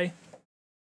AI.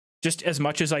 Just as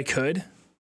much as I could.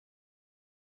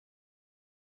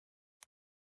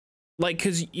 Like,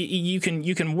 because you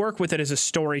can work with it as a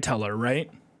storyteller, right?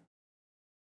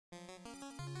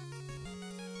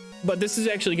 But this is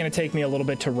actually going to take me a little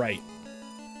bit to write.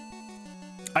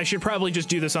 I should probably just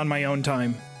do this on my own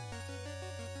time.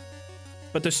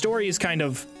 But the story is kind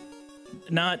of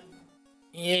not...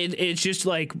 It's just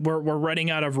like we're running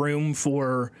out of room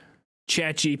for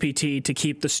ChatGPT to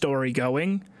keep the story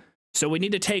going. So we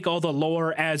need to take all the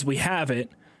lore as we have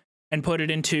it and put it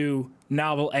into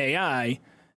novel AI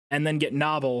and then get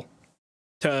novel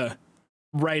to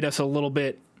write us a little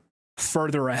bit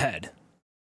further ahead.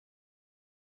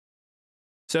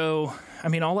 So, I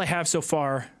mean, all I have so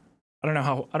far, I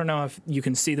don't know if you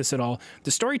can see this at all.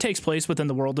 The story takes place within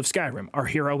the world of Skyrim. Our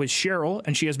hero is Cheryl,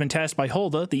 and she has been tasked by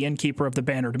Hulda, the innkeeper of the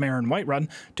Bannered Mare in Whiterun,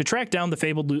 to track down the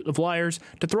fabled loot of liars,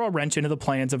 to throw a wrench into the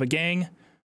plans of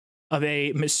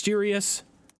a mysterious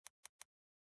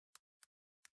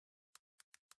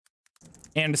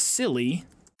and silly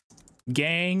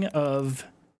gang of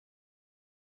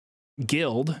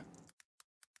Guild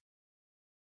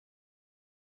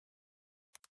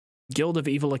of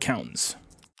Evil Accountants.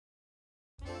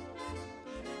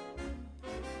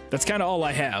 That's kind of all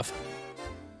I have.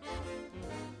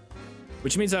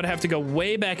 Which means I'd have to go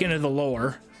way back into the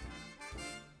lore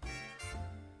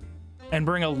and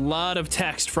bring a lot of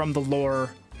text from the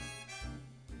lore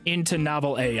into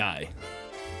novel AI.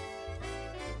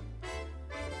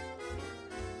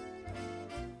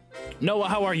 Noah,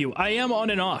 how are you? I am on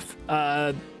and off.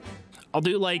 I'll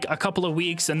do like a couple of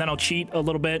weeks and then I'll cheat a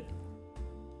little bit.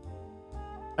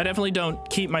 I definitely don't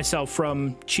keep myself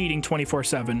from cheating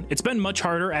 24/7. It's been much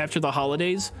harder after the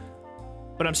holidays,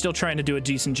 but I'm still trying to do a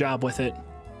decent job with it.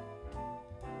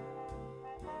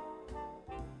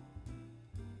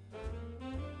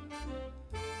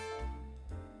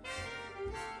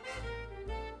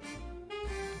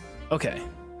 Okay.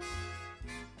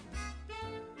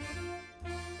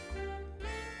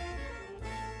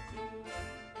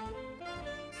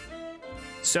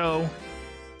 So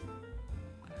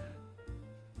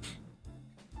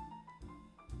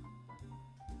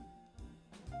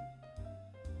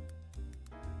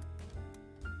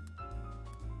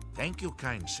thank you,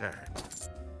 kind sir.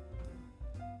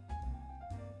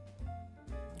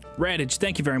 Radage,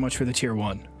 thank you very much for the tier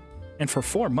 1. And for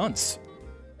 4 months.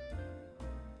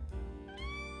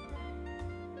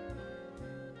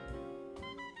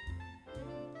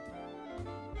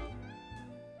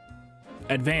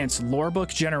 Advanced lorebook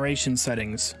generation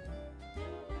settings.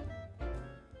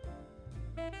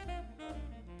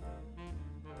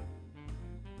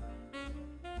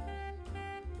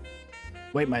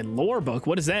 Wait, my lorebook?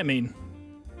 What does that mean?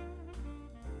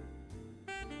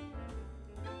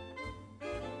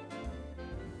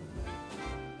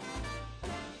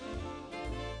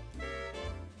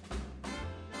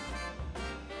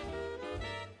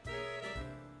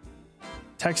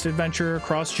 Text adventure,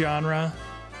 cross genre.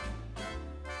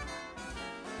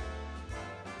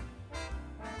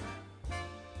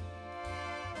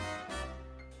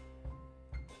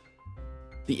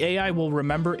 The AI will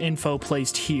remember info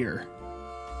placed here.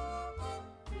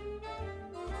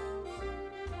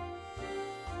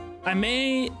 I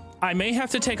may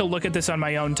have to take a look at this on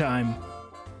my own time.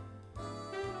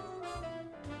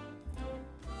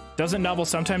 Doesn't novel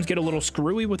sometimes get a little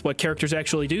screwy with what characters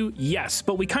actually do? Yes,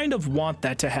 but we kind of want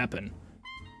that to happen.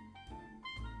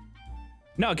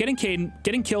 No, getting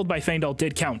killed by Faendal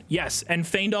did count. Yes, and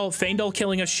Faendal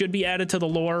killing us should be added to the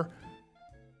lore.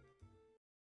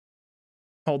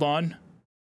 Hold on.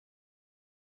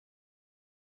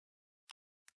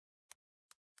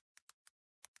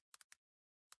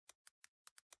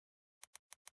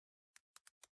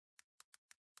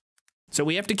 So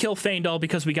we have to kill Faendal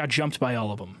because we got jumped by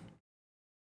all of them.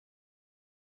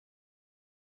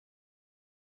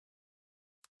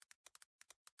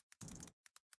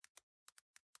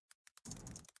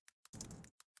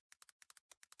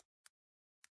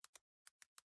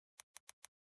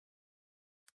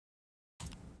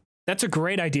 That's a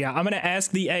great idea. I'm going to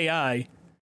ask the AI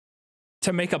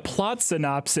to make a plot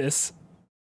synopsis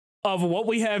of what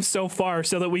we have so far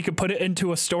so that we can put it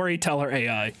into a storyteller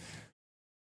AI.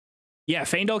 Yeah,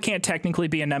 Faendal can't technically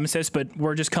be a nemesis, but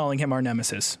we're just calling him our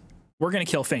nemesis. We're going to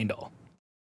kill Faendal.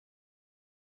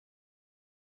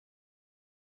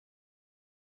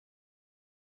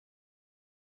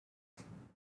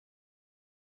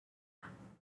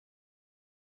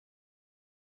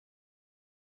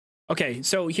 Okay,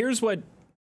 so here's what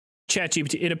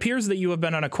ChatGPT. It appears that you have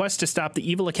been on a quest to stop the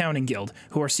evil accounting guild,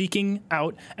 who are seeking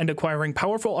out and acquiring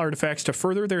powerful artifacts to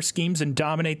further their schemes and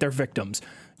dominate their victims.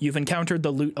 You've encountered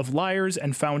the Loot of Liars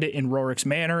and found it in Rorik's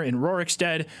Manor in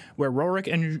Rorikstead, where Rorik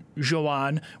and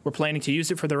Joanne were planning to use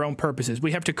it for their own purposes.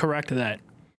 We have to correct that.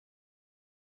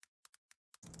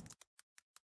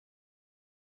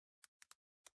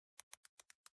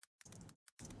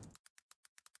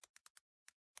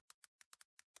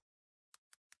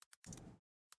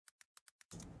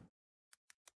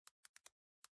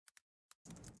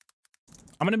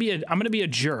 I'm gonna be a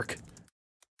jerk.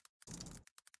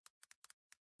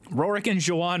 Rorik and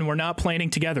Joanne were not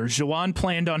planning together. Joanne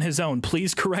planned on his own.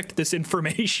 Please correct this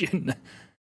information.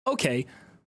 Okay.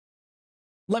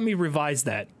 Let me revise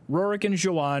that. Rorik and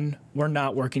Joanne were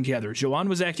not working together. Joanne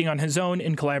was acting on his own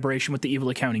in collaboration with the Evil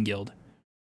Accounting Guild.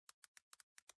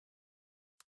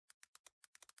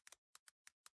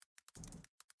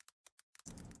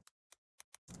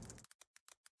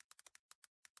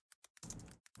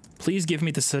 Please give me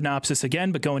the synopsis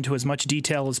again, but go into as much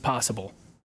detail as possible.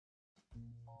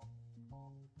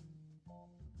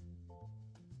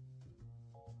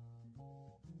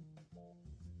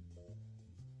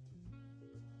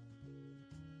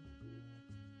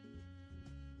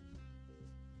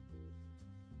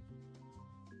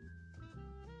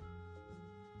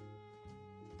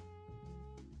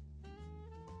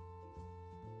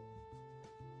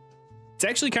 It's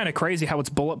actually kind of crazy how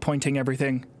it's bullet pointing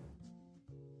everything.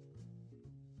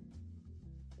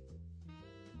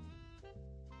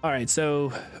 All right,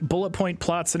 so bullet point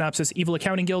plot synopsis. Evil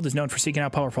Accounting Guild is known for seeking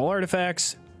out powerful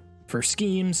artifacts, for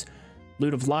schemes.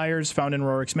 Loot of Liars found in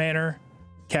Rorik's Manor,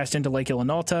 cast into Lake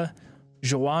Ilinalta.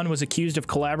 Joanne was accused of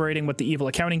collaborating with the evil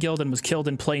accounting guild and was killed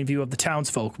in plain view of the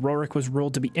townsfolk. Rorik was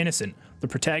ruled to be innocent. The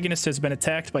protagonist has been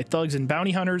attacked by thugs and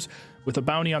bounty hunters with a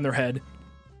bounty on their head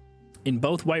in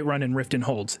both Whiterun and Riften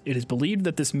Holds. It is believed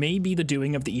that this may be the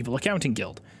doing of the evil accounting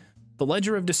guild. The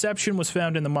Ledger of Deception was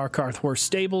found in the Markarth horse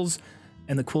stables,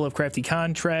 and the Quill of Crafty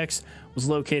Contracts was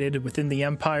located within the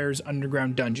Empire's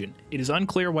underground dungeon. It is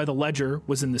unclear why the Ledger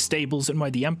was in the stables and why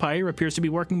the Empire appears to be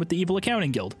working with the evil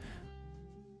accounting guild.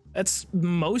 That's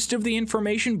most of the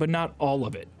information, but not all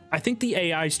of it. I think the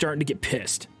AI is starting to get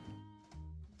pissed.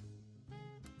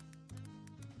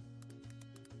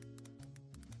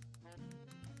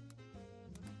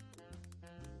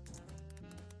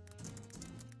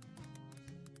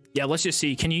 Yeah, let's just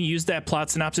see. Can you use that plot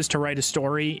synopsis to write a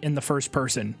story in the first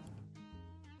person?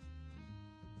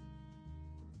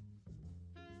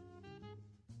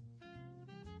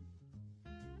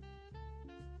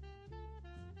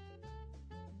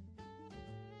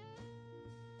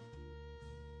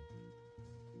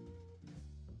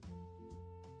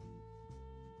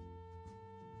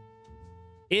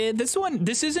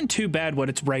 This isn't too bad what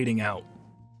it's writing out.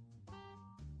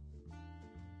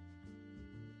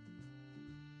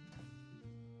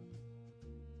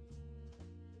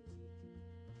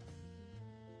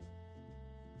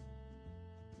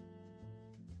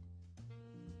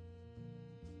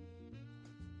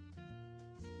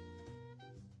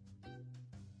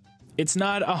 It's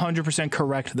not 100%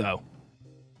 correct, though.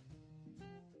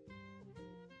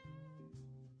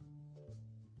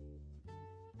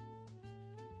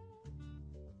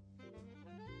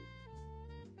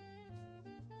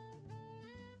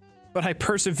 But I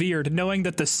persevered, knowing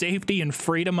that the safety and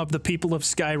freedom of the people of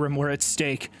Skyrim were at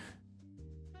stake.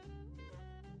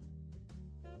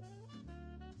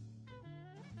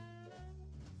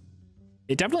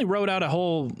 It definitely wrote out a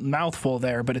whole mouthful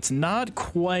there, but it's not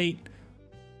quite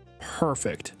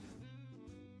perfect.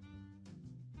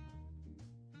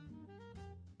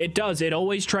 It does. It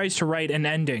always tries to write an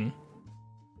ending.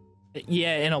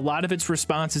 Yeah, in a lot of its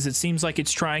responses, it seems like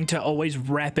it's trying to always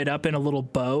wrap it up in a little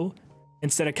bow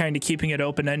instead of kind of keeping it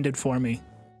open-ended for me.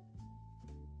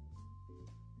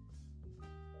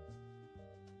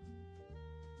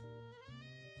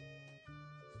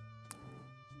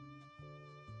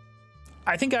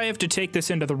 I think I have to take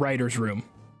this into the writer's room.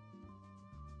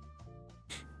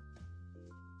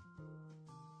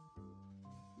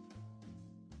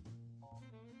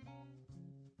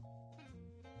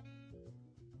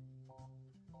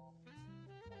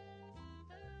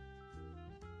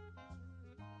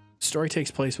 Story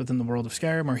takes place within the world of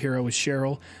Skyrim. Our hero is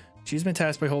Cheryl. She's been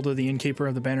tasked by Hulda, the innkeeper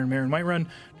of the Banner and Mare in Whiterun.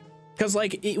 Because,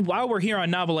 like, while we're here on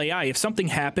Novel AI, if something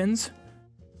happens,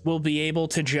 we'll be able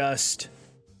to just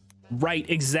write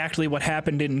exactly what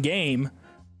happened in game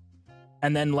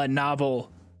and then let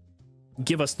Novel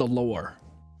give us the lore.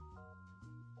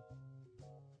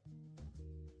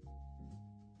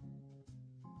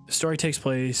 The story takes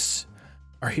place.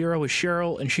 Our hero is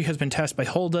Cheryl, and she has been tasked by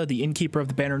Hulda, the innkeeper of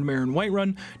the Banner and Mare in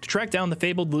Whiterun, to track down the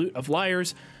fabled loot of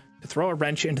liars, to throw a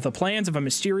wrench into the plans of a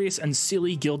mysterious and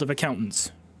silly guild of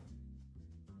accountants.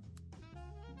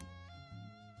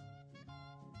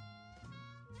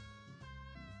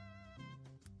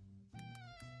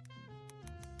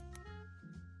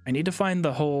 I need to find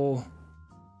the whole...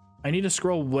 I need to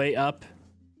scroll way up.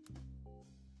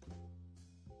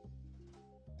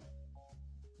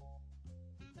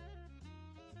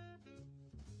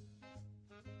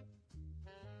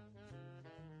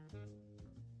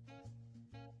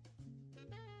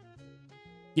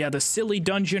 Yeah, the silly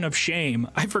dungeon of shame.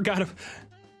 I forgot of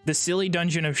the silly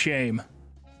dungeon of shame.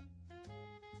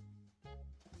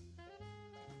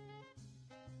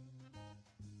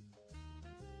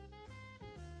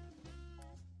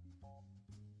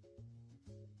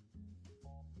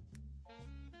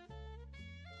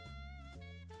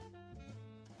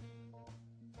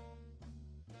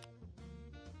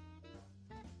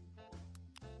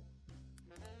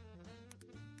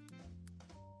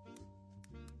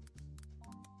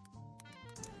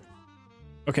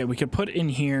 Okay, we could put in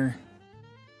here.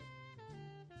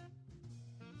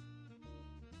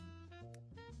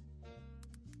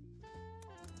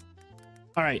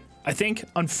 All right, I think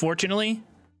unfortunately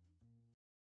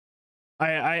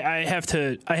I have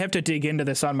to dig into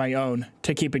this on my own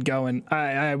to keep it going.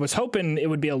 I was hoping it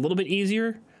would be a little bit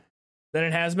easier than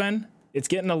it has been. It's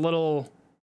getting a little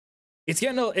it's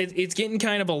getting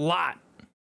kind of a lot.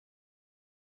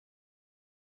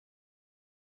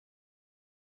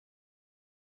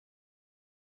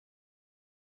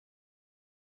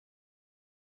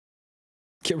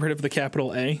 Get rid of the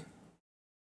capital A.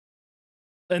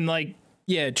 And like,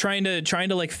 yeah, trying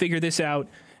to like figure this out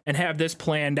and have this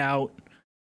planned out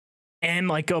and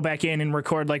like go back in and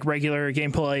record like regular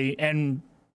gameplay and,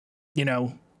 you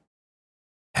know,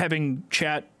 having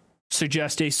chat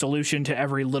suggest a solution to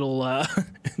every little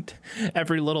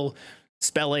every little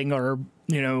spelling or,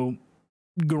 you know,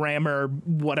 grammar,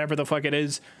 whatever the fuck it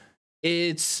is.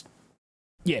 It's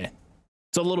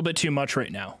a little bit too much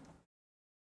right now.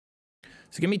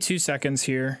 So give me 2 seconds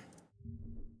here.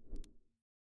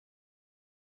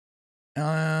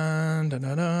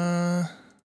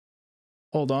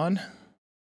 Hold on.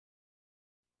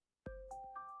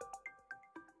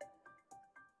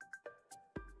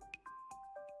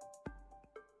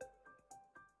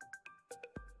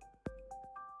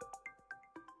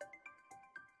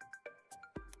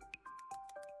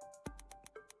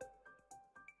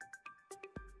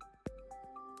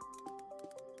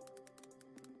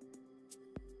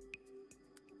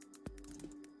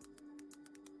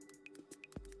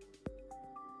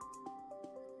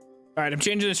 All right, I'm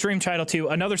changing the stream title to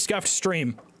Another Scuffed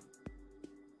Stream.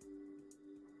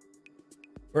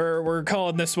 We're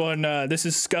calling this one, this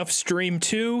is Scuffed Stream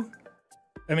 2.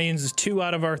 That means 2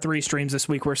 out of our 3 streams this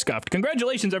week were scuffed.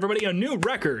 Congratulations, everybody, a new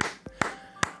record.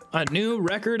 A new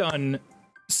record on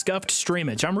scuffed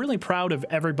streamage. I'm really proud of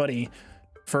everybody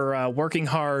for working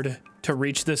hard to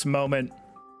reach this moment.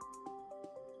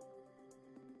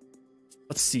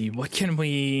 Let's see, what can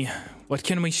we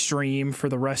stream for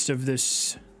the rest of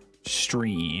this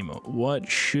stream? What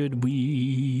should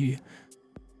we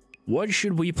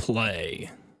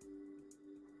play?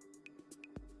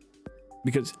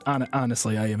 Because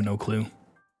honestly, I have no clue.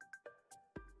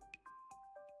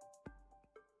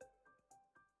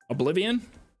 Oblivion?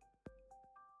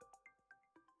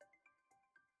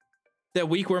 That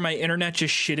week where my internet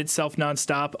just shit itself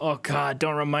nonstop. Oh god,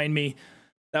 don't remind me.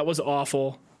 That was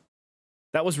awful.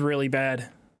 That was really bad.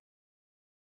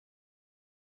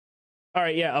 All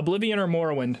right, yeah, Oblivion or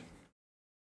Morrowind.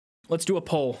 Let's do a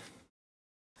poll.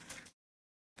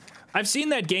 I've seen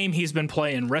that game he's been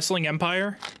playing, Wrestling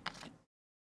Empire.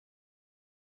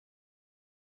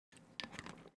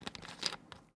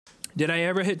 Did I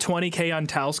ever hit 20k on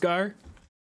Talscar?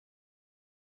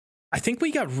 I think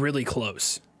we got really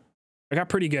close. I got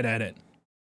pretty good at it.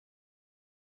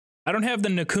 I don't have the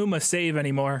Nakuma save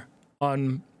anymore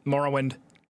on Morrowind.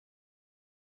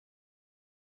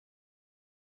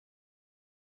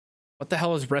 What the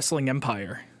hell is Wrestling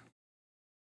Empire?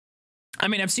 I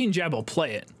mean, I've seen Jabbo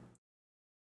play it.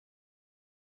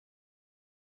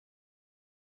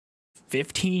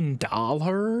 15 doll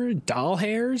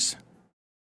hairs?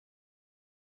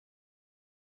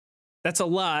 That's a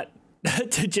lot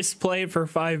to just play it for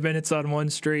 5 minutes on one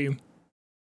stream.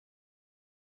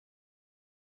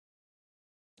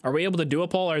 Are we able to do a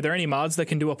poll? Are there any mods that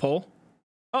can do a poll?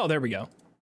 Oh, there we go.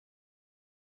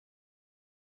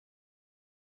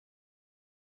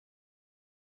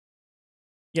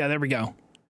 Yeah, there we go.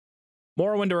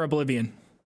 Morrowind or Oblivion?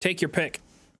 Take your pick.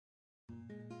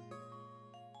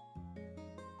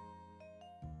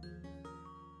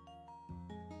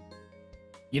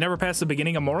 You never passed the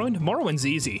beginning of Morrowind? Morrowind's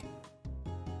easy.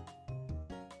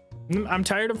 I'm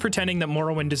tired of pretending that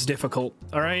Morrowind is difficult,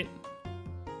 all right?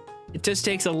 It just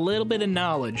takes a little bit of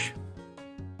knowledge.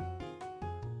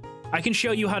 I can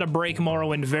show you how to break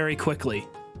Morrowind very quickly.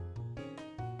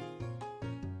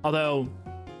 Although,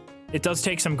 it does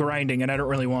take some grinding, and I don't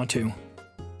really want to.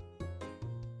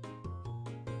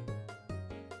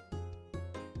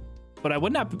 But I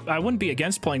wouldn't be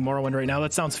against playing Morrowind right now.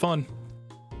 That sounds fun.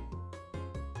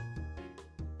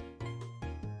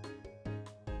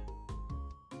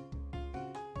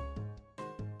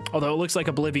 Although it looks like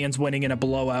Oblivion's winning in a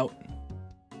blowout.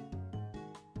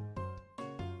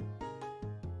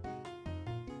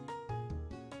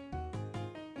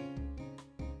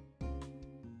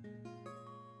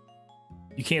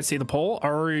 You can't see the poll?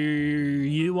 Are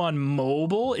you on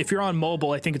mobile? If you're on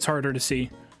mobile, I think it's harder to see.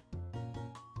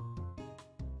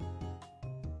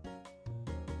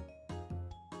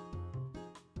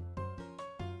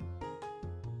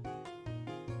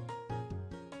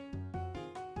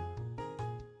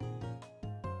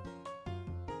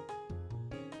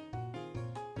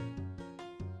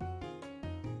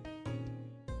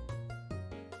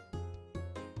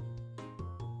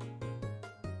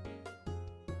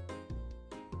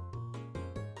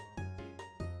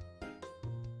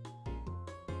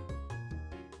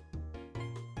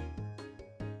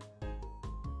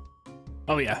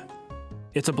 Oh yeah,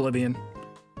 it's Oblivion.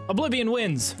 Oblivion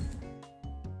wins.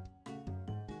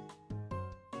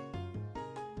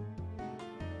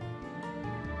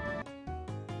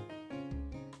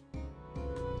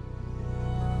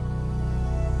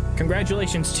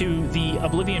 Congratulations to the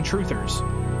Oblivion Truthers.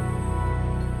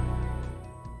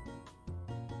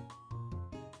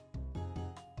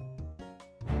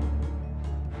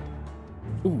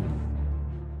 Ooh.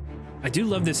 I do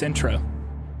love this intro.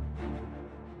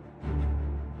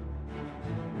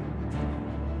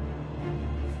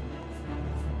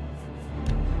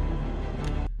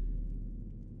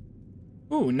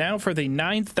 Ooh, now for the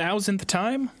 9,000th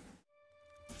time?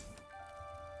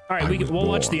 All right, we'll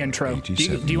watch the intro. Do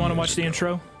you want to watch the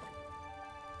intro?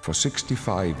 For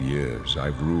 65 years,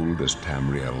 I've ruled as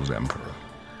Tamriel's emperor.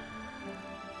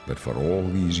 But for all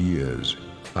these years,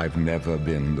 I've never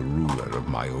been the ruler of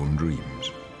my own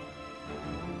dreams.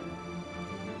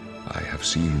 I have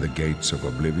seen the gates of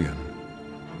Oblivion,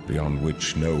 beyond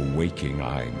which no waking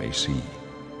eye may see.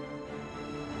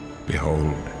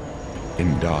 Behold,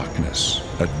 in darkness,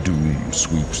 a doom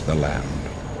sweeps the land.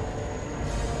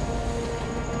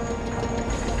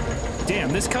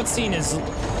 Damn, this cutscene is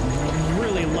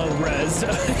really low res.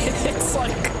 it's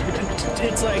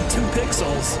like 2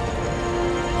 pixels.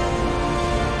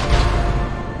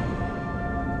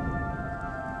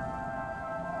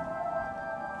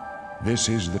 This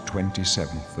is the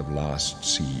 27th of last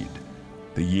seed,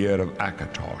 the year of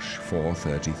Akatosh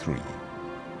 433.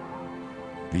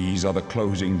 These are the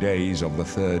closing days of the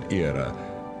Third Era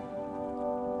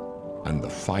and the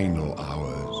final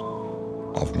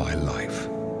hours of my life.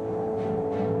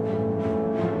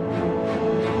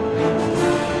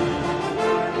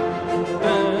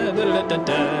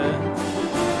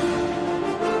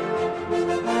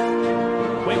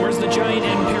 Wait, where's the giant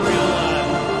Imperial?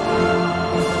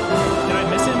 Did I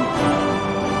miss him?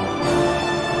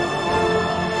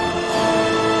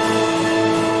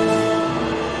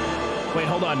 Wait,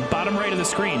 hold on. Bottom right of the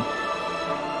screen.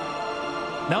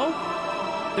 No?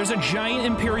 There's a giant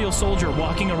Imperial soldier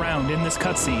walking around in this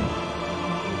cutscene.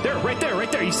 There, right there,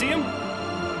 right there. You see him?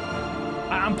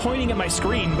 I'm pointing at my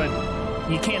screen, but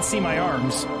you can't see my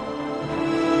arms.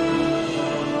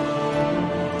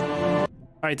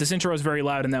 All right, this intro is very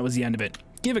loud, and that was the end of it.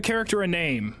 Give a character a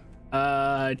name.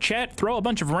 Chat, throw a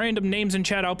bunch of random names in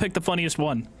chat. I'll pick the funniest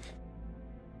one.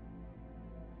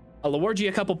 I'll award you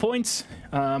a couple points,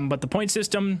 but the point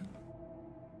system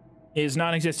is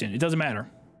non-existent. It doesn't matter.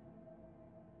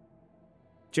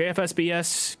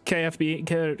 JFSBS,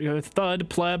 KFB, Thud,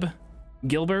 Pleb,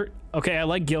 Gilbert. Okay, I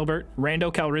like Gilbert.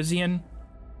 Rando Calrissian.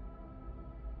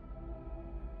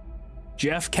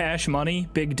 Jeff Cash Money,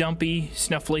 Big Dumpy,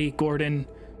 Snuffly, Gordon,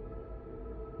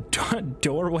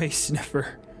 Doorway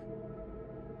Sniffer.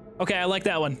 Okay, I like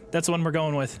that one. That's the one we're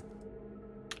going with.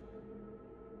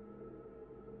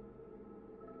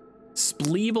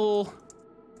 Spleeble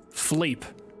Fleep.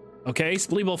 Okay,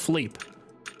 Spleeble Fleep.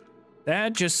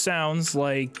 That just sounds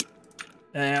like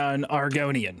an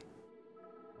Argonian.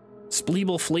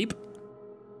 Spleeble Fleep?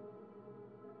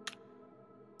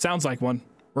 Sounds like one.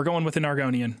 We're going with an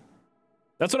Argonian.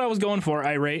 That's what I was going for,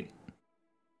 irate.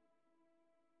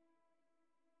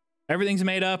 Everything's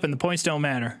made up and the points don't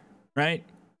matter, right?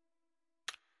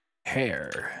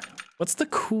 Hair. What's the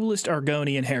coolest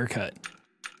Argonian haircut?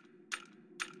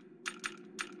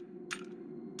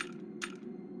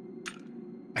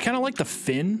 I kind of like the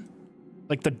fin,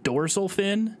 like the dorsal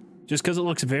fin, just because it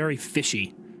looks very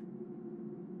fishy.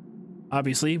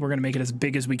 Obviously, we're going to make it as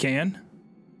big as we can.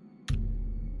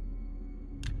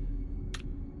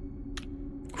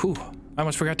 Whew, I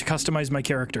almost forgot to customize my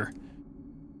character.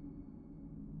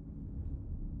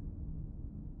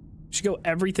 Should go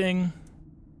everything.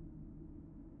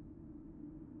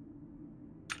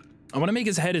 I want to make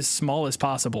his head as small as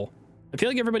possible. I feel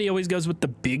like everybody always goes with the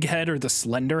big head or the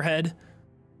slender head.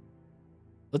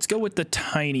 Let's go with the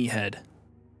tiny head.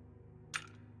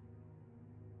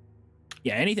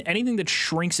 Yeah, anything that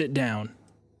shrinks it down.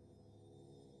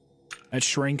 That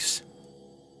shrinks.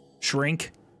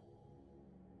 Shrink.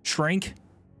 Shrink.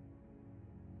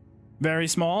 Very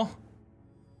small.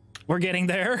 We're getting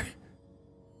there.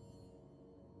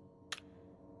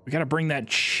 We gotta bring that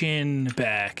chin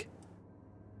back.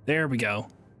 There we go.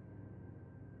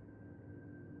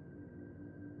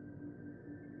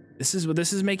 This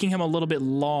is making him a little bit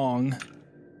long.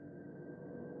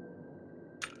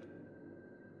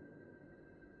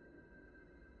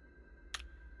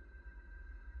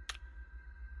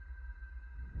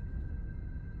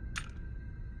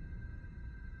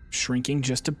 Shrinking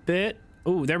just a bit.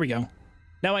 Oh, there we go.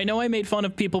 Now, I know I made fun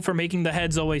of people for making the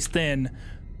heads always thin,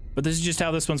 but this is just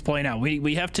how this one's playing out.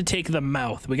 We have to take the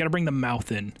mouth. We got to bring the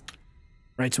mouth in.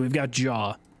 Right, so we've got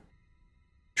jaw.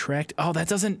 Tract. Oh, that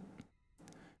doesn't...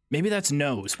 Maybe that's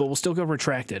nose, but we'll still go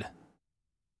retracted.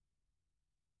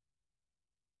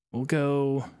 We'll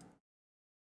go...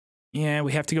 Yeah,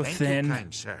 we have to go thin. You,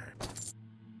 kind sir.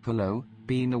 Hello,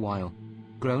 been a while.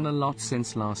 Grown a lot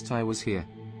since last I was here.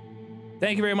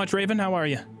 Thank you very much, Raven. How are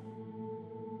you?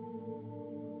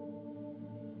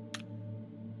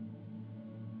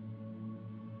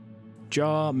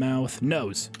 jaw, mouth,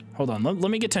 nose. Hold on, let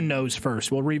me get to nose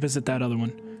first. We'll revisit that other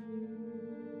one.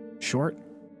 Short.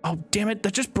 Oh, damn it,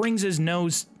 that just brings his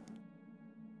nose.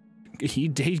 He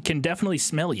can definitely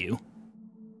smell you.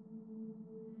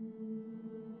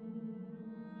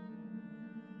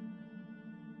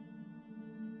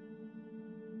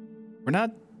 We're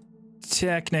not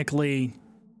technically...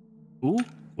 Ooh,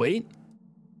 wait.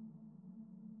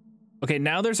 Okay,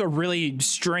 now there's a really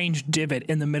strange divot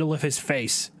in the middle of his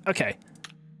face. Okay.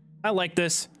 I like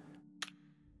this.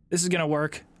 This is gonna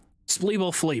work.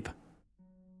 Spleeble Fleep.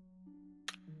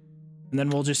 And then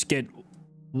we'll just get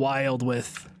wild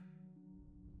with...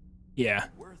 Yeah.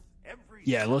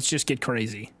 Yeah, let's just get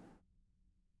crazy.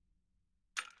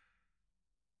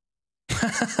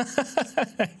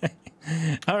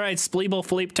 Alright, Spleeble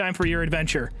Fleep, time for your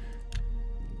adventure.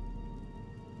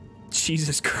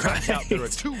 Jesus Christ. Out there are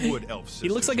two wood elf he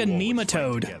looks like a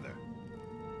nematode.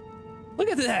 Look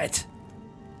at that.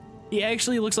 He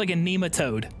actually looks like a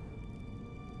nematode.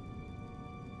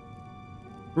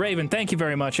 Raven, thank you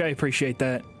very much. I appreciate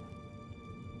that.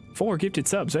 4 gifted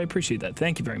subs. I appreciate that.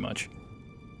 Thank you very much.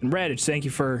 And Raditch, thank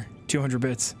you for 200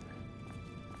 bits.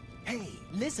 Hey,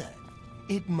 lizard.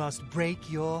 It must break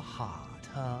your heart,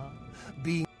 huh?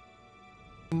 Being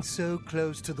so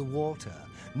close to the water,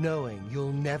 knowing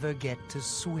you'll never get to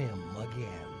swim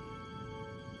again.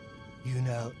 You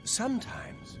know,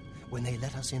 sometimes when they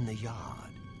let us in the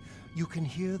yard, you can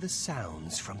hear the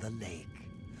sounds from the lake,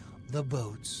 the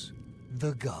boats,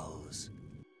 the gulls.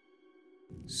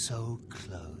 So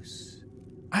close.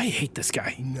 I hate this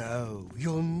guy. No,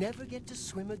 you'll never get to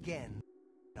swim again,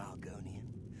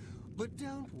 Argonian. But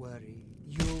don't worry,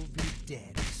 you'll be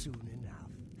dead soon enough.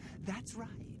 That's right.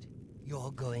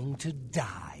 You're going to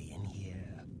die in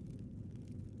here.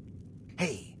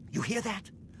 Hey, you hear that?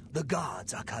 The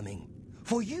guards are coming.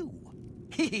 For you.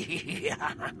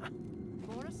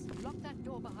 Boris, lock that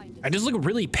door behind us. I just look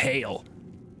really pale.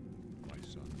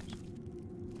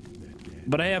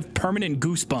 But I have permanent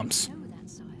goosebumps.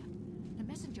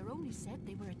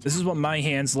 This is what my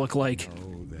hands look like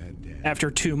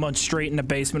after 2 months straight in a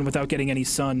basement without getting any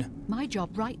sun. My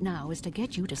job right now is to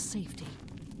get you to safety.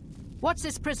 What's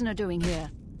this prisoner doing here?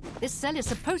 This cell is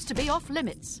supposed to be off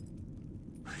limits.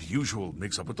 Usual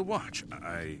mix-up with the watch.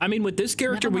 I mean, with this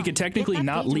character, we could technically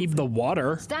not leave the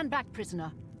water. Stand back,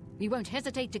 prisoner. We won't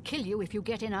hesitate to kill you if you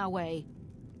get in our way.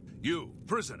 You,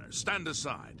 prisoner, stand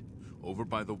aside. Over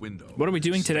by the window. What are we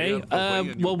doing today?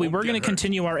 Well, we were going to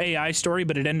continue our AI story,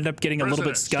 but it ended up getting a little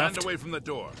bit scuffed. Stand away from the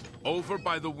door. Over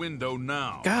by the window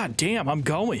now. God damn, I'm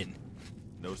going.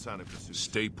 No sign of pursuit.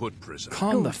 Stay put, prisoner.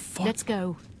 Calm the fuck. Let's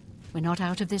go. We're not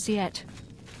out of this yet.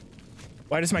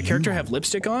 Why does my character have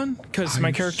lipstick on? Because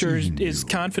my character is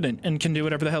confident and can do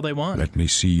whatever the hell they want. Let me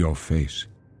see your face.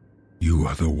 You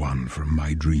are the one from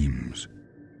my dreams.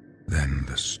 Then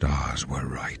the stars were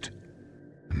right.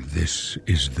 And this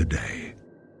is the day.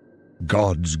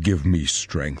 Gods give me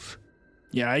strength.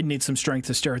 Yeah, I'd need some strength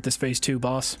to stare at this face too,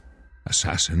 boss.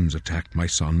 Assassins attacked my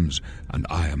sons, and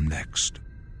I am next.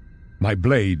 My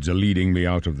blades are leading me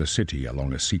out of the city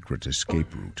along a secret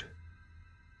escape route.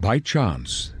 By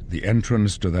chance, the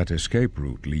entrance to that escape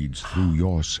route leads through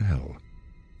your cell.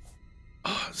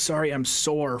 Oh, sorry, I'm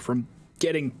sore from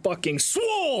getting fucking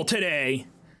swole today.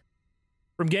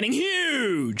 From getting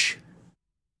huge.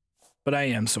 But I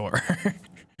am sore.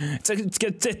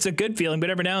 It's a good feeling, but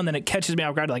every now and then it catches me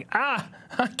off guard, like, I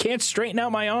can't straighten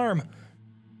out my arm.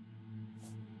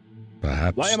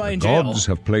 Perhaps Why am I in the jail? gods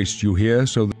have placed you here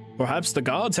so that... Perhaps the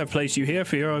gods have placed you here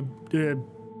for your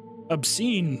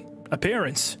obscene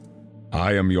appearance.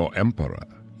 I am your emperor,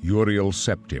 Uriel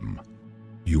Septim.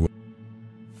 You...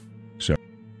 So...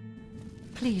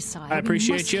 Please, sire. I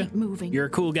appreciate you. Keep moving. You're a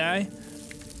cool guy.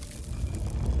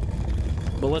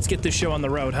 But let's get this show on the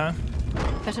road, huh?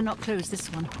 Better not close this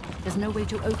one. There's no way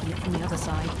to open it from the other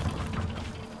side.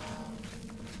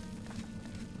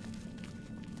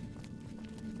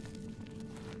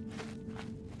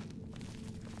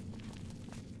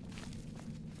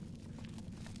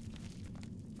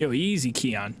 Yo, easy,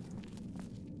 Keon.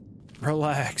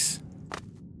 Relax.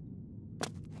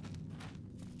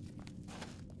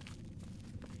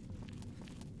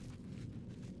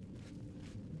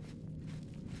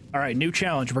 All right, new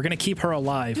challenge. We're gonna keep her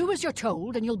alive. Do as you're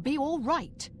told and you'll be all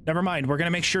right. Never mind. We're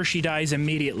gonna make sure she dies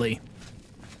immediately.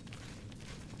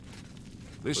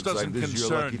 This Looks doesn't like this is your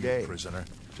concern lucky you, day. prisoner.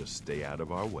 Just stay out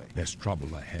of our way. There's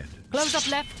trouble ahead. Close up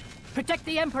left. Protect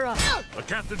the Emperor. The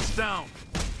captain's down.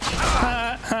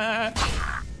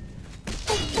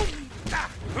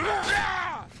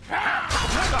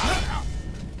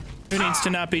 Who needs to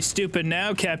not be stupid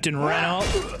now, Captain Renault?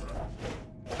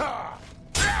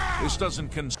 This doesn't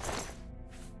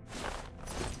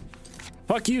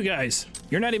Fuck you guys.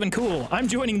 You're not even cool. I'm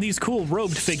joining these cool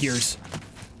robed figures.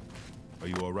 Are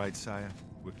you all right, sire?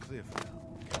 We're clear for now.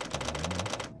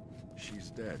 She's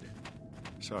dead.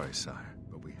 Sorry, sire,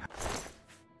 but we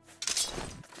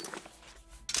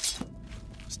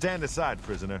Stand aside,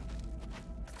 prisoner.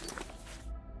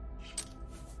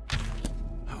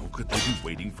 How could they be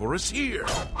waiting for us here?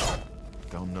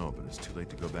 Don't know, but it's too late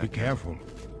to go back. Be careful.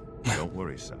 Don't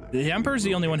worry, sire. The Emperor's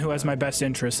the only one who has my best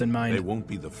interests in mind. They won't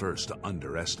be the first to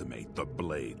underestimate the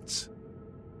Blades.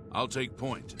 I'll take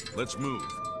point. Let's move.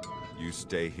 You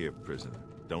stay here, prisoner.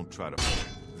 Don't try to...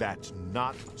 That's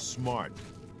not smart.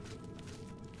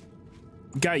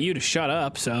 Got you to shut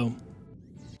up, so...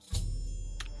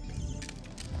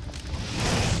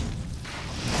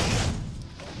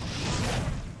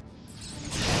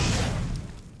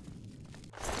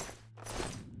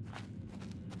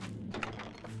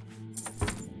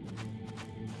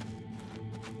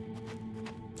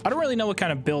 I don't really know what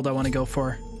kind of build I want to go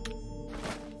for.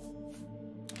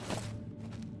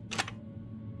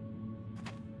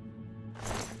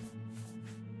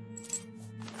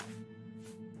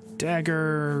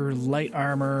 Dagger, light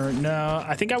armor. No,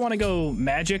 I think I want to go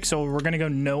magic, so we're going to go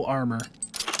no armor.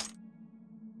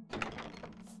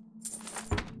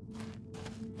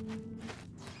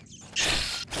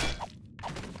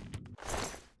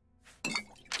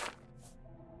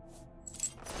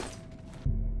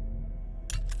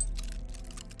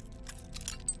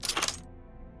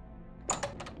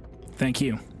 Thank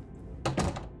you.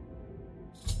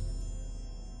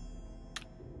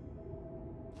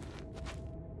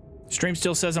 Stream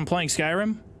still says I'm playing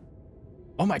Skyrim.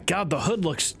 Oh my god, the hood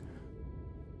looks...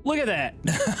 Look at that.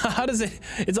 How does it...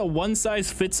 It's a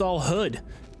one-size-fits-all hood.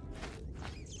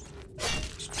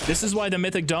 This is why the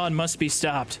Mythic Dawn must be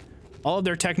stopped. All of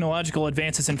their technological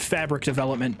advances in fabric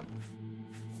development.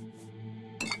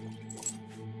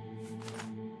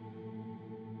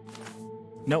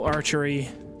 No archery.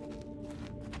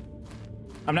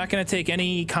 I'm not going to take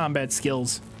any combat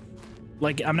skills.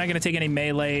 Like, I'm not going to take any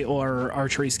melee or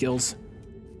archery skills.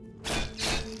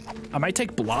 I might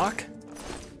take block.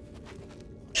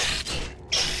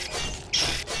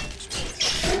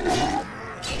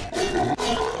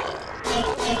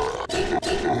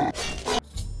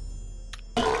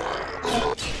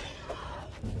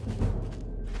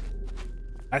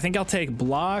 I think I'll take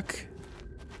block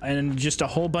and just a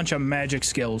whole bunch of magic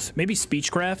skills. Maybe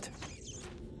speechcraft.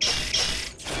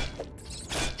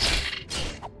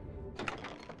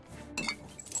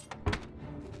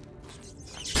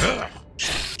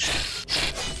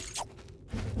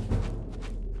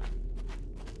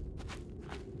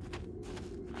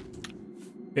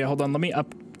 Yeah, hold on, let me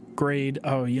upgrade.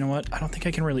 Oh, you know what? I don't think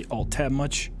I can really alt-tab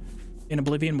much in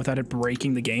Oblivion without it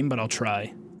breaking the game, but I'll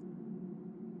try.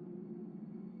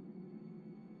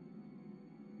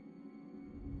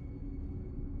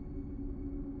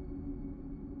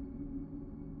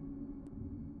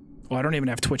 Oh, I don't even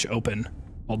have Twitch open.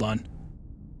 Hold on.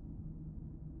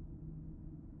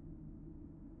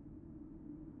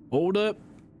 Hold up.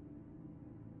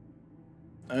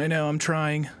 I know, I'm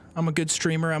trying. I'm a good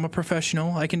streamer. I'm a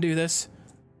professional. I can do this.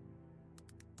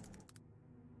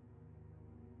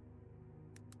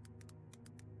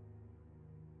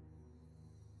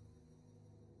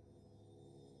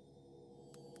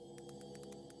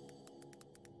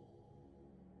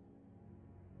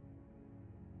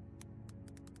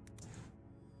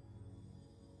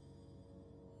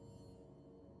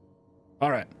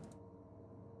 All right.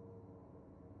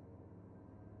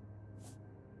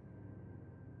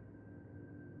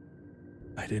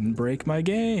 I didn't break my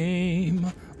game.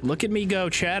 Look at me go,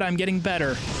 chat. I'm getting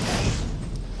better.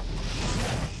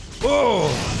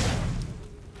 Oh!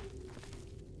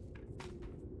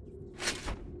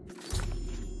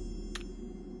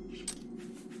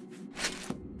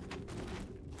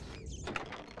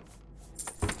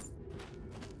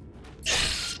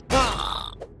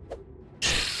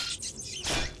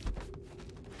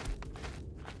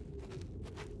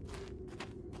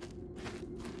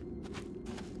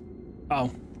 Oh.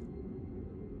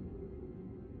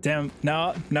 Damn.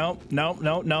 No, no, no,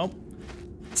 no, no.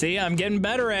 See, I'm getting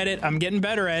better at it. I'm getting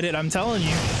better at it. I'm telling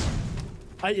you.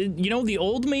 You know, the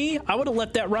old me, I would have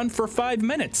let that run for 5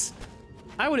 minutes.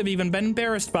 I would have even been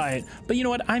embarrassed by it. But you know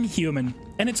what? I'm human.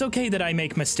 And it's okay that I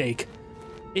make mistake.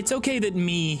 It's okay that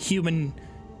me, human,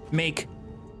 make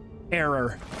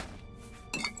error.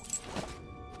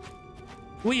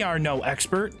 We are no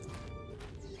expert.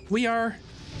 We are...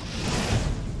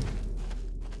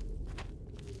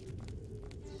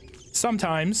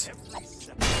 sometimes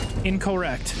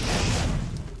incorrect.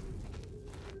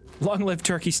 Long live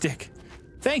Turkey Stick.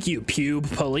 Thank you,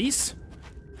 Pube Police.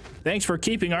 Thanks for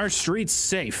keeping our streets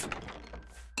safe.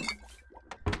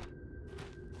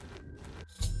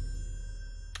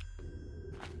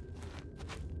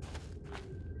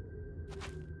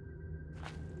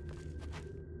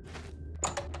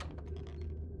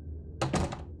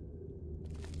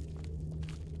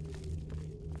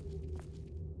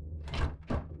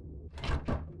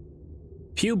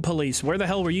 Pube Police, where the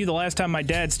hell were you the last time my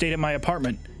dad stayed at my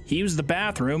apartment? He used the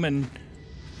bathroom and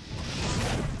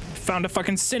found a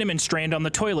fucking cinnamon strand on the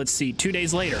toilet seat 2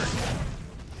 days later.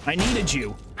 I needed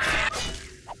you.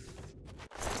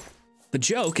 The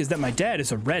joke is that my dad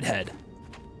is a redhead.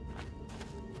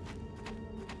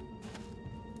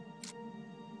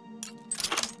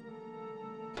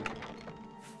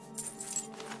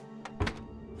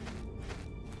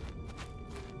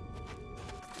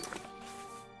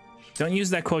 Don't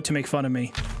use that quote to make fun of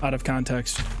me out of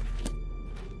context.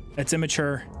 It's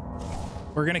immature.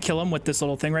 We're gonna kill him with this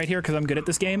little thing right here because I'm good at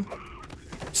this game.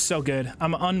 So good.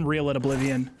 I'm unreal at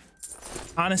Oblivion.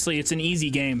 Honestly, it's an easy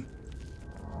game.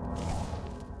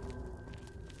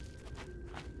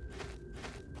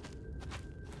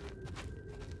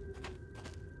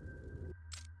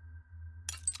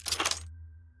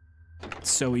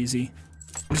 It's so easy.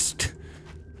 Just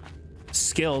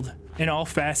skilled in all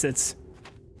facets.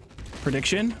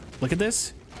 Prediction. Look at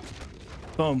this.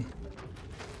 Boom.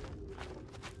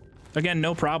 Again,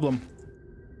 no problem.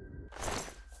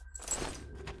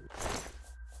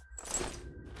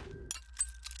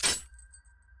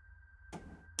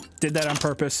 Did that on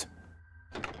purpose.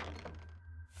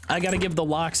 I gotta give the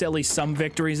locks at least some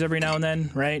victories every now and then,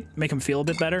 right? Make them feel a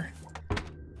bit better.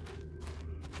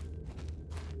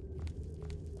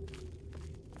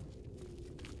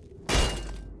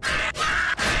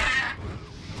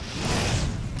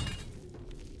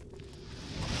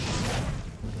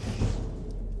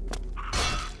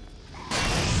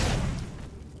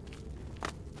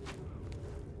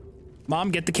 Mom,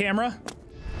 get the camera.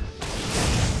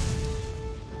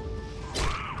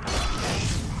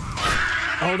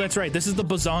 Oh, that's right. This is the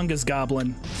Bazongas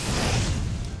goblin.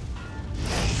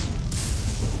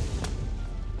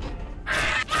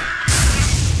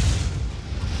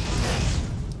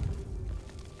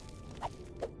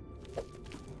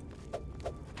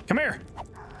 Come here.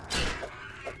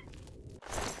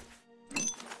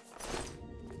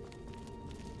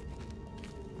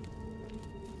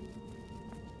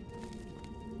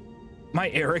 My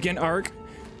arrogant arc.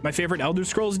 My favorite Elder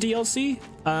Scrolls DLC?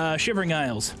 Shivering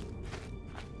Isles.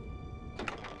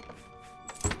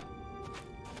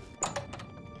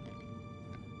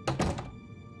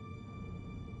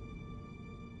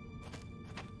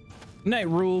 Night,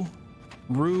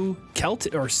 Rue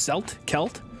Kelt or Celt?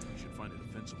 Kelt? Should find a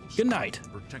defensible Good night.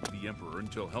 Protect the Emperor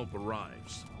until help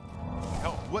arrives.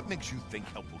 Help? What makes you think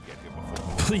help will get here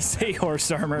before? Please say horse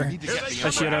armor. I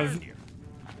should have.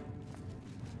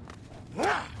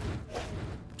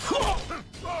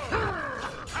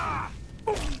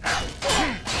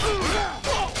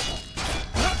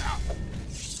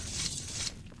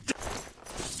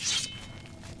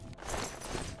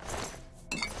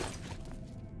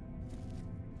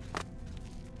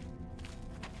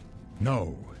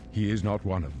 No, he is not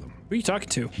one of them. Who are you talking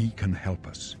to? He can help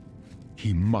us.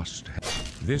 He must help.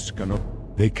 This cannot...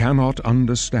 They cannot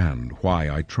understand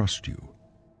why I trust you.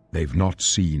 They've not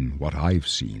seen what I've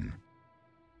seen.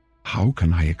 How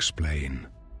can I explain?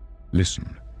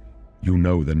 Listen, you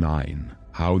know the Nine,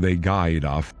 how they guide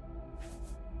our...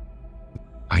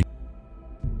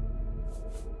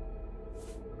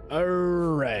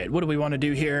 Alright, what do we want to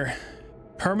do here?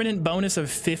 Permanent bonus of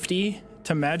 50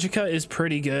 to Magicka is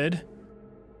pretty good.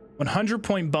 100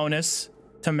 point bonus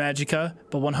to Magicka,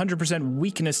 but 100%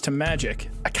 weakness to magic.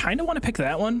 I kind of want to pick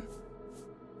that one.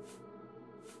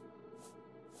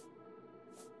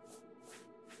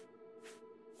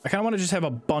 I kind of want to just have a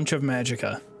bunch of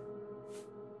Magicka.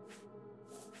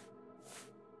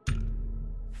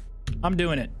 I'm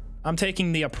doing it. I'm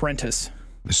taking the Apprentice.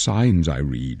 The signs I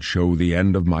read show the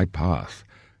end of my path.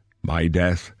 My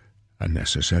death, a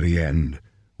necessary end,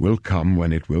 will come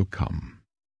when it will come.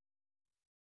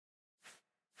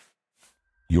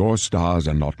 Your stars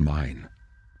are not mine.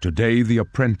 Today the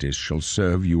Apprentice shall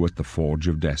serve you at the Forge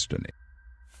of Destiny.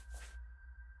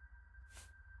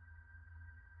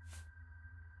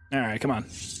 All right, come on.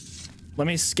 Let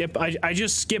me skip. I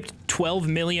just skipped $12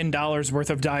 million worth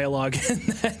of dialogue in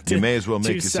that You may as well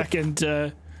make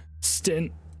 2-second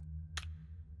stint.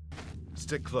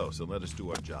 Stick close and let us do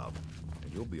our job,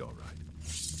 and you'll be all right.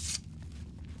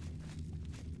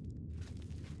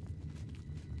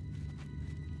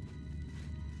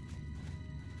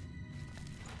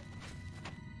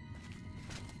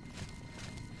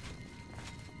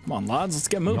 Come on, lads, let's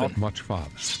get moving. Not much farther.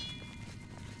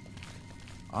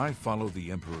 I follow the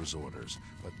Emperor's orders,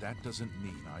 but that doesn't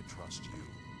mean I trust you.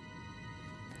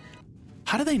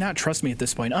 How do they not trust me at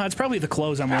this point? Oh, it's probably the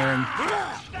clothes I'm wearing.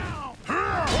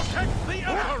 Protect the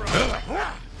Emperor!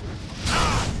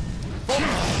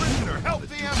 Prisoner, help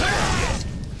the Emperor!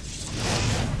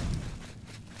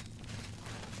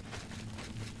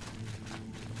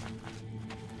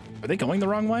 Are they going the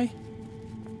wrong way?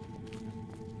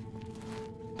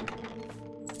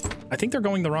 I think they're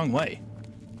going the wrong way.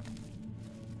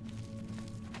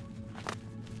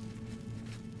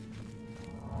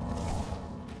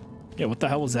 Yeah, what the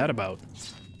hell was that about?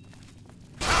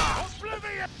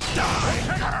 Oblivion! Die!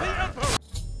 Protect the Emperor!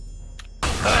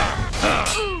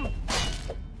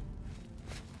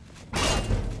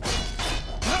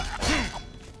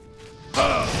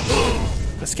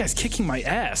 This guy's kicking my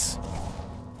ass.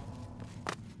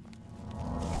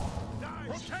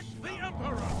 Protect the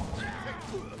Emperor!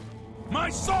 My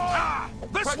sword!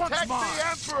 This one's mine! the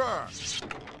Emperor!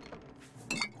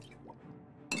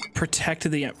 Protect the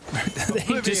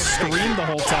they just scream the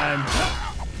whole time.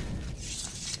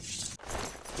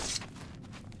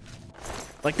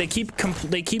 Like they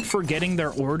keep forgetting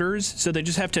their orders, so they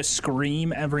just have to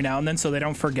scream every now and then so they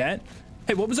don't forget.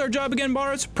 Hey, what was our job again,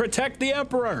 Boris? Protect the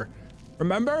Emperor.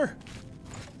 Remember?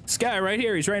 This guy right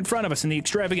here, he's right in front of us in the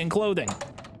extravagant clothing.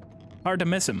 Hard to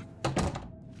miss him.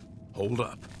 Hold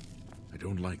up. I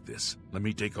don't like this. Let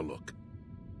me take a look.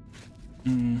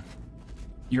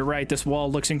 You're right, this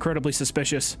wall looks incredibly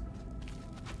suspicious.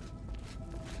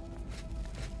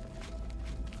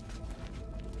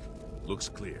 Looks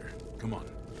clear. Come on.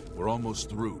 We're almost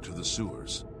through to the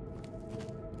sewers.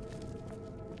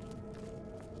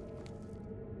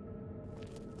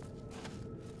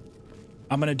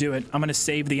 I'm gonna do it. I'm gonna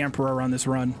save the Emperor on this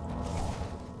run.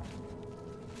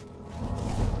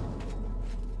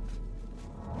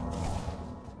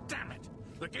 Damn it!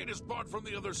 The gate is barred from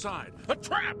the other side. A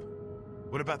trap!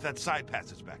 What about that side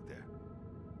passage back there?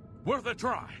 Worth a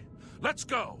try. Let's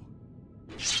go.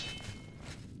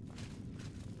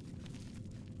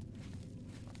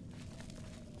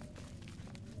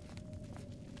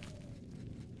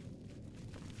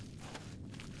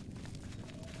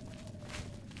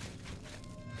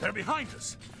 They're behind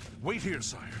us. Wait here,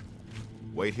 sire.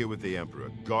 Wait here with the Emperor.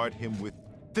 Guard him with...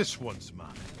 This one's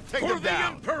mine. Take For him the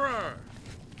down! Emperor!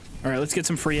 All right, let's get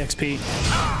some free XP.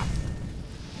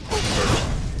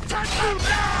 Take them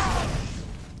down!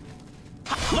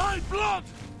 My blood!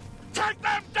 Take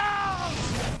them down!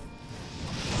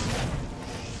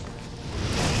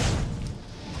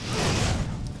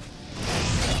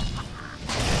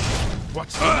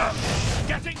 What's that?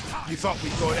 Getting tight! You thought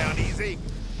we'd go down easy?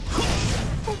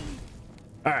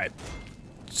 All right,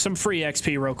 some free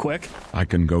XP real quick. I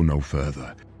can go no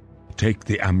further. Take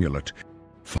the amulet.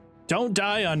 Don't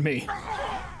die on me.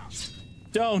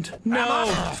 Don't. No.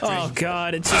 Oh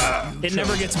God, it's just, it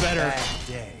never gets better. Bad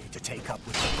day to take up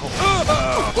with the court. You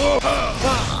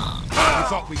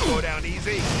thought we'd go down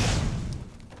easy?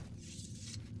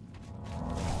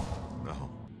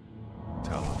 No.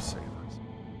 Tell them, sailors.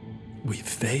 We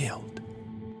failed.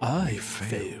 I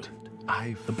failed.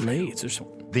 The blades or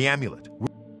something. The amulet.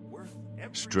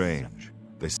 Strange.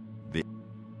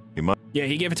 Yeah,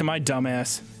 he gave it to my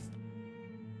dumbass.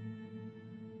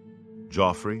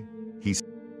 Joffrey, he's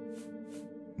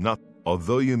not.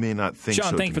 Although you may not think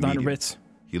Sean, so. thank you for the 100 immediate, bits.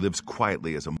 He lives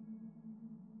quietly as a.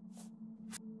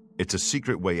 It's a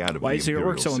secret way out of. Why is your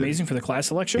work so City. amazing for the class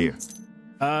selection? Here.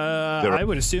 I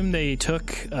would assume they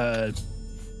took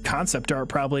concept art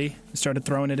probably and started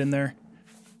throwing it in there.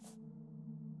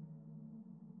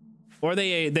 Or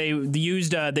they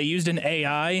used an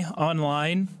AI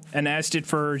online and asked it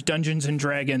for Dungeons and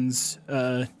Dragons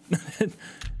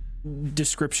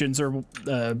descriptions or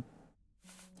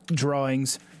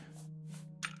drawings.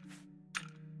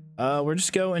 We'll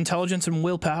just go intelligence and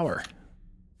willpower.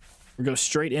 We'll go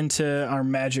straight into our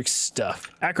magic stuff.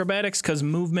 Acrobatics, cause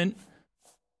movement.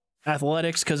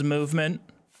 Athletics, cause movement.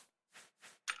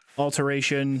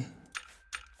 Alteration.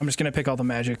 I'm just gonna pick all the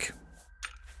magic.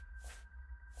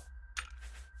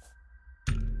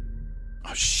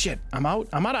 Oh shit, I'm out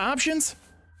of options?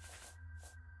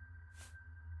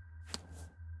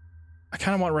 I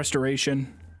kind of want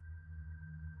restoration.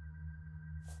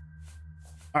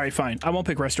 All right, fine. I won't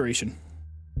pick restoration.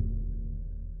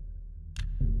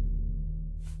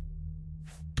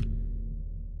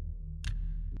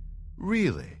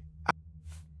 Really?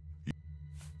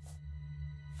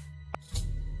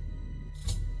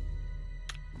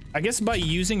 I guess by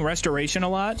using restoration a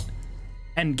lot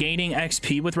and gaining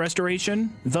XP with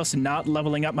restoration, thus not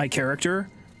leveling up my character,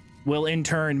 will in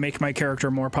turn make my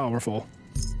character more powerful.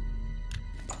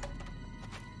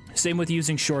 Same with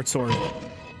using short sword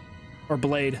or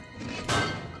blade.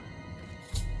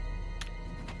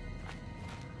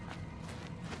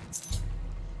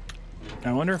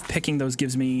 I wonder if picking those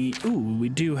gives me... Ooh, we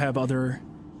do have other...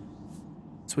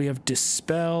 So we have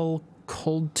Dispel,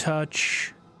 Cold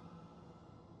Touch.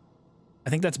 I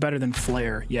think that's better than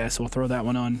Flare. Yeah, so we'll throw that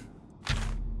one on.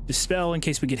 Dispel in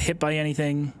case we get hit by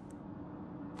anything.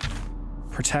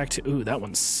 Protect. Ooh, that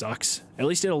one sucks. At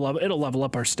least it'll level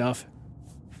up our stuff.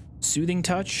 Soothing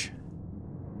Touch.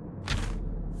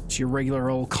 It's your regular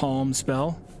old calm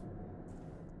spell.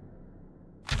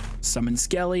 Summon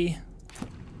Skelly.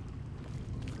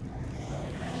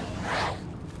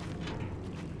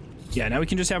 Yeah, now we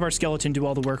can just have our skeleton do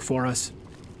all the work for us.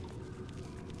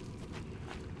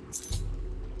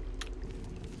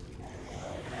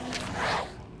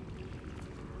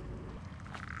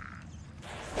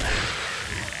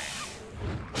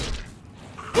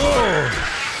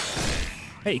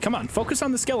 Hey, come on, focus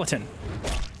on the skeleton.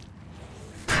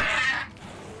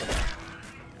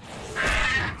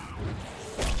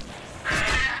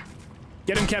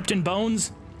 Get him, Captain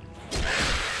Bones.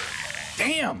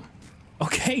 Damn.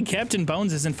 Okay, Captain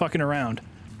Bones isn't fucking around.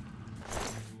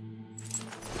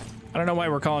 I don't know why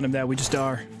we're calling him that, we just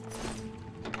are.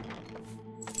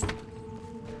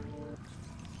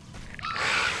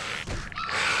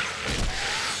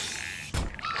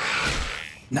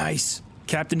 Nice.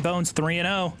 Captain Bones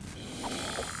 3-0.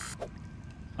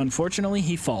 Unfortunately,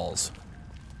 he falls.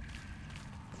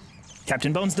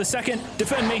 Captain Bones the second,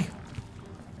 defend me.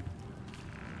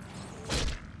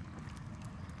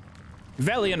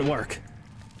 Valiant work.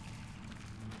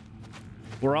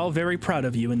 We're all very proud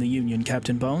of you in the Union,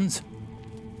 Captain Bones.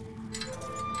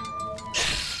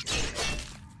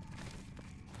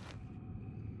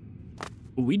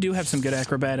 We do have some good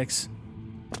acrobatics.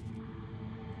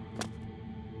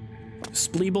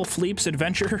 Spleeble Fleep's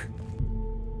adventure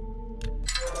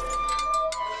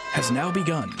has now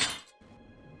begun.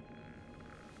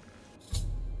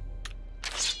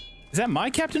 Is that my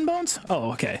Captain Bones?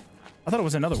 Oh, okay. I thought it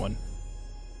was another one.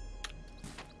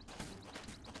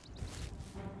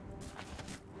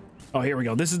 Oh, here we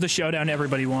go. This is the showdown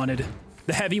everybody wanted.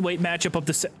 The heavyweight matchup of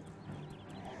the set.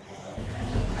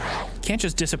 Can't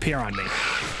just disappear on me.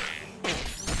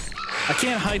 I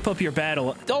can't hype up your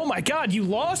battle. Oh my god, you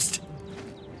lost?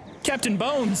 Captain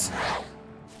Bones.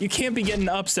 You can't be getting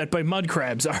upset by mud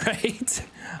crabs, all right?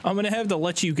 I'm gonna have to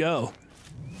let you go.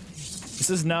 This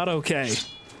is not okay.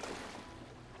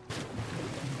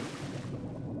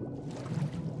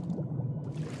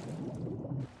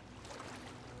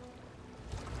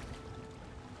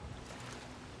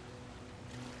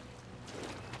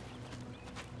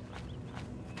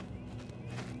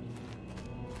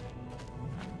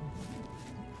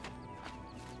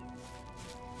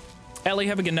 Ellie,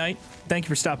 have a good night. Thank you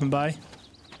for stopping by.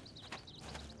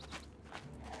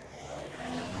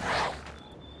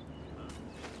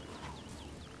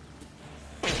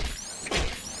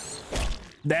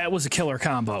 That was a killer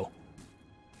combo.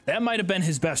 That might have been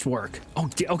his best work. Oh,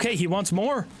 okay, he wants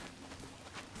more.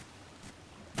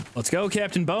 Let's go,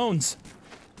 Captain Bones.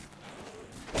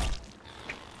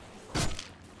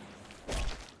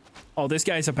 Oh, this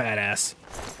guy's a badass.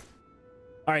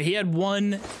 All right, he had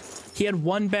one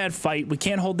bad fight. We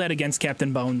can't hold that against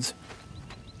Captain Bones.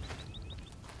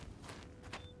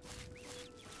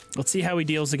 Let's see how he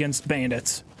deals against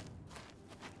bandits.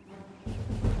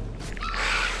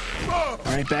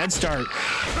 All right, bad start.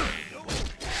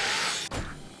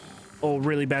 Oh,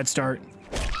 really bad start.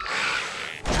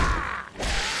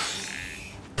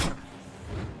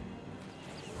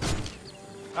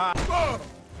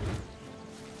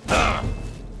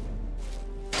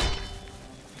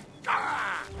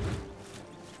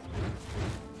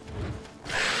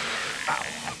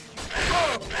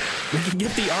 We can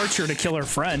get the archer to kill her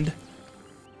friend.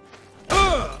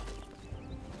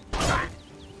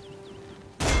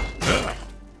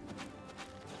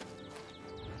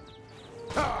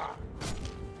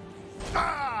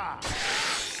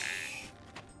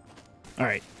 All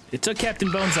right, it took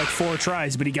Captain Bones like 4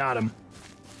 tries, but he got him.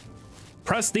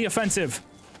 Press the offensive.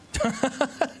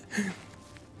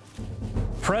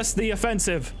 Press the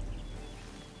offensive.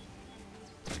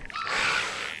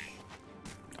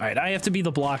 All right, I have to be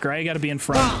the blocker. I gotta be in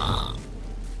front.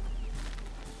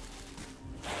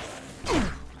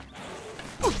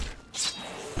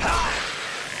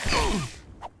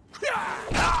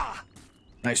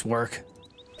 Nice work.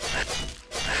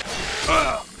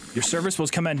 Your service was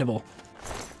commendable.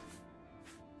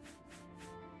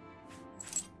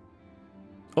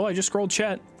 Oh, I just scrolled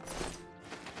chat.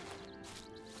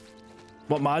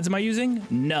 What mods am I using?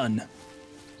 None.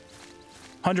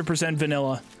 100%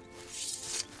 vanilla.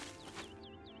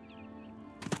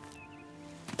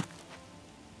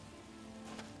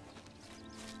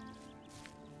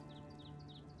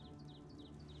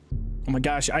 Oh my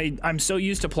gosh, I'm so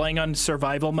used to playing on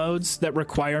survival modes that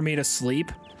require me to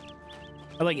sleep.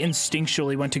 I like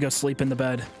instinctually went to go sleep in the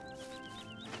bed.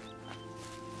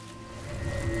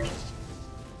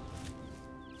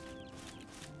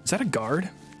 Is that a guard?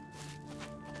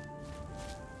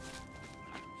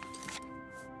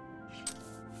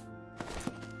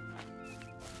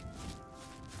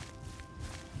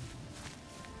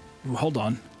 Ooh, hold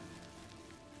on.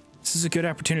 This is a good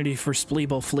opportunity for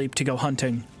Spleeble Fleep to go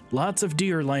hunting. Lots of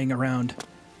deer laying around.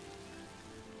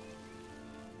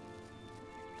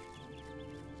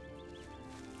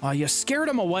 Aw, you scared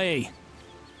him away.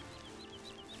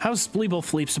 How's Spleeble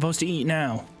Fleep supposed to eat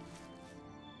now?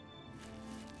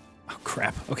 Oh,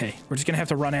 crap. Okay, we're just gonna have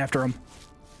to run after him.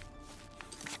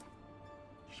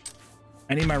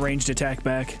 I need my ranged attack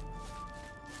back.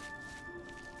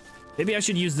 Maybe I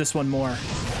should use this one more.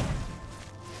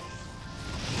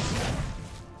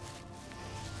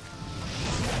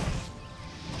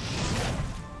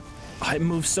 It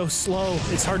moves so slow.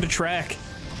 It's hard to track.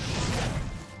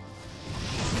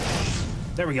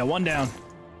 There we go. One down.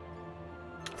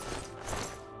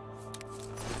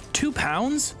 2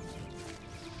 pounds?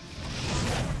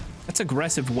 That's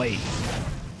aggressive weight.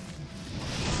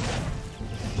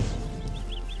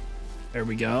 There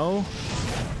we go.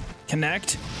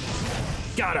 Connect.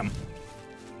 Got him.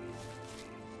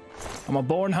 I'm a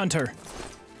born hunter.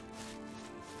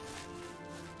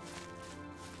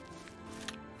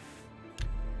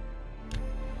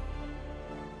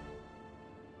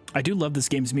 I do love this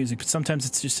game's music, but sometimes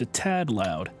it's just a tad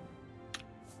loud.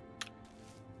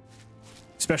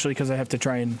 Especially because I have to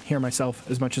try and hear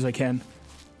myself as much as I can.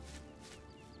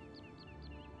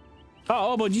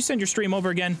 Oh, but you send your stream over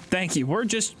again? Thank you. We're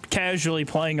just casually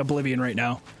playing Oblivion right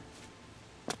now.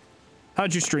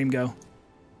 How'd your stream go?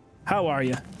 How are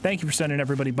you? Thank you for sending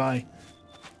everybody by.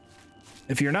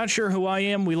 If you're not sure who I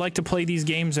am, we like to play these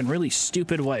games in really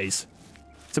stupid ways.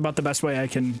 It's about the best way I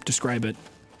can describe it.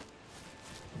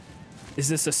 Is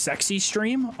this a sexy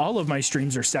stream? All of my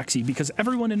streams are sexy because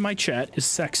everyone in my chat is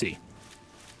sexy.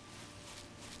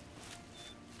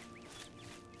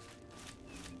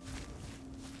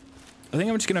 I think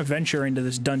I'm just gonna venture into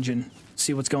this dungeon,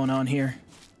 see what's going on here.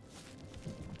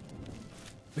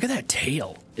 Look at that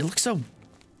tail. It looks so...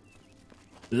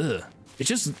 Ugh. It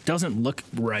just doesn't look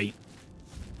right.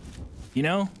 You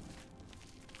know?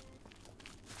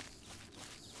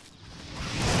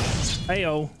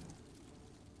 Heyo.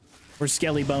 Or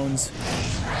Skelly Bones.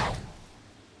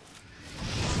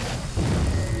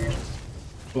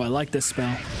 Oh, I like this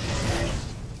spell.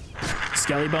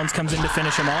 Skelly Bones comes in to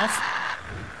finish him off.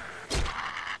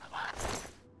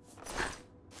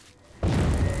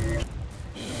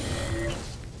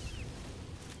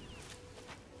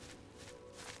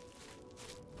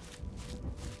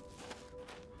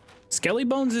 Skelly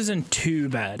Bones isn't too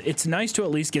bad. It's nice to at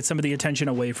least get some of the attention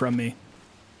away from me.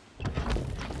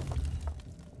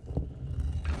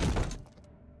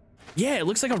 Yeah, it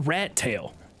looks like a rat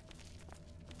tail.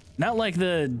 Not like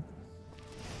the...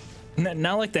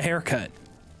 Not like the haircut.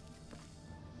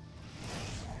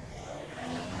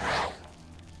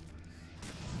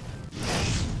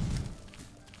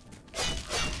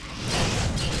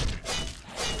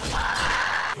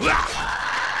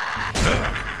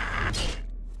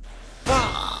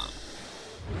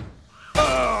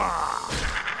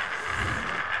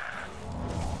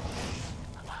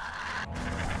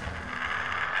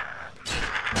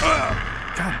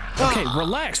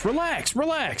 Relax, relax,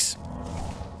 relax.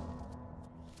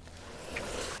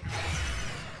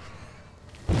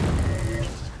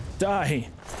 Die.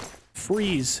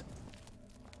 Freeze.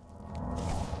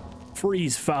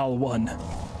 Freeze, foul one.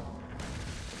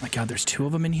 My God, there's 2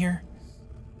 of them in here?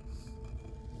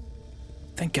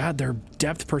 Thank God their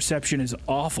depth perception is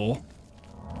awful.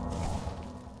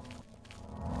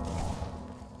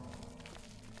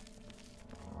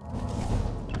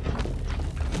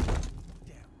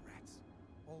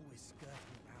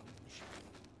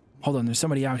 Hold on, there's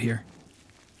somebody out here.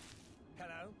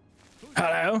 Hello?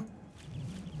 Hello?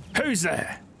 Who's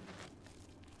there?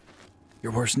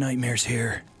 Your worst nightmare's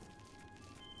here.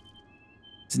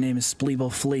 His name is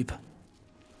Spleeble Fleep.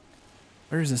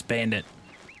 Where is this bandit?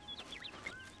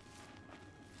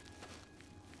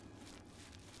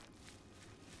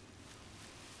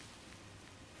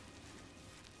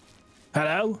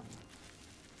 Hello?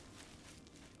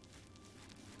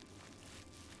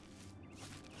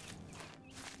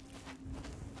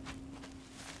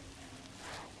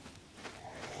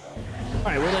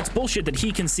 bullshit that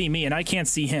he can see me and I can't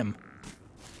see him.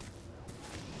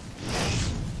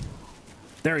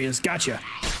 There he is. Gotcha.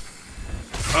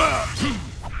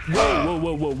 Whoa, whoa,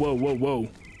 whoa, whoa, whoa, whoa, whoa.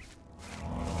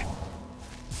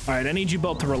 All right, I need you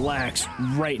both to relax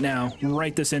right now,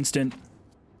 right this instant.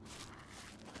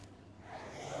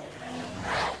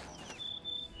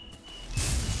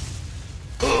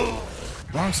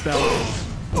 Wrong spell.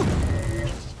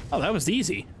 Oh, that was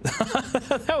easy.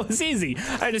 That was easy.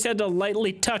 I just had to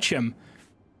lightly touch him.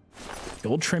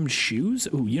 Gold trimmed shoes?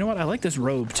 Ooh, you know what? I like this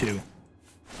robe too.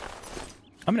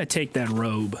 I'm gonna take that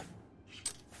robe.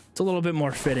 It's a little bit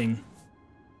more fitting.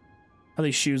 How are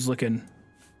these shoes looking?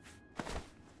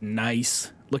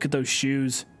 Nice. Look at those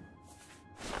shoes.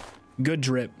 Good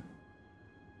drip.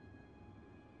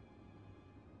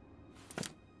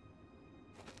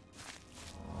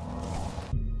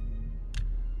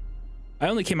 I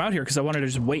only came out here because I wanted to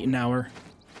just wait an hour.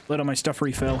 Let all my stuff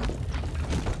refill.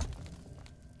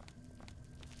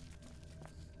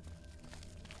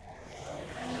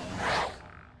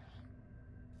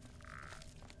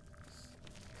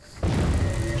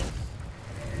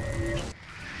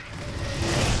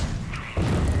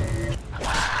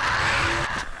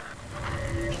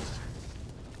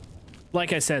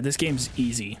 Like I said, this game's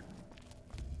easy.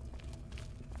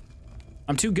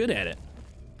 I'm too good at it.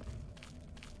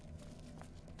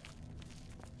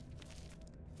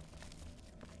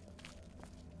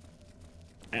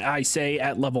 I say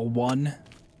at level 1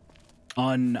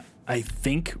 on, I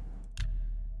think,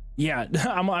 yeah,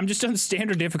 I'm just on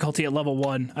standard difficulty at level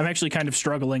 1. I'm actually kind of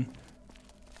struggling.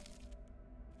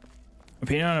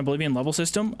 Opinion on Oblivion level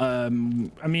system? I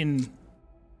mean,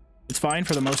 it's fine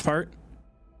for the most part.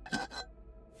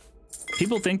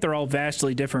 People think they're all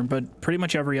vastly different, but pretty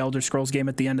much every Elder Scrolls game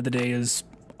at the end of the day is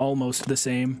almost the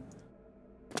same.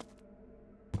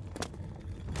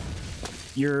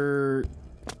 You're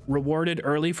rewarded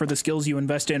early for the skills you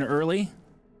invest in early.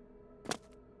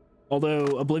 Although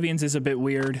Oblivion's is a bit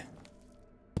weird.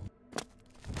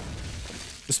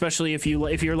 Especially if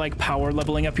you're like power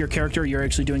leveling up your character, you're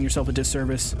actually doing yourself a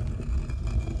disservice.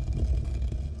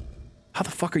 How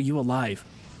the fuck are you alive?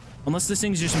 Unless this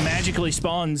thing just magically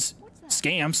spawns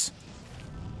scamps.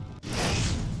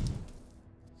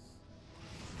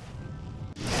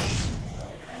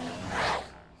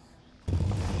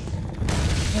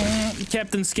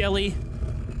 Captain Skelly.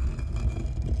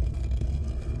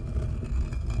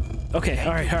 Okay,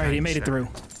 all right, he made it through.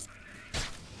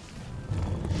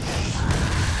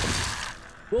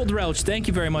 Wold Relch, thank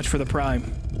you very much for the prime.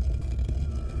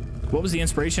 What was the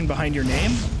inspiration behind your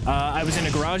name? I was in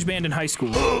a garage band in high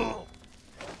school.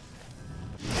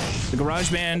 The garage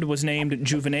band was named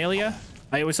Juvenalia.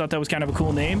 I always thought that was kind of a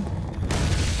cool name.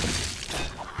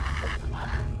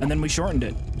 And then we shortened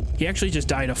it. He actually just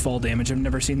died of fall damage. I've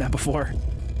never seen that before.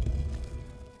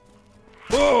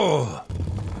 Oh!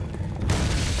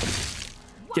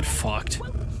 Get fucked.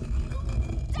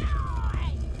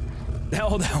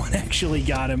 Oh, that one actually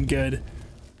got him good.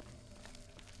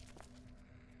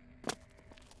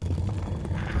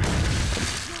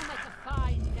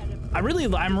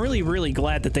 I'm really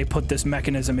glad that they put this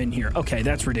mechanism in here. Okay,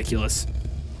 that's ridiculous.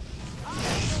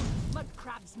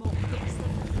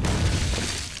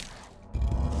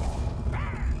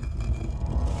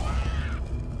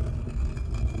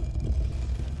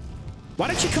 Why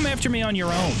don't you come after me on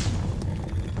your own?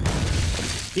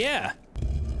 Yeah.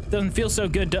 Doesn't feel so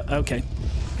good to— okay.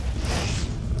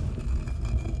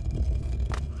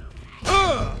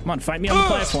 Come on, fight me on the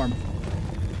platform.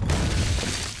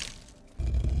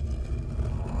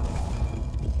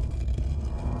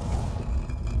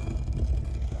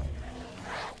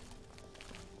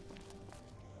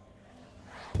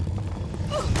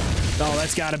 Oh,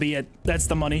 that's gotta be it. That's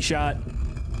the money shot.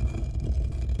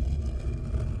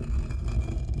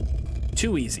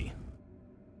 Too easy.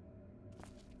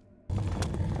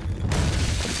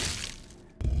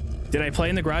 Did I play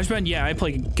in the garage band? Yeah, I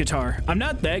play guitar. I'm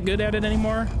not that good at it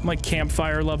anymore. I'm like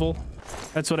campfire level.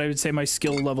 That's what I would say my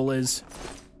skill level is.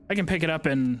 I can pick it up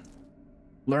and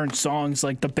learn songs,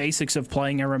 like the basics of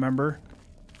playing I remember.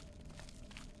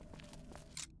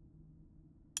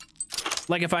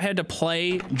 Like if I had to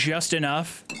play just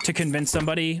enough to convince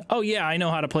somebody, oh yeah, I know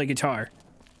how to play guitar.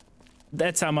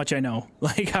 That's how much I know,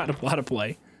 like how to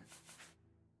play.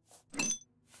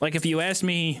 Like if you ask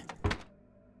me,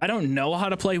 I don't know how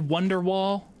to play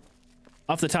Wonderwall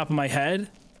off the top of my head,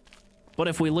 but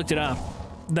if we looked it up,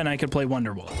 then I could play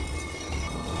Wonderwall.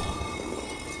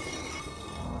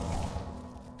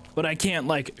 But I can't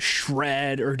like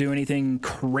shred or do anything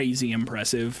crazy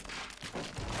impressive.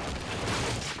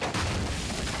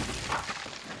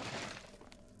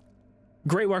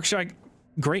 Great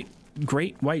great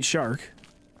white shark.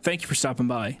 Thank you for stopping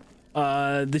by.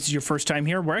 This is your first time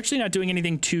here. We're actually not doing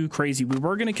anything too crazy. We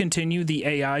were going to continue the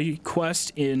AI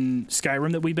quest in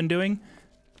Skyrim that we've been doing,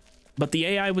 but the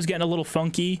AI was getting a little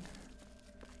funky.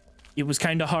 It was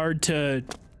kind of hard to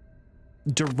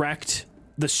direct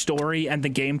the story and the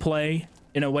gameplay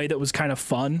in a way that was kind of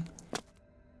fun.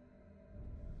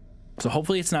 So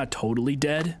hopefully it's not totally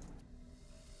dead.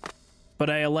 But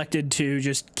I elected to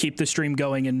just keep the stream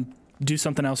going and do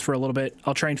something else for a little bit.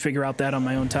 I'll try and figure out that on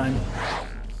my own time.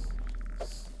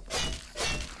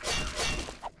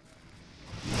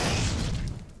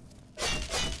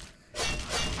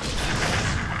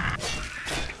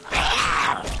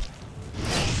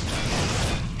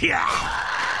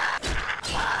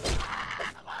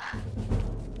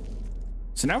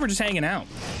 So now we're just hanging out.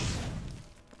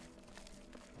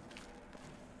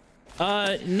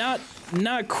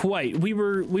 Not quite. We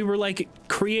were like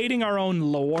creating our own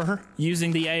lore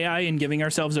using the AI and giving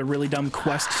ourselves a really dumb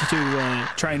quest to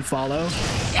try and follow.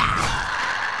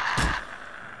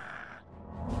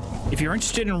 If you're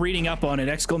interested in reading up on it,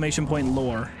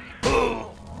 !lore.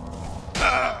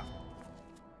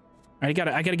 I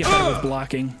gotta get better with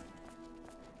blocking.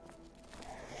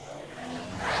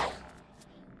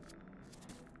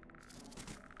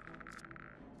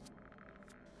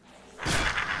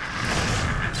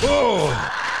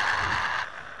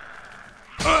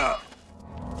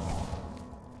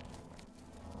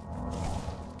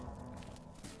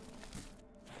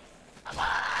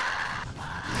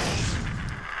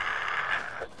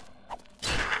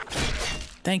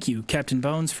 Thank you, Captain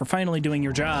Bones, for finally doing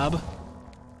your job.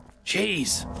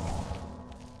 Jeez.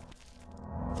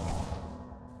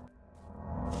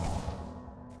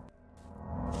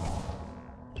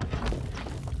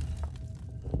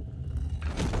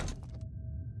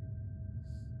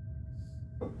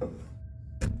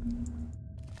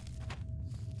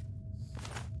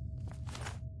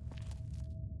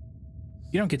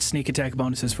 You don't get sneak attack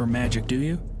bonuses for magic, do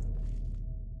you?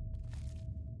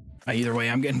 Either way,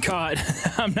 I'm getting caught.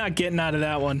 I'm not getting out of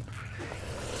that one.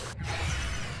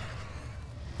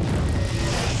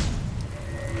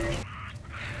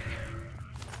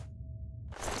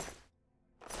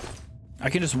 I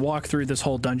can just walk through this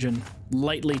whole dungeon,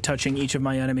 lightly touching each of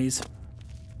my enemies.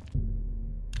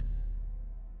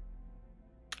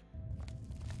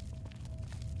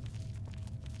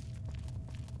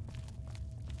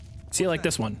 See, like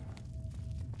this one.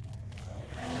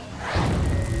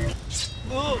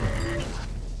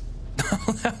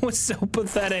 That was so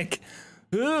pathetic.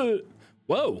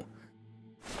 Whoa.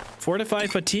 Fortify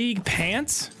fatigue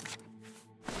pants?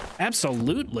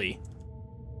 Absolutely.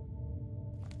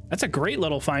 That's a great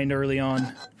little find early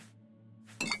on.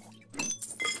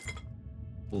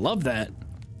 Love that.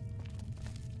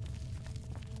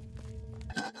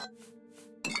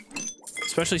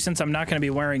 Especially since I'm not going to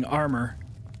be wearing armor.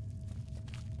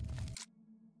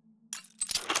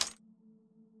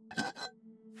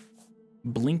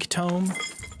 Blink tome.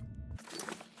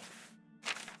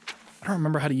 I don't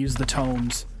remember how to use the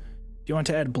tomes. Do you want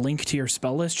to add blink to your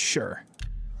spell list? Sure.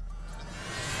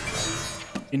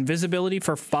 Invisibility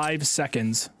for 5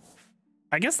 seconds.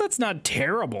 I guess that's not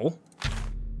terrible.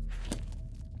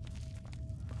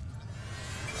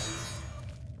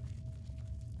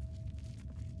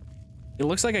 It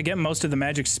looks like I get most of the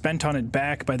magic spent on it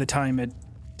back by the time it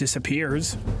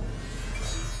disappears.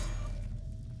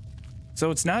 So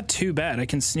it's not too bad. I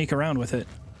can sneak around with it.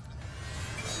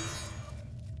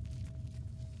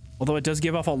 Although it does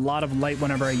give off a lot of light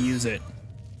whenever I use it.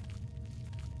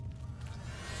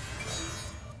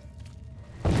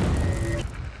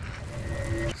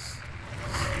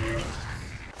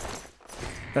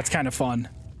 That's kind of fun.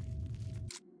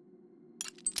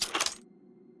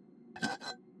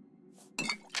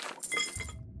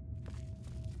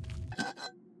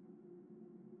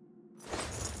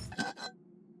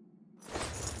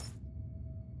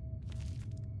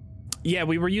 Yeah,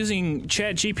 we were using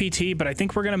ChatGPT, but I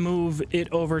think we're going to move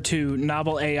it over to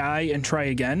Novel AI and try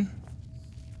again.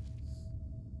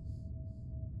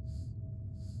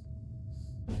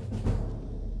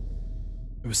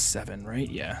 It was 7, right?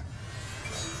 Yeah.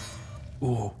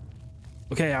 Ooh.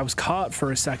 Okay, I was caught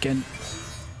for a second.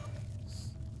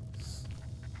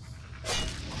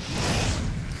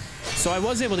 So I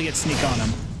was able to get sneak on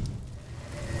him.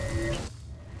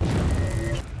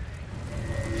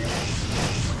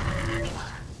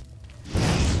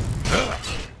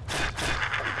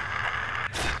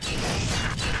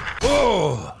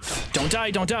 Oh! Don't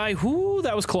die, don't die. Whoo,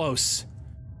 that was close.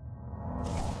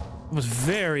 It was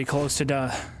very close to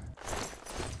death.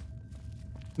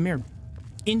 Mere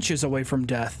inches away from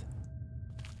death.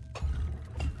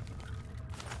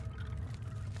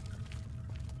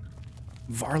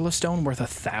 Varla stone worth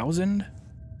 1,000?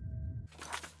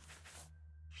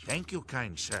 Thank you,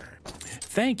 kind sir.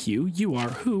 Thank you. You are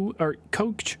who? Are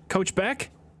Coach Beck?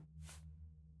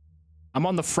 I'm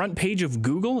on the front page of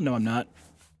Google? No, I'm not.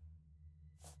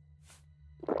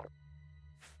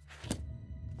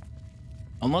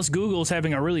 Unless Google's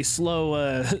having a really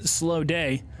slow, slow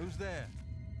day. Who's there?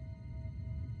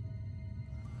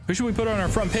 Who should we put on our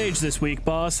front page this week,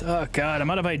 boss? Oh, God, I'm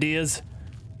out of ideas.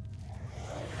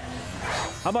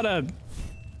 How about a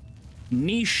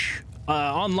niche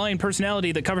online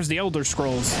personality that covers the Elder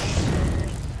Scrolls?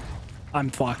 I'm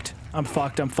fucked. I'm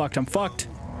fucked. I'm fucked. I'm fucked.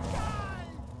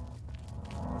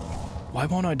 Why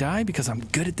won't I die? Because I'm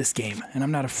good at this game, and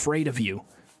I'm not afraid of you.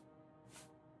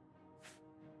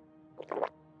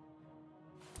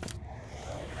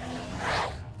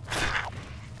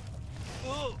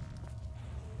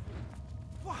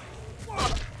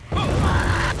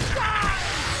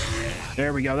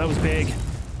 There we go. That was big.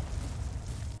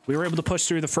 We were able to push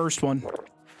through the first one.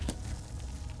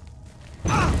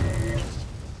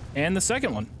 And the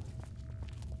second one.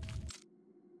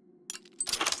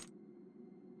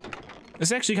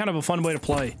 It's actually kind of a fun way to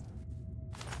play.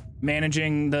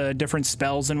 Managing the different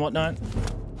spells and whatnot.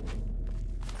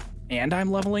 And I'm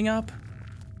leveling up.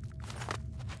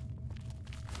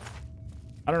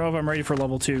 I don't know if I'm ready for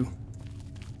level 2.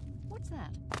 What's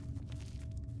that?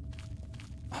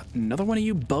 Another one of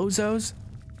you bozos?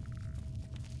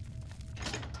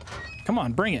 Come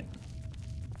on, bring it.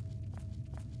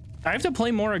 I have to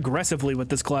play more aggressively with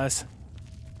this class.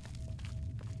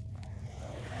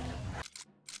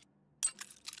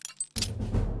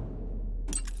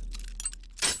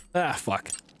 Ah, fuck.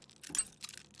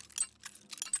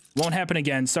 Won't happen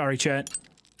again. Sorry, chat.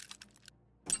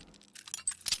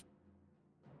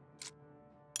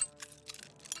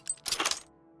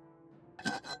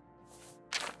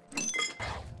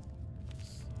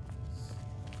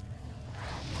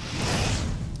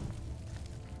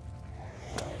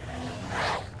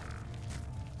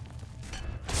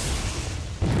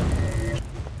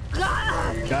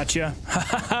 Gotcha.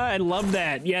 I love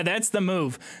that. Yeah, that's the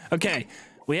move. Okay,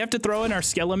 we have to throw in our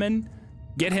Skeleman,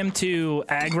 get him to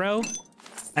aggro,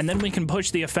 and then we can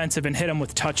push the offensive and hit him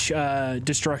with touch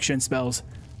destruction spells.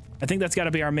 I think that's got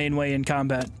to be our main way in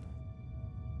combat.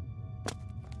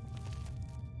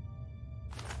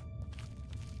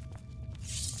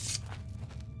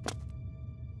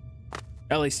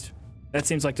 At least, that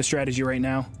seems like the strategy right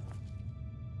now.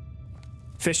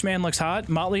 Fishman looks hot.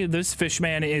 Motley, this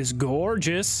Fishman is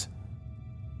gorgeous.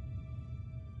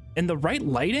 In the right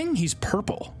lighting, he's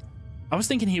purple. I was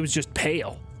thinking he was just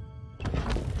pale.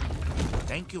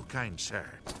 Thank you, kind sir.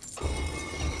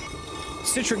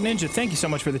 Citric Ninja, thank you so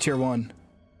much for the tier 1.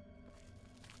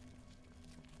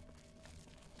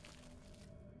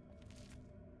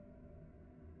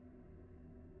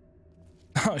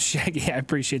 Oh, Shaggy, I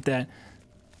appreciate that.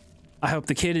 I hope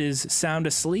the kid is sound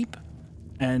asleep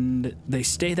and they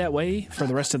stay that way for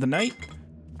the rest of the night.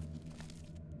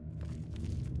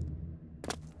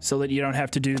 So that you don't have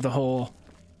to do the whole,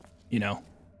 you know,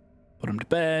 put him to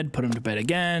bed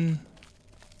again.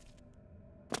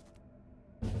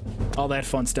 All that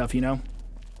fun stuff, you know?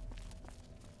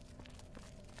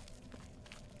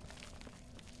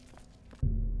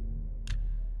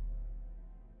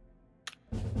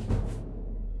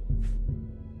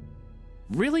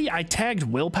 Really? I tagged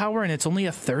willpower and it's only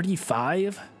a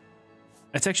 35?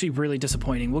 That's actually really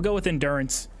disappointing. We'll go with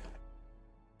endurance.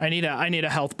 I need a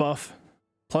health buff.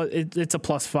 Plus, it's a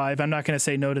 +5. I'm not going to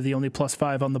say no to the only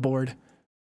 +5 on the board.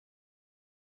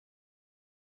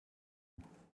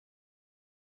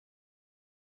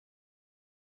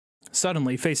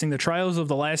 Suddenly, facing the trials of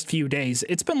the last few days,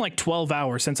 it's been like 12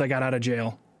 hours since I got out of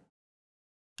jail.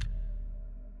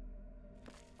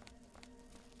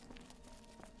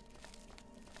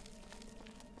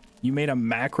 You made a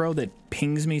macro that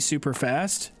pings me super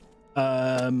fast?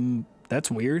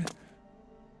 That's weird.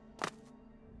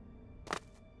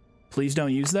 Please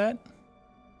don't use that.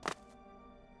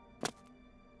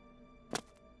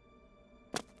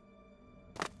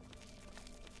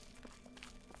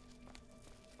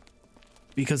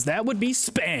 Because that would be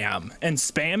spam, and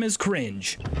spam is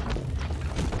cringe.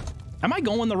 Am I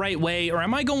going the right way, or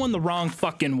am I going the wrong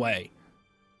fucking way?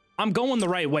 I'm going the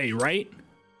right way, right?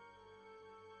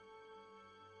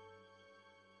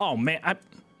 Oh man,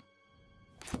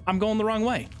 I'm going the wrong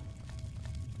way.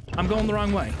 I'm going the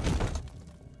wrong way.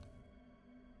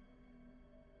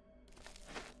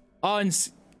 Oh, in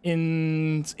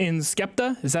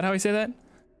Skepta? Is that how I say that?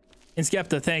 In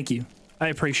Skepta, thank you. I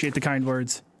appreciate the kind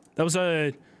words. That was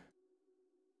a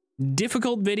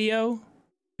difficult video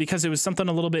because it was something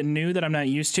a little bit new that I'm not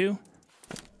used to.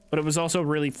 but it was also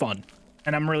really fun.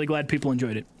 And I'm really glad people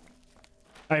enjoyed it.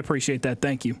 I appreciate that.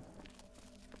 Thank you.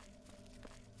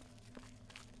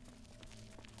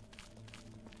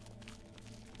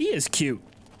 He is cute.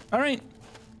 All right.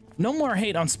 No more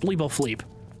hate on Spleeble Fleep.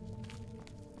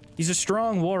 He's a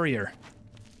strong warrior.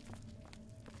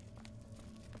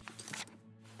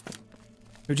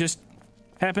 Who just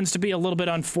happens to be a little bit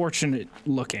unfortunate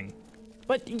looking.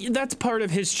 But that's part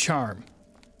of his charm.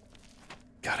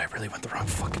 God, I really went the wrong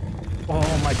fucking...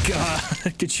 Oh my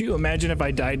god. Could you imagine if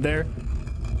I died there?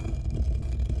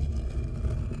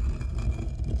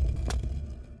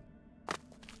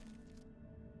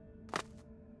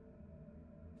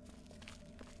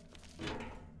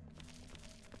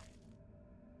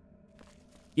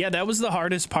 Yeah, that was the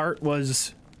hardest part,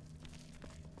 was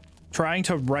trying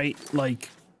to write, like,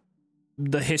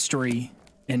 the history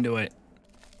into it.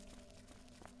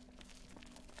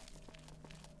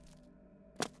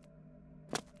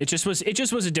 It just was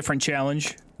a different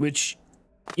challenge, which,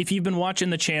 if you've been watching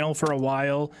the channel for a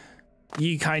while,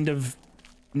 you kind of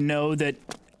know that,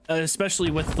 especially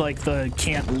with, like, the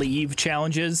can't leave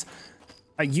challenges,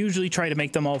 I usually try to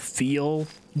make them all feel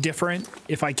different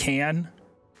if I can.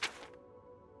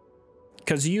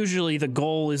 Because usually the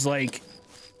goal is, like,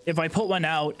 if I put one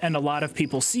out and a lot of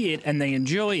people see it and they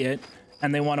enjoy it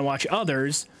and they want to watch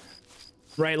others,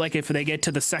 right? Like if they get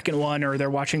to the second one or they're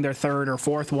watching their third or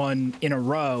fourth one in a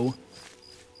row,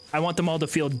 I want them all to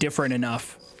feel different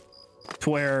enough to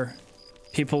where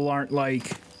people aren't,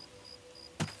 like,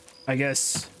 I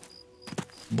guess,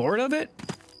 bored of it?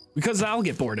 Because I'll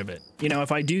get bored of it. You know,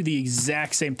 if I do the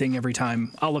exact same thing every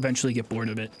time, I'll eventually get bored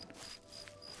of it.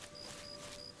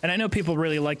 And I know people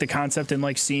really like the concept and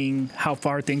like seeing how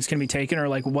far things can be taken, or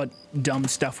like what dumb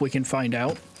stuff we can find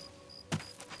out,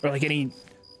 or like any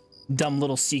dumb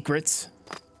little secrets.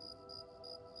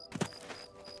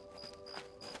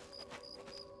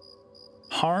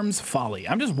 Harm's Folly.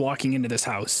 I'm just walking into this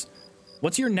house.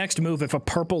 What's your next move if a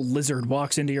purple lizard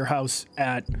walks into your house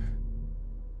at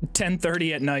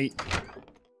 10:30 at night?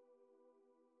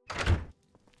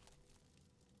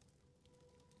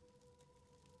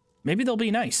 Maybe they'll be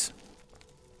nice.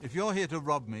 If you're here to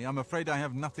rob me, I'm afraid I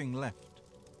have nothing left.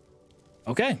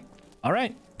 Okay. All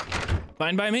right.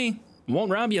 Fine by me. Won't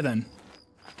rob you then.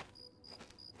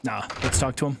 Nah, let's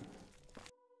talk to him.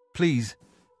 Please,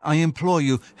 I implore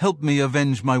you, help me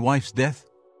avenge my wife's death.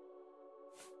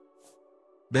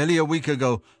 Barely a week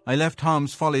ago, I left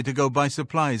Harm's Folly to go buy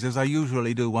supplies as I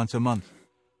usually do once a month.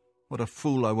 What a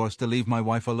fool I was to leave my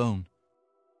wife alone.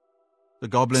 The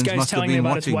goblins must have been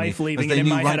watching me, as they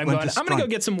knew right when to strike. I'm gonna go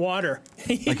get some water.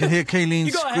 I could hear Kayleen's screams from far away.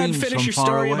 You go ahead and finish your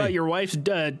story about your wife's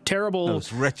terrible,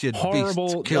 those wretched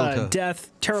horrible death,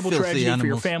 terrible tragedy for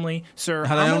your family, sir.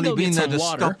 Had I only been there to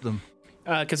stop them.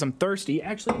 Because I'm thirsty.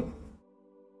 Actually,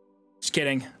 just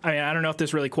kidding. I mean, I don't know if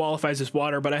this really qualifies as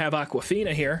water, but I have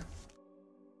Aquafina here.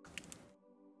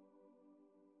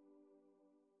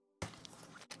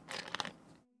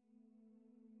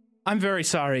 I'm very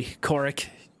sorry, Korik.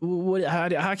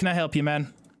 How can I help you,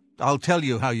 man? I'll tell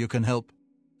you how you can help.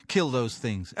 Kill those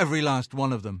things, every last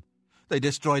one of them. They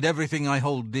destroyed everything I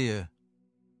hold dear.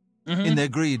 In their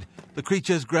greed, the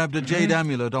creatures grabbed a jade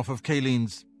amulet off of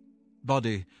Kayleen's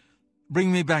body.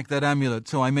 Bring me back that amulet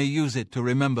so I may use it to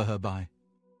remember her by.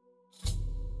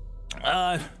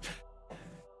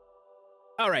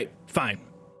 Alright, fine.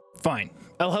 Fine.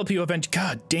 I'll help you avenge—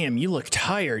 God damn, you look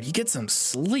tired. You get some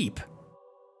sleep.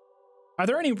 Are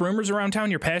there any rumors around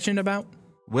town you're passionate about?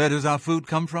 Where does our food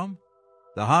come from?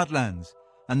 The Heartlands,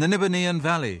 and the Nibbernean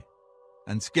Valley.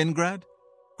 And Skingrad?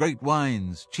 Great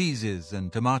wines, cheeses,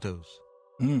 and tomatoes.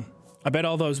 I bet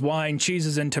all those wine,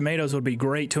 cheeses, and tomatoes would be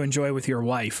great to enjoy with your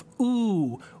wife.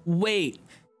 Ooh, wait.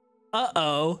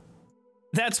 Uh-oh.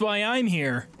 That's why I'm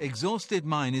here. Exhausted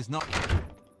mind is not...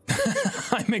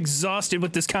 I'm exhausted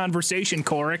with this conversation,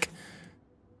 Korik.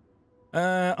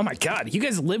 Oh my god, you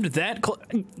guys lived that close?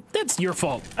 That's your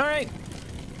fault, alright?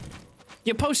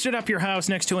 You posted up your house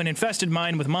next to an infested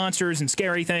mine with monsters and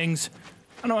scary things.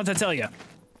 I don't know what to tell you.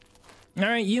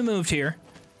 Alright, you moved here.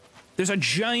 There's a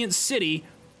giant city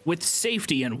with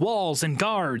safety and walls and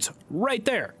guards right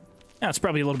there. Now, it's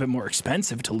probably a little bit more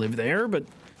expensive to live there, but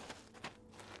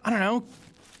I don't know.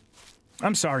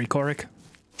 I'm sorry, Korik.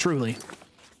 Truly.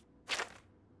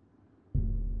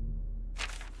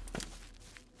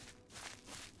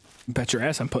 Bet your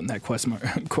ass I'm putting that quest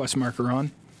marker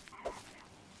on.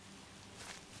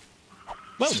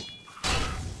 Whoa!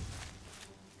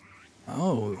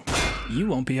 Oh, you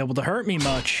won't be able to hurt me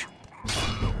much.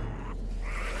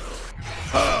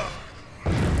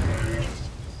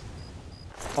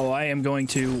 Oh, I am going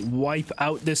to wipe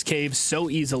out this cave so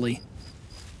easily.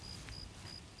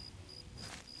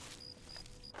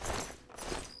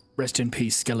 Rest in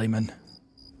peace, Skellyman.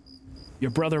 Your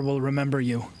brother will remember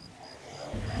you.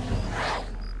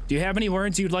 Do you have any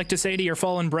words you'd like to say to your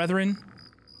fallen brethren?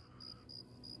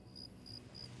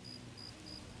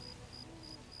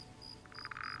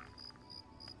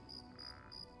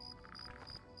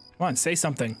 Come on, say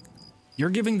something. You're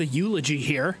giving the eulogy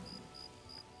here.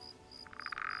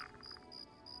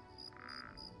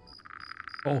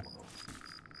 Oh.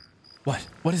 What?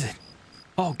 What is it?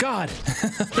 Oh, God!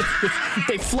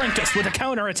 They flanked us with a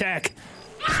counterattack!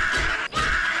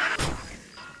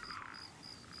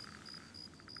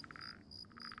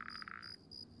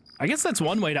 I guess that's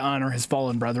one way to honor his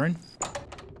fallen brethren.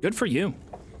 Good for you.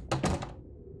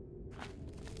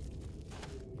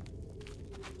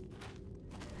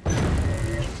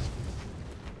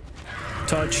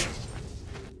 Touch.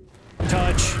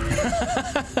 Touch.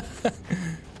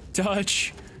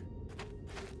 Touch.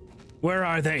 Where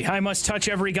are they? I must touch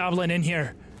every goblin in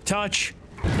here. Touch.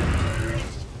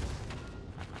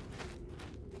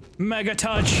 Mega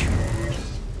touch.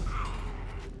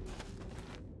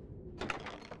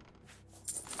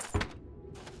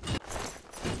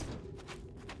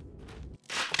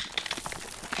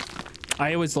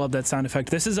 I always love that sound effect.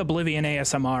 This is Oblivion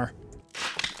ASMR.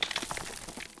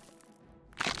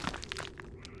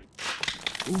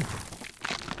 Ooh.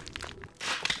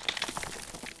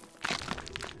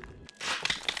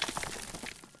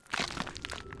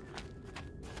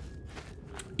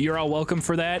 You're all welcome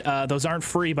for that. Those aren't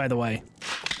free, by the way.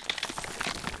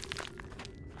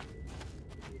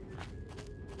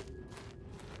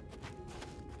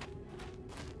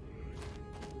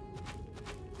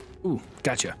 Ooh,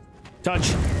 gotcha.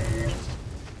 Touch.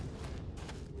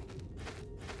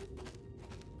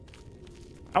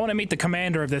 I want to meet the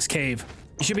commander of this cave.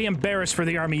 You should be embarrassed for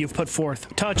the army you've put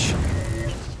forth. Touch.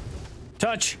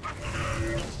 Touch.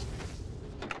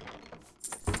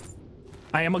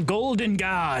 I am a golden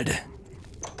god.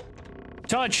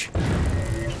 Touch.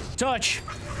 Touch.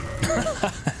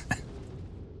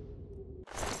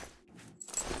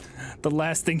 The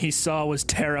last thing he saw was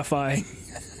terrifying.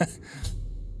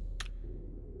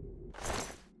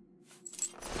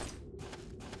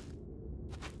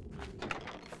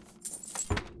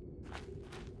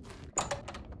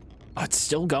 Oh, it's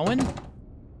still going?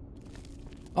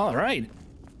 All right.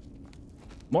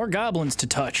 More goblins to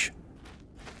touch.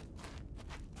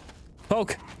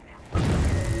 Poke.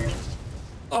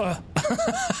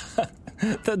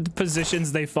 The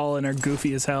positions they fall in are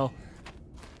goofy as hell.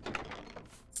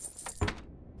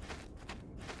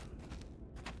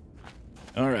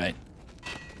 All right.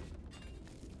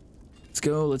 Let's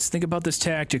go. Let's think about this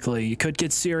tactically. You could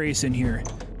get serious in here.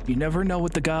 You never know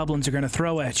what the goblins are going to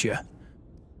throw at you.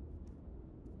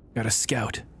 Got a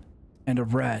scout and a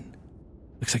rat.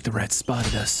 Looks like the rat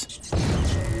spotted us.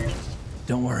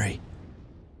 Don't worry.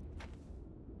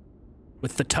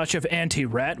 With the touch of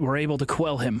anti-rat, we're able to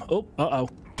quell him. Oh, uh-oh.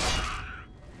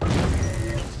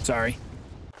 Sorry.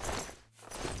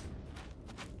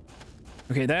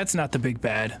 Okay, that's not the big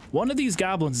bad. One of these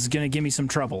goblins is gonna give me some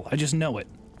trouble. I just know it.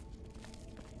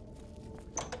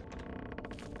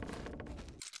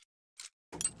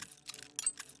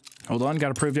 Hold on,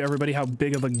 gotta prove to everybody how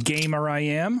big of a gamer I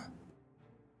am.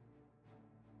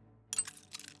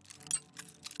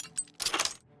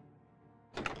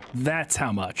 That's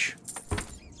how much.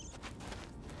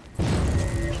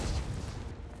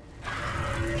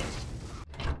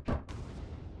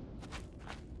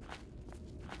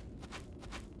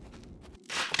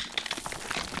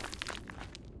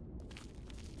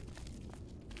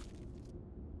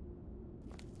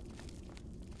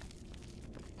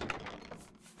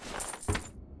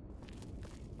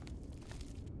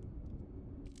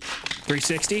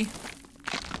 .360.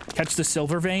 Catch the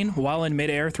silver vein while in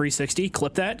midair. 360.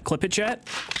 Clip that. Clip it, chat.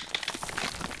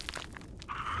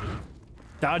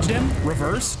 Dodged him.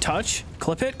 Reverse. Touch.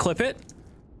 Clip it. Clip it.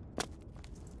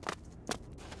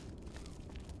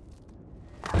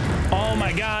 Oh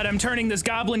my god, I'm turning this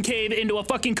goblin cave into a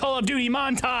fucking Call of Duty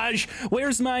montage.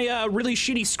 Where's my really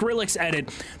shitty Skrillex edit?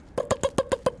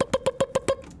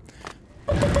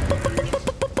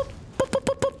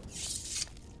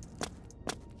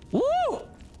 Woo!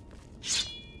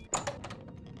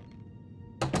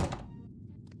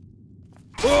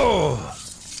 Oh!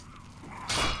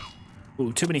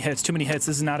 Ooh, too many hits, too many hits.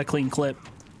 This is not a clean clip.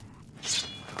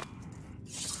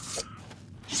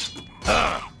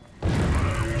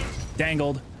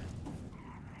 Dangled.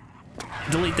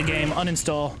 Delete the game,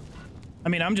 uninstall. I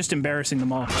mean, I'm just embarrassing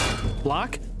them all.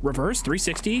 Block, reverse,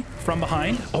 360, from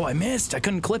behind. Oh, I missed, I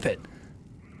couldn't clip it.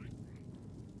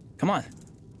 Come on.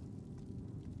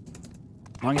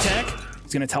 Long attack,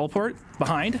 It's gonna teleport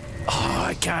behind.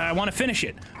 Oh God, I want to finish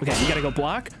it. Okay, you gotta go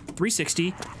block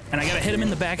 360, and I gotta hit him in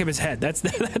the back of his head. That's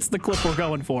the clip we're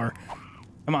going for.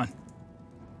 Come on.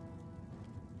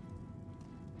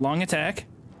 Long attack.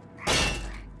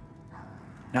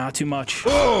 Not too much.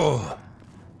 Oh!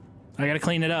 I gotta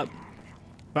clean it up.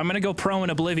 If I'm gonna go pro in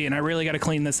Oblivion, I really gotta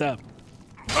clean this up.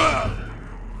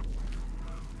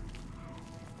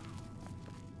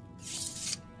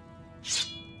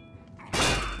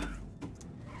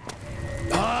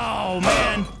 Oh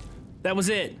man, that was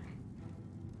it.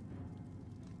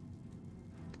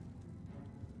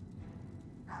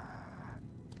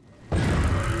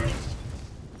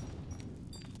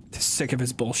 Sick of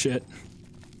his bullshit.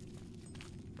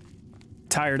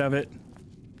 Tired of it.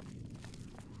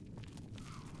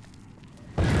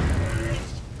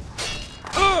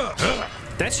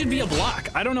 That should be a block.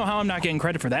 I don't know how I'm not getting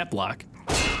credit for that block.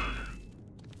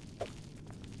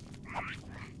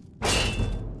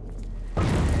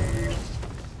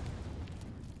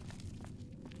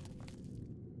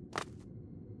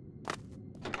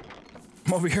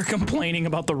 I'm over here complaining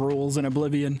about the rules in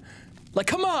Oblivion. Like,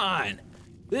 come on!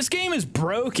 This game is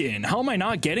broken. How am I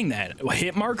not getting that? A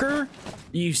hit marker? Are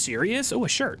you serious? Oh, a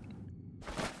shirt.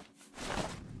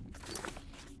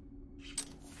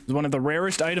 It's one of the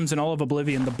rarest items in all of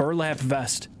Oblivion, the burlap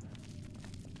vest.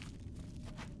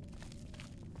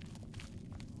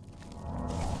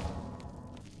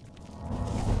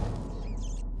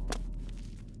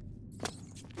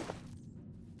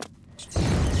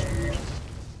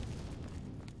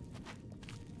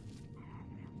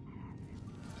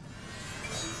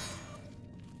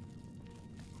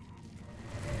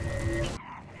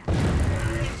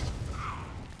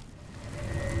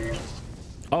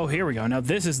 Oh, here we go. Now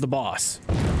this is the boss.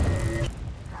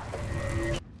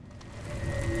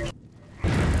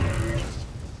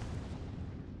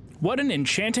 What an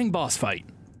enchanting boss fight.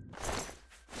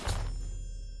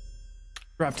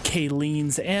 Dropped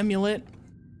Kayleen's amulet.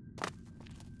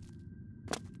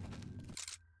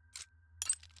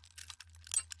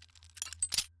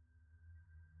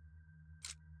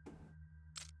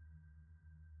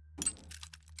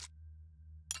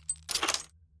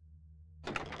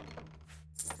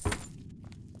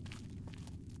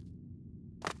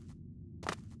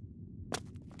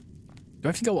 Do I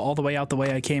have to go all the way out the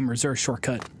way I came, or is there a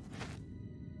shortcut?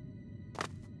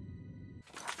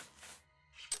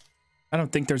 I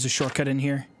don't think there's a shortcut in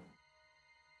here.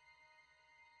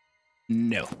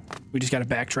 No. We just gotta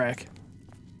backtrack.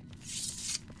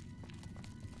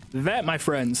 That, my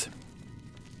friends,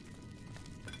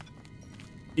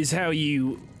 is how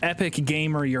you epic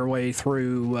gamer your way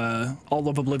through all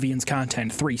of Oblivion's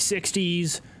content.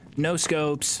 360s, no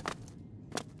scopes,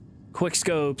 quick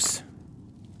scopes,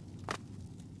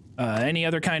 any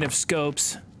other kind of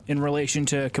scopes in relation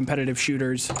to competitive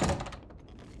shooters.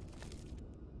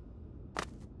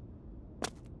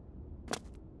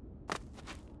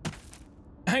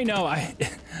 I know,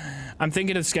 I'm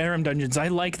thinking of Skyrim dungeons. I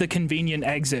like the convenient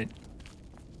exit.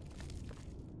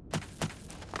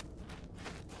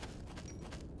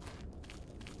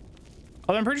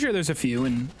 Although I'm pretty sure there's a few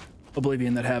in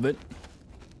Oblivion that have it.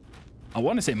 I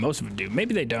want to say most of them do.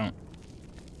 Maybe they don't.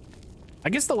 I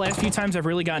guess the last few times I've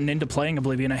really gotten into playing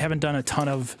Oblivion, I haven't done a ton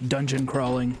of dungeon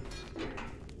crawling.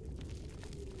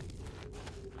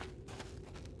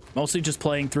 Mostly just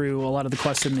playing through a lot of the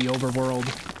quests in the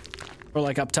overworld. Or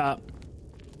like up top.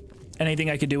 Anything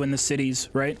I could do in the cities,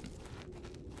 right?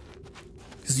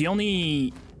 Because the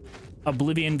only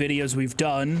Oblivion videos we've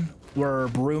done were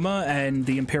Bruma and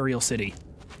the Imperial City.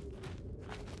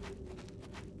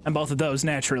 And both of those,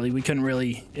 naturally, we couldn't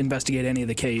really investigate any of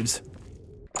the caves.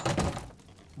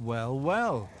 Well,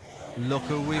 well. Look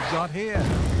who we've got here.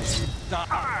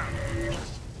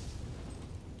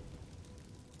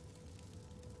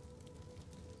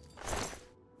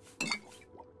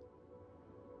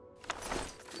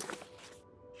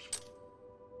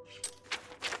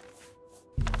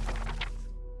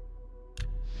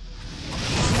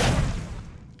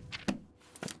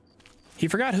 He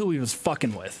forgot who he was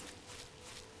fucking with.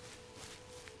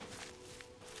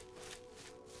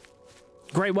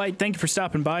 Great White, thank you for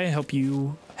stopping by. I hope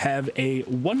you have a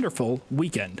wonderful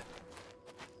weekend.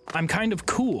 I'm kind of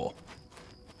cool.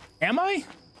 Am I?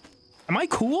 Am I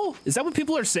cool? Is that what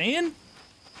people are saying?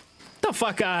 Get the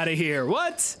fuck out of here.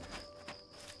 What?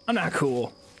 I'm not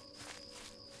cool.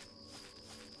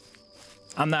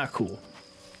 I'm not cool.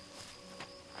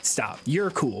 Stop.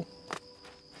 You're cool.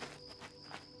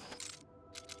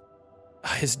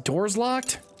 His door's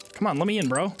locked? Come on, let me in,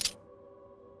 bro.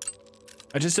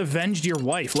 I just avenged your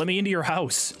wife. Let me into your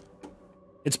house.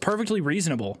 It's perfectly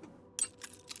reasonable.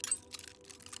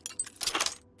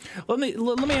 Let me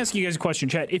ask you guys a question,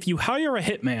 chat. If you hire a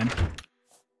hitman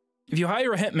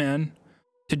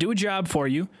to do a job for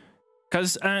you,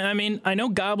 because I mean, I know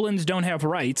goblins don't have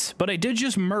rights, but I did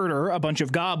just murder a bunch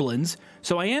of goblins,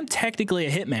 so I am technically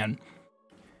a hitman.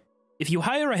 If you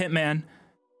hire a hitman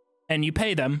and you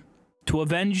pay them to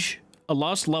avenge a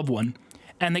lost loved one,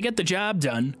 and they get the job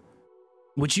done,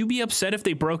 would you be upset if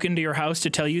they broke into your house to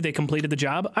tell you they completed the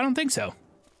job? I don't think so.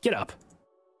 Get up.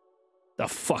 The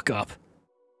fuck up.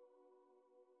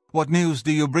 What news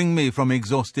do you bring me from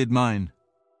exhausted mine?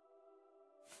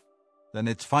 Then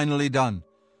it's finally done.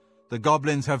 The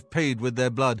goblins have paid with their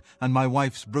blood, and my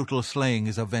wife's brutal slaying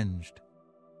is avenged.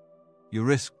 You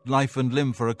risked life and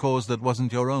limb for a cause that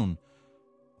wasn't your own.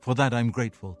 For that I'm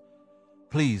grateful.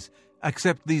 Please,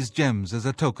 accept these gems as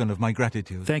a token of my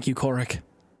gratitude. Thank you, Korik.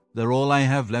 They're all I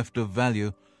have left of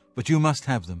value, but you must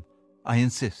have them. I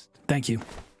insist. Thank you.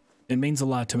 It means a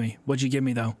lot to me. What'd you give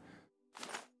me, though?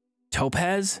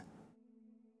 Topaz?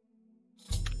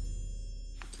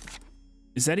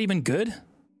 Is that even good?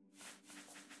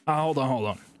 Hold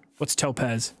on. What's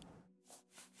topaz?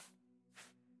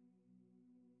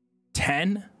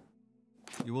 10?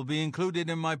 You will be included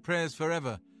in my prayers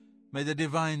forever. May the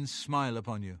divines smile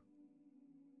upon you.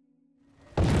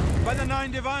 By the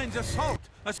 9 divines, assault!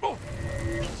 Assault!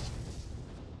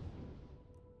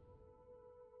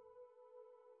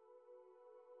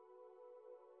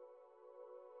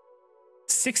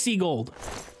 60 gold.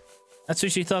 That's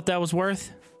what you thought that was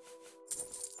worth?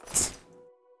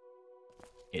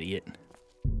 Idiot.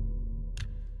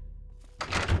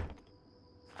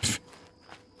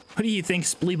 What do you think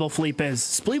Spleeblefleep is?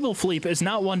 Spleeblefleep is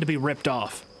not one to be ripped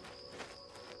off.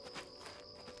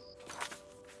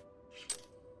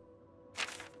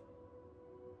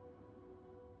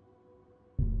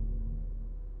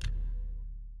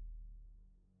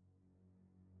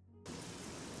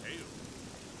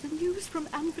 The news from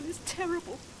Anvil is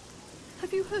terrible.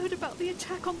 Have you heard about the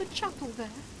attack on the chapel there?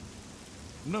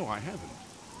 No, I haven't.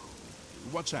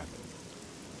 What's happened?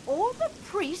 All the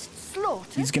priests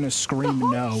slaughtered. He's gonna scream the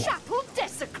whole no. Chapel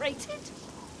desecrated.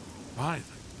 By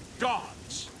the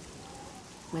gods!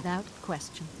 Without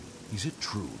question. Is it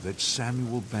true that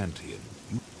Samuel Bantian...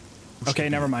 Okay,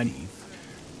 never mind.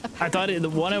 I thought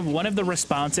one of the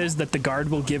responses that the guard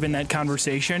will give in that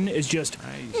conversation is just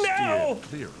no.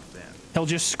 Clear of them. He'll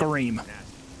just scream.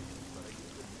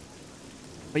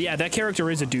 But yeah, that character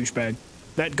is a douchebag.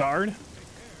 That guard,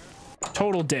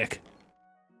 total dick.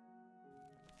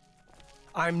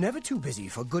 I'm never too busy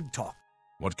for good talk.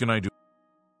 What can I do?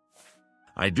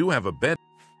 I do have a bed.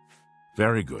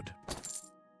 Very good.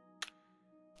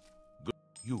 Good.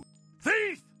 You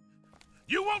thief!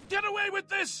 You won't get away with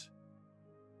this!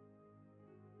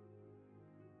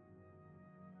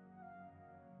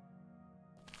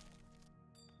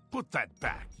 Put that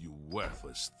back, you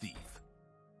worthless thief.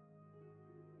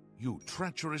 You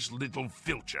treacherous little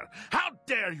filcher. How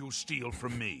dare you steal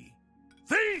from me?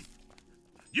 Thief!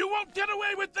 You won't get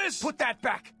away with this! Put that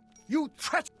back! You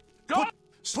treacherous... Stop!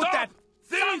 Put that...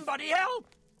 Thief! Somebody help!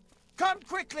 Come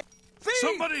quickly! Thief!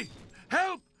 Somebody!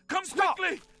 Help! Come Stop!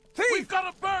 quickly! Thief! We've got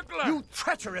a burglar! You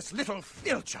treacherous little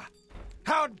filcher!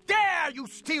 How dare you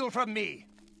steal from me!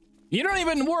 You don't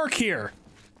even work here!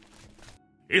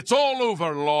 It's all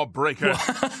over, lawbreaker.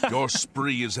 Your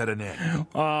spree is at an end.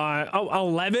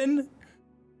 11?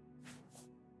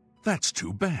 That's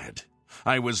too bad.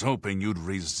 I was hoping you'd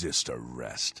resist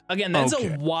arrest. Again, that's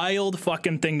a wild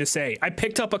fucking thing to say. I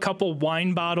picked up a couple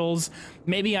wine bottles.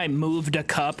 Maybe I moved a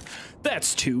cup.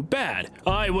 That's too bad.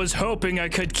 I was hoping I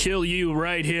could kill you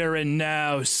right here and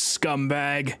now,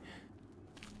 scumbag.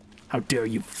 How dare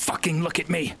you fucking look at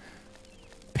me?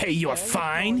 Pay your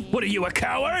fine? What are you, a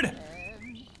coward?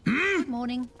 Hmm?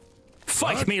 Morning.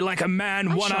 Fight me like a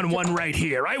man one-on-one right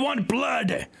here. I want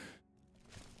blood.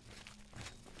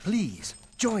 Please,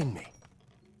 join me.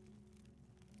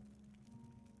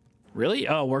 Really?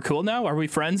 Oh, we're cool now? Are we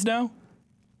friends now?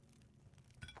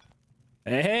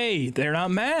 Hey, they're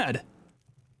not mad.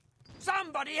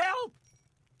 Somebody help!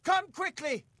 Come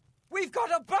quickly! We've got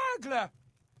a burglar!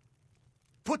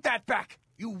 Put that back,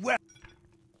 you well...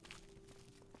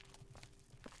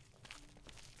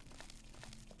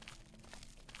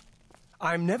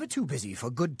 I'm never too busy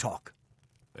for good talk.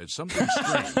 There's something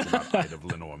strange about Knight of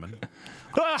Lenormand.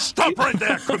 Stop right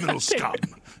there, criminal scum!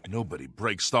 Nobody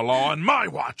breaks the law on my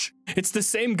watch! It's the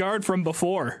same guard from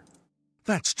before.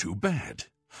 That's too bad.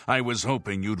 I was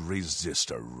hoping you'd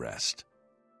resist arrest.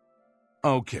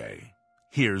 Okay,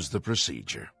 here's the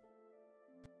procedure.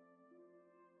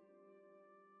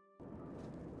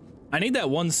 I need that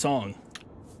one song.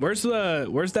 Where's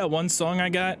that one song I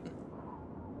got?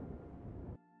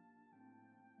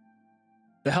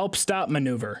 The help stop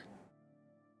maneuver.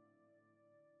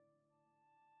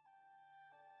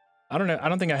 I don't know. I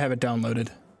don't think I have it downloaded.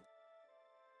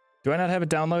 Do I not have it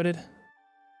downloaded?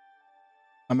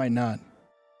 I might not.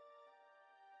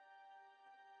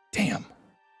 Damn.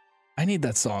 I need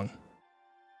that song.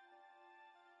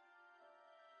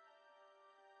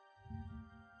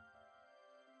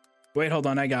 Wait, hold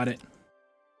on. I got it.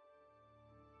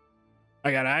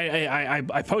 I got it.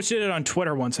 I posted it on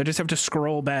Twitter once. I just have to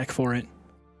scroll back for it.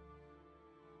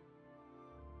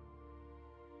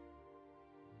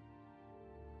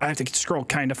 I have to scroll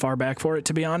kind of far back for it,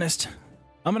 to be honest.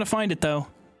 I'm gonna find it, though.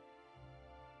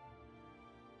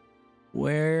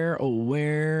 Where?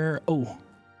 Oh.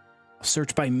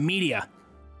 Search by media.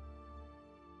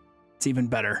 It's even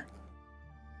better.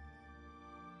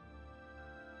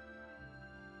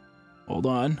 Hold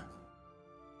on.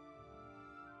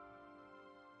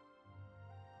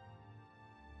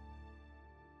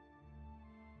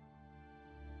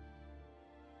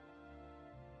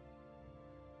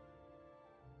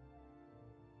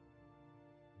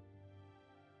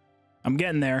 I'm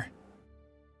getting there.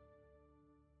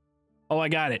 Oh, I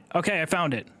got it. Okay, I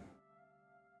found it.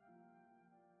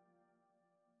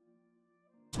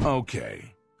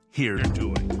 Okay, here you're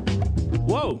doing.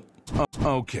 Whoa.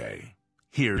 Okay,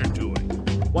 here you're doing.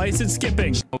 Why is it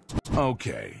skipping?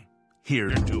 Okay, here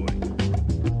you're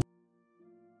doing.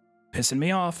 Pissing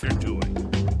me off. You're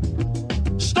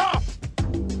doing. Stop!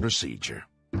 Procedure.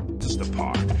 This is the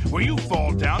part where you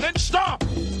fall down and stop!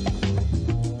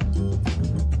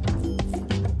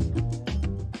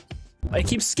 I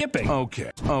keep skipping.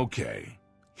 Okay.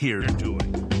 Here you're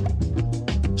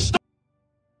doing. Stop!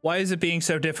 Why is it being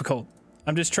so difficult?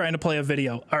 I'm just trying to play a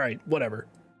video. All right, whatever.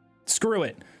 Screw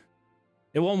it.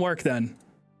 It won't work then.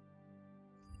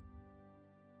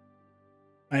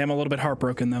 I am a little bit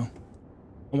heartbroken though.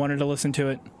 I wanted to listen to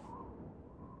it.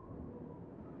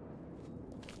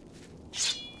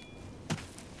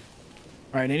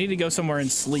 All right, I need to go somewhere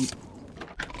and sleep.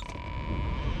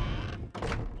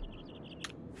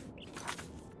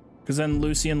 Because then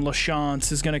Lucien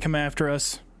Lachance is going to come after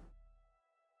us.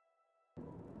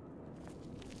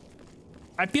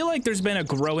 I feel like there's been a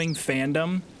growing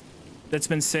fandom that's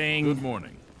been saying... Good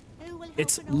morning.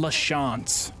 It's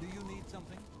Lachance.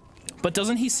 But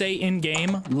doesn't he say in-game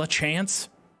Lachance?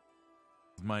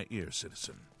 My ear,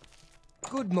 citizen.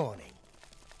 Good morning.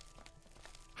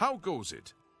 How goes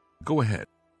it? Go ahead.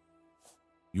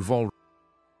 You've all...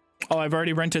 Oh, I've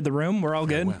already rented the room? We're all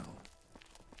good? Well.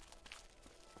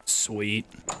 Sweet.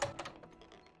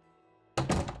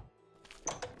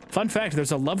 Fun fact,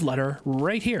 there's a love letter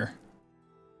right here.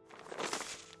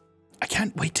 I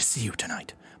can't wait to see you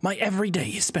tonight. My every day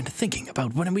is spent thinking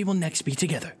about when we will next be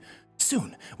together.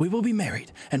 Soon, we will be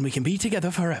married, and we can be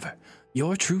together forever.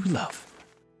 Your true love.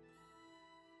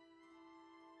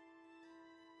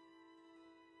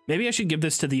 Maybe I should give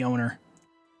this to the owner.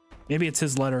 Maybe it's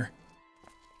his letter.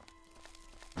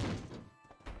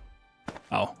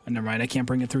 Oh, never mind. I can't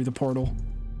bring it through the portal.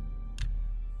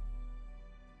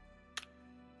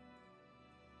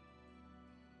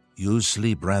 You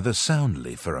sleep rather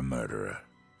soundly for a murderer.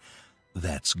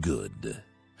 That's good.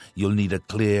 You'll need a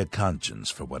clear conscience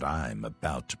for what I'm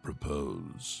about to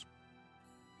propose.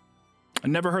 I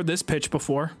never heard this pitch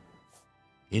before.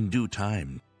 In due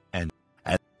time, and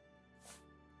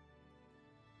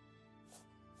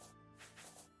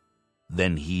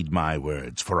then heed my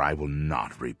words, for I will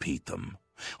not repeat them.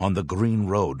 On the green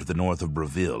road to the north of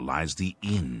Breville lies the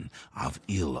Inn of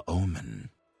Ill Omen.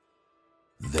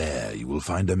 There you will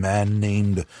find a man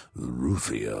named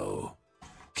Rufio.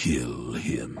 Kill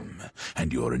him,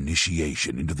 and your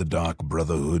initiation into the Dark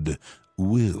Brotherhood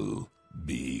will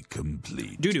be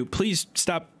complete. Dudu, please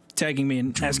stop tagging me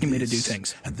and asking me to do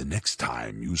things. And the next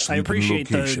time you sleep in a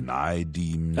location I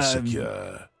deem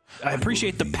secure, I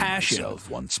appreciate the passion.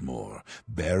 Myself once more,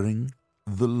 bearing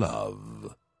the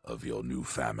love of your new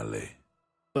family.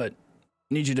 But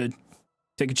I need you to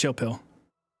take a chill pill.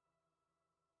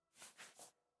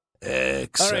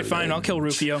 Excellent. All right, fine. I'll kill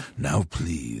Rufio. Now,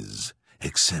 please,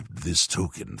 accept this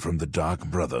token from the Dark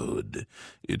Brotherhood.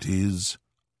 It is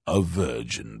a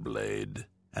virgin blade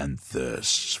and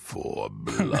thirsts for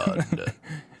blood.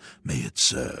 May it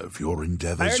serve your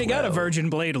endeavors. I already got a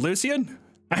virgin blade, Lucien.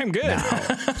 I'm good.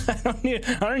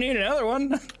 I don't need another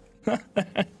one.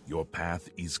 Your path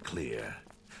is clear.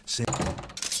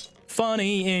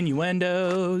 Funny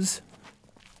innuendos.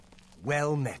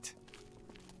 Well met.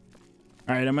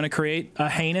 All right, I'm going to create a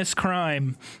heinous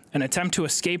crime and attempt to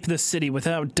escape the city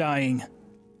without dying.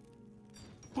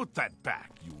 Put that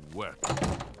back, you work.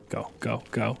 Go, go,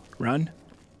 go. Run.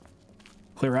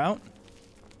 Clear out.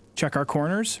 Check our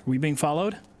corners. Are we being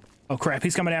followed? Oh crap,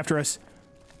 he's coming after us.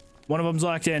 One of them's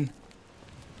locked in.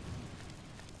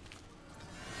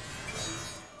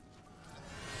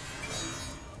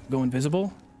 Go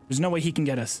invisible? There's no way he can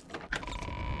get us.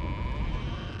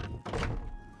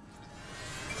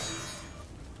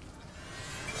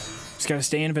 Just gotta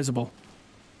stay invisible.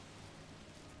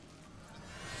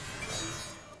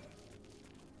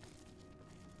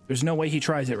 There's no way he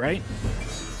tries it, right?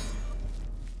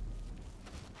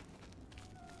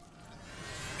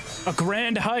 A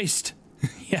grand heist!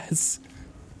 Yes.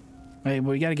 Hey,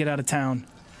 we gotta get out of town.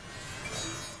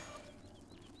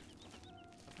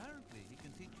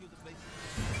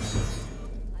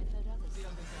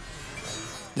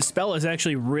 The spell is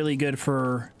actually really good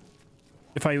for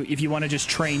if you want to just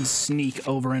train sneak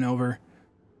over and over.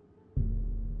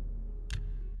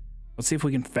 Let's see if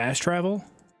we can fast travel.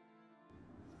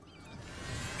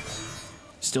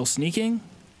 Still sneaking.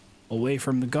 Away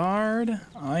from the guard.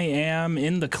 I am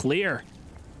in the clear.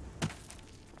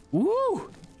 Woo!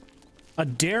 A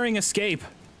daring escape.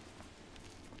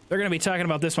 They're gonna be talking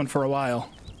about this one for a while.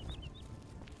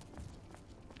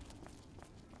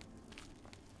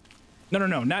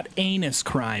 No, not anus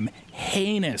crime.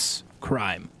 Heinous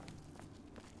crime.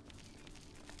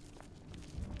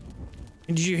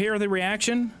 And did you hear the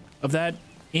reaction of that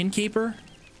innkeeper?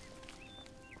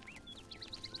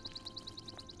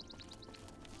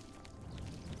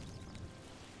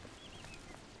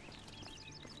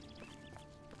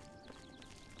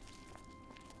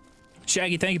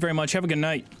 Shaggy, thank you very much. Have a good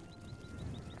night.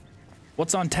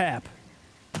 What's on tap?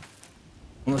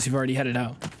 Unless you've already headed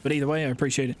out. But either way, I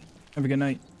appreciate it. Have a good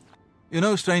night. You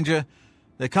know, stranger,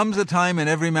 there comes a time in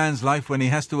every man's life when he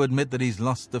has to admit that he's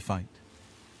lost the fight.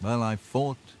 Well, I've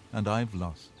fought and I've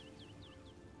lost.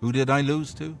 Who did I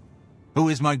lose to? Who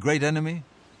is my great enemy?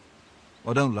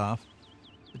 Oh, don't laugh.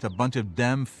 It's a bunch of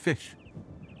damn fish.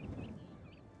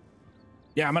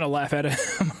 Yeah, I'm gonna laugh at it.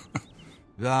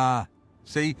 Ah,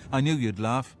 see? I knew you'd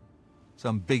laugh.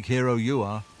 Some big hero you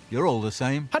are. You're all the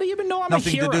same. How do you even know I'm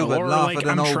Nothing a hero? to do but or laugh like at an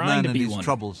I'm old trying man to and be his one?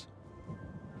 troubles.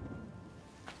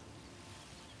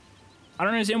 I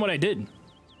don't understand what I did.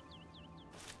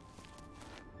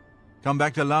 Come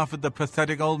back to laugh at the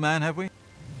pathetic old man, have we?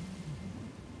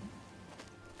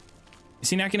 Is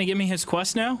he not gonna give me his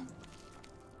quest now?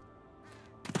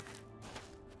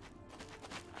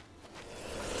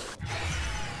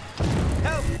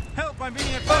 Help! Help! I'm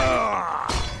being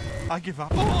attacked! I give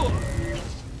up.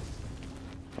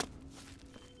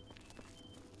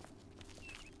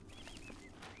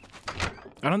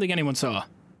 I don't think anyone saw.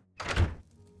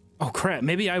 Oh crap,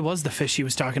 maybe I was the fish he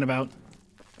was talking about.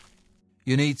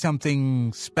 You need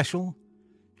something special?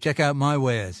 Check out my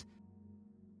wares.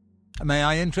 May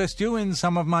I interest you in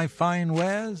some of my fine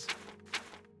wares?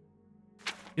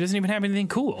 He doesn't even have anything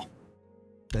cool.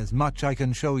 There's much I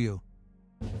can show you.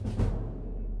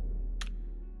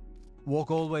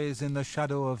 Walk always in the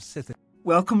shadow of Sith.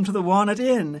 Welcome to the Walnut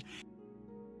Inn.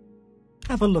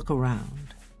 Have a look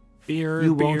around. Beer,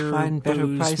 you beer, won't find better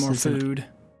booze, prices. more food.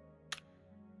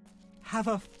 Have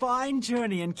a fine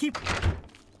journey and keep...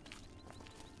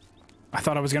 I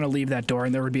thought I was gonna leave that door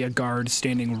and there would be a guard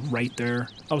standing right there.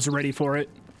 I was ready for it.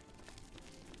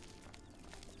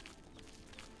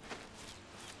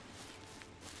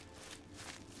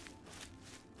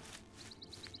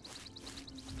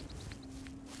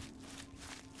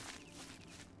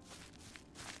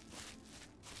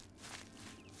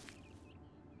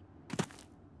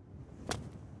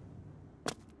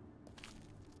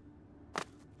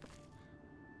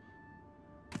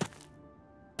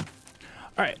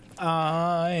 All right,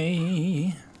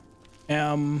 I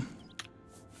am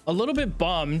a little bit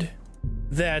bummed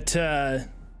that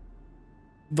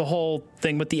the whole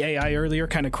thing with the AI earlier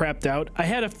kind of crapped out. I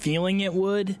had a feeling it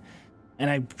would, and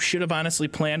I should have honestly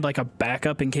planned like a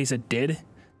backup in case it did,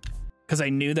 because I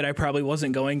knew that I probably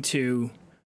wasn't going to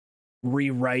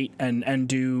rewrite and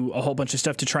do a whole bunch of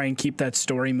stuff to try and keep that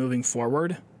story moving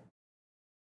forward.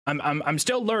 I'm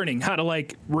still learning how to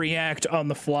like react on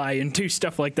the fly and do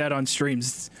stuff like that on streams.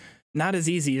 It's not as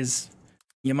easy as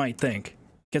you might think.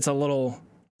 Gets a little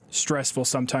stressful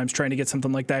sometimes trying to get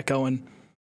something like that going.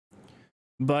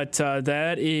 But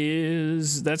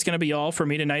that's gonna be all for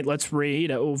me tonight. Let's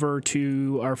raid over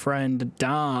to our friend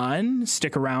Don.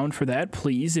 Stick around for that,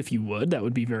 please, if you would. That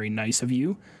would be very nice of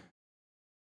you.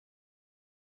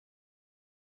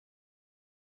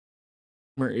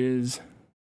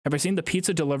 Have I seen the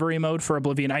pizza delivery mode for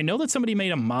Oblivion? I know that somebody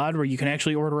made a mod where you can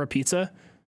actually order a pizza.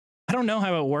 I don't know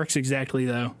how it works exactly,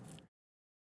 though.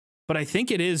 But I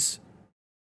think it is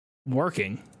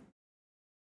working.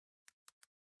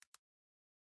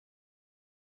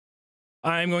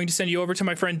 I'm going to send you over to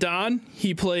my friend Don.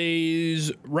 He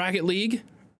plays Rocket League.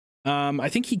 I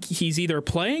think he's either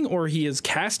playing or he is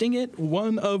casting it.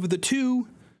 One of the two.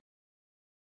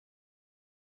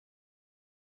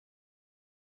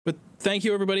 But thank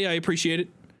you, everybody. I appreciate it.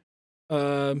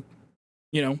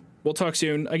 You know, we'll talk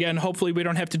soon. Again, hopefully we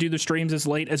don't have to do the streams as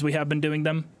late as we have been doing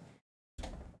them.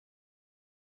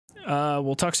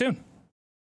 We'll talk soon.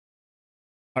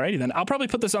 Alrighty then. I'll probably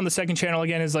put this on the second channel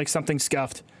again as like something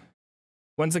scuffed.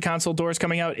 When's the console doors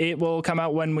coming out? It will come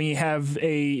out when we have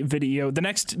a video. The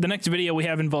next video we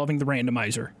have involving the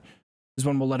randomizer is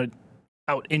when we'll let it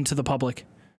out into the public.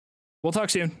 We'll talk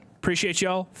soon. Appreciate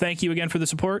y'all. Thank you again for the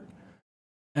support.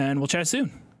 And we'll chat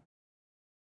soon.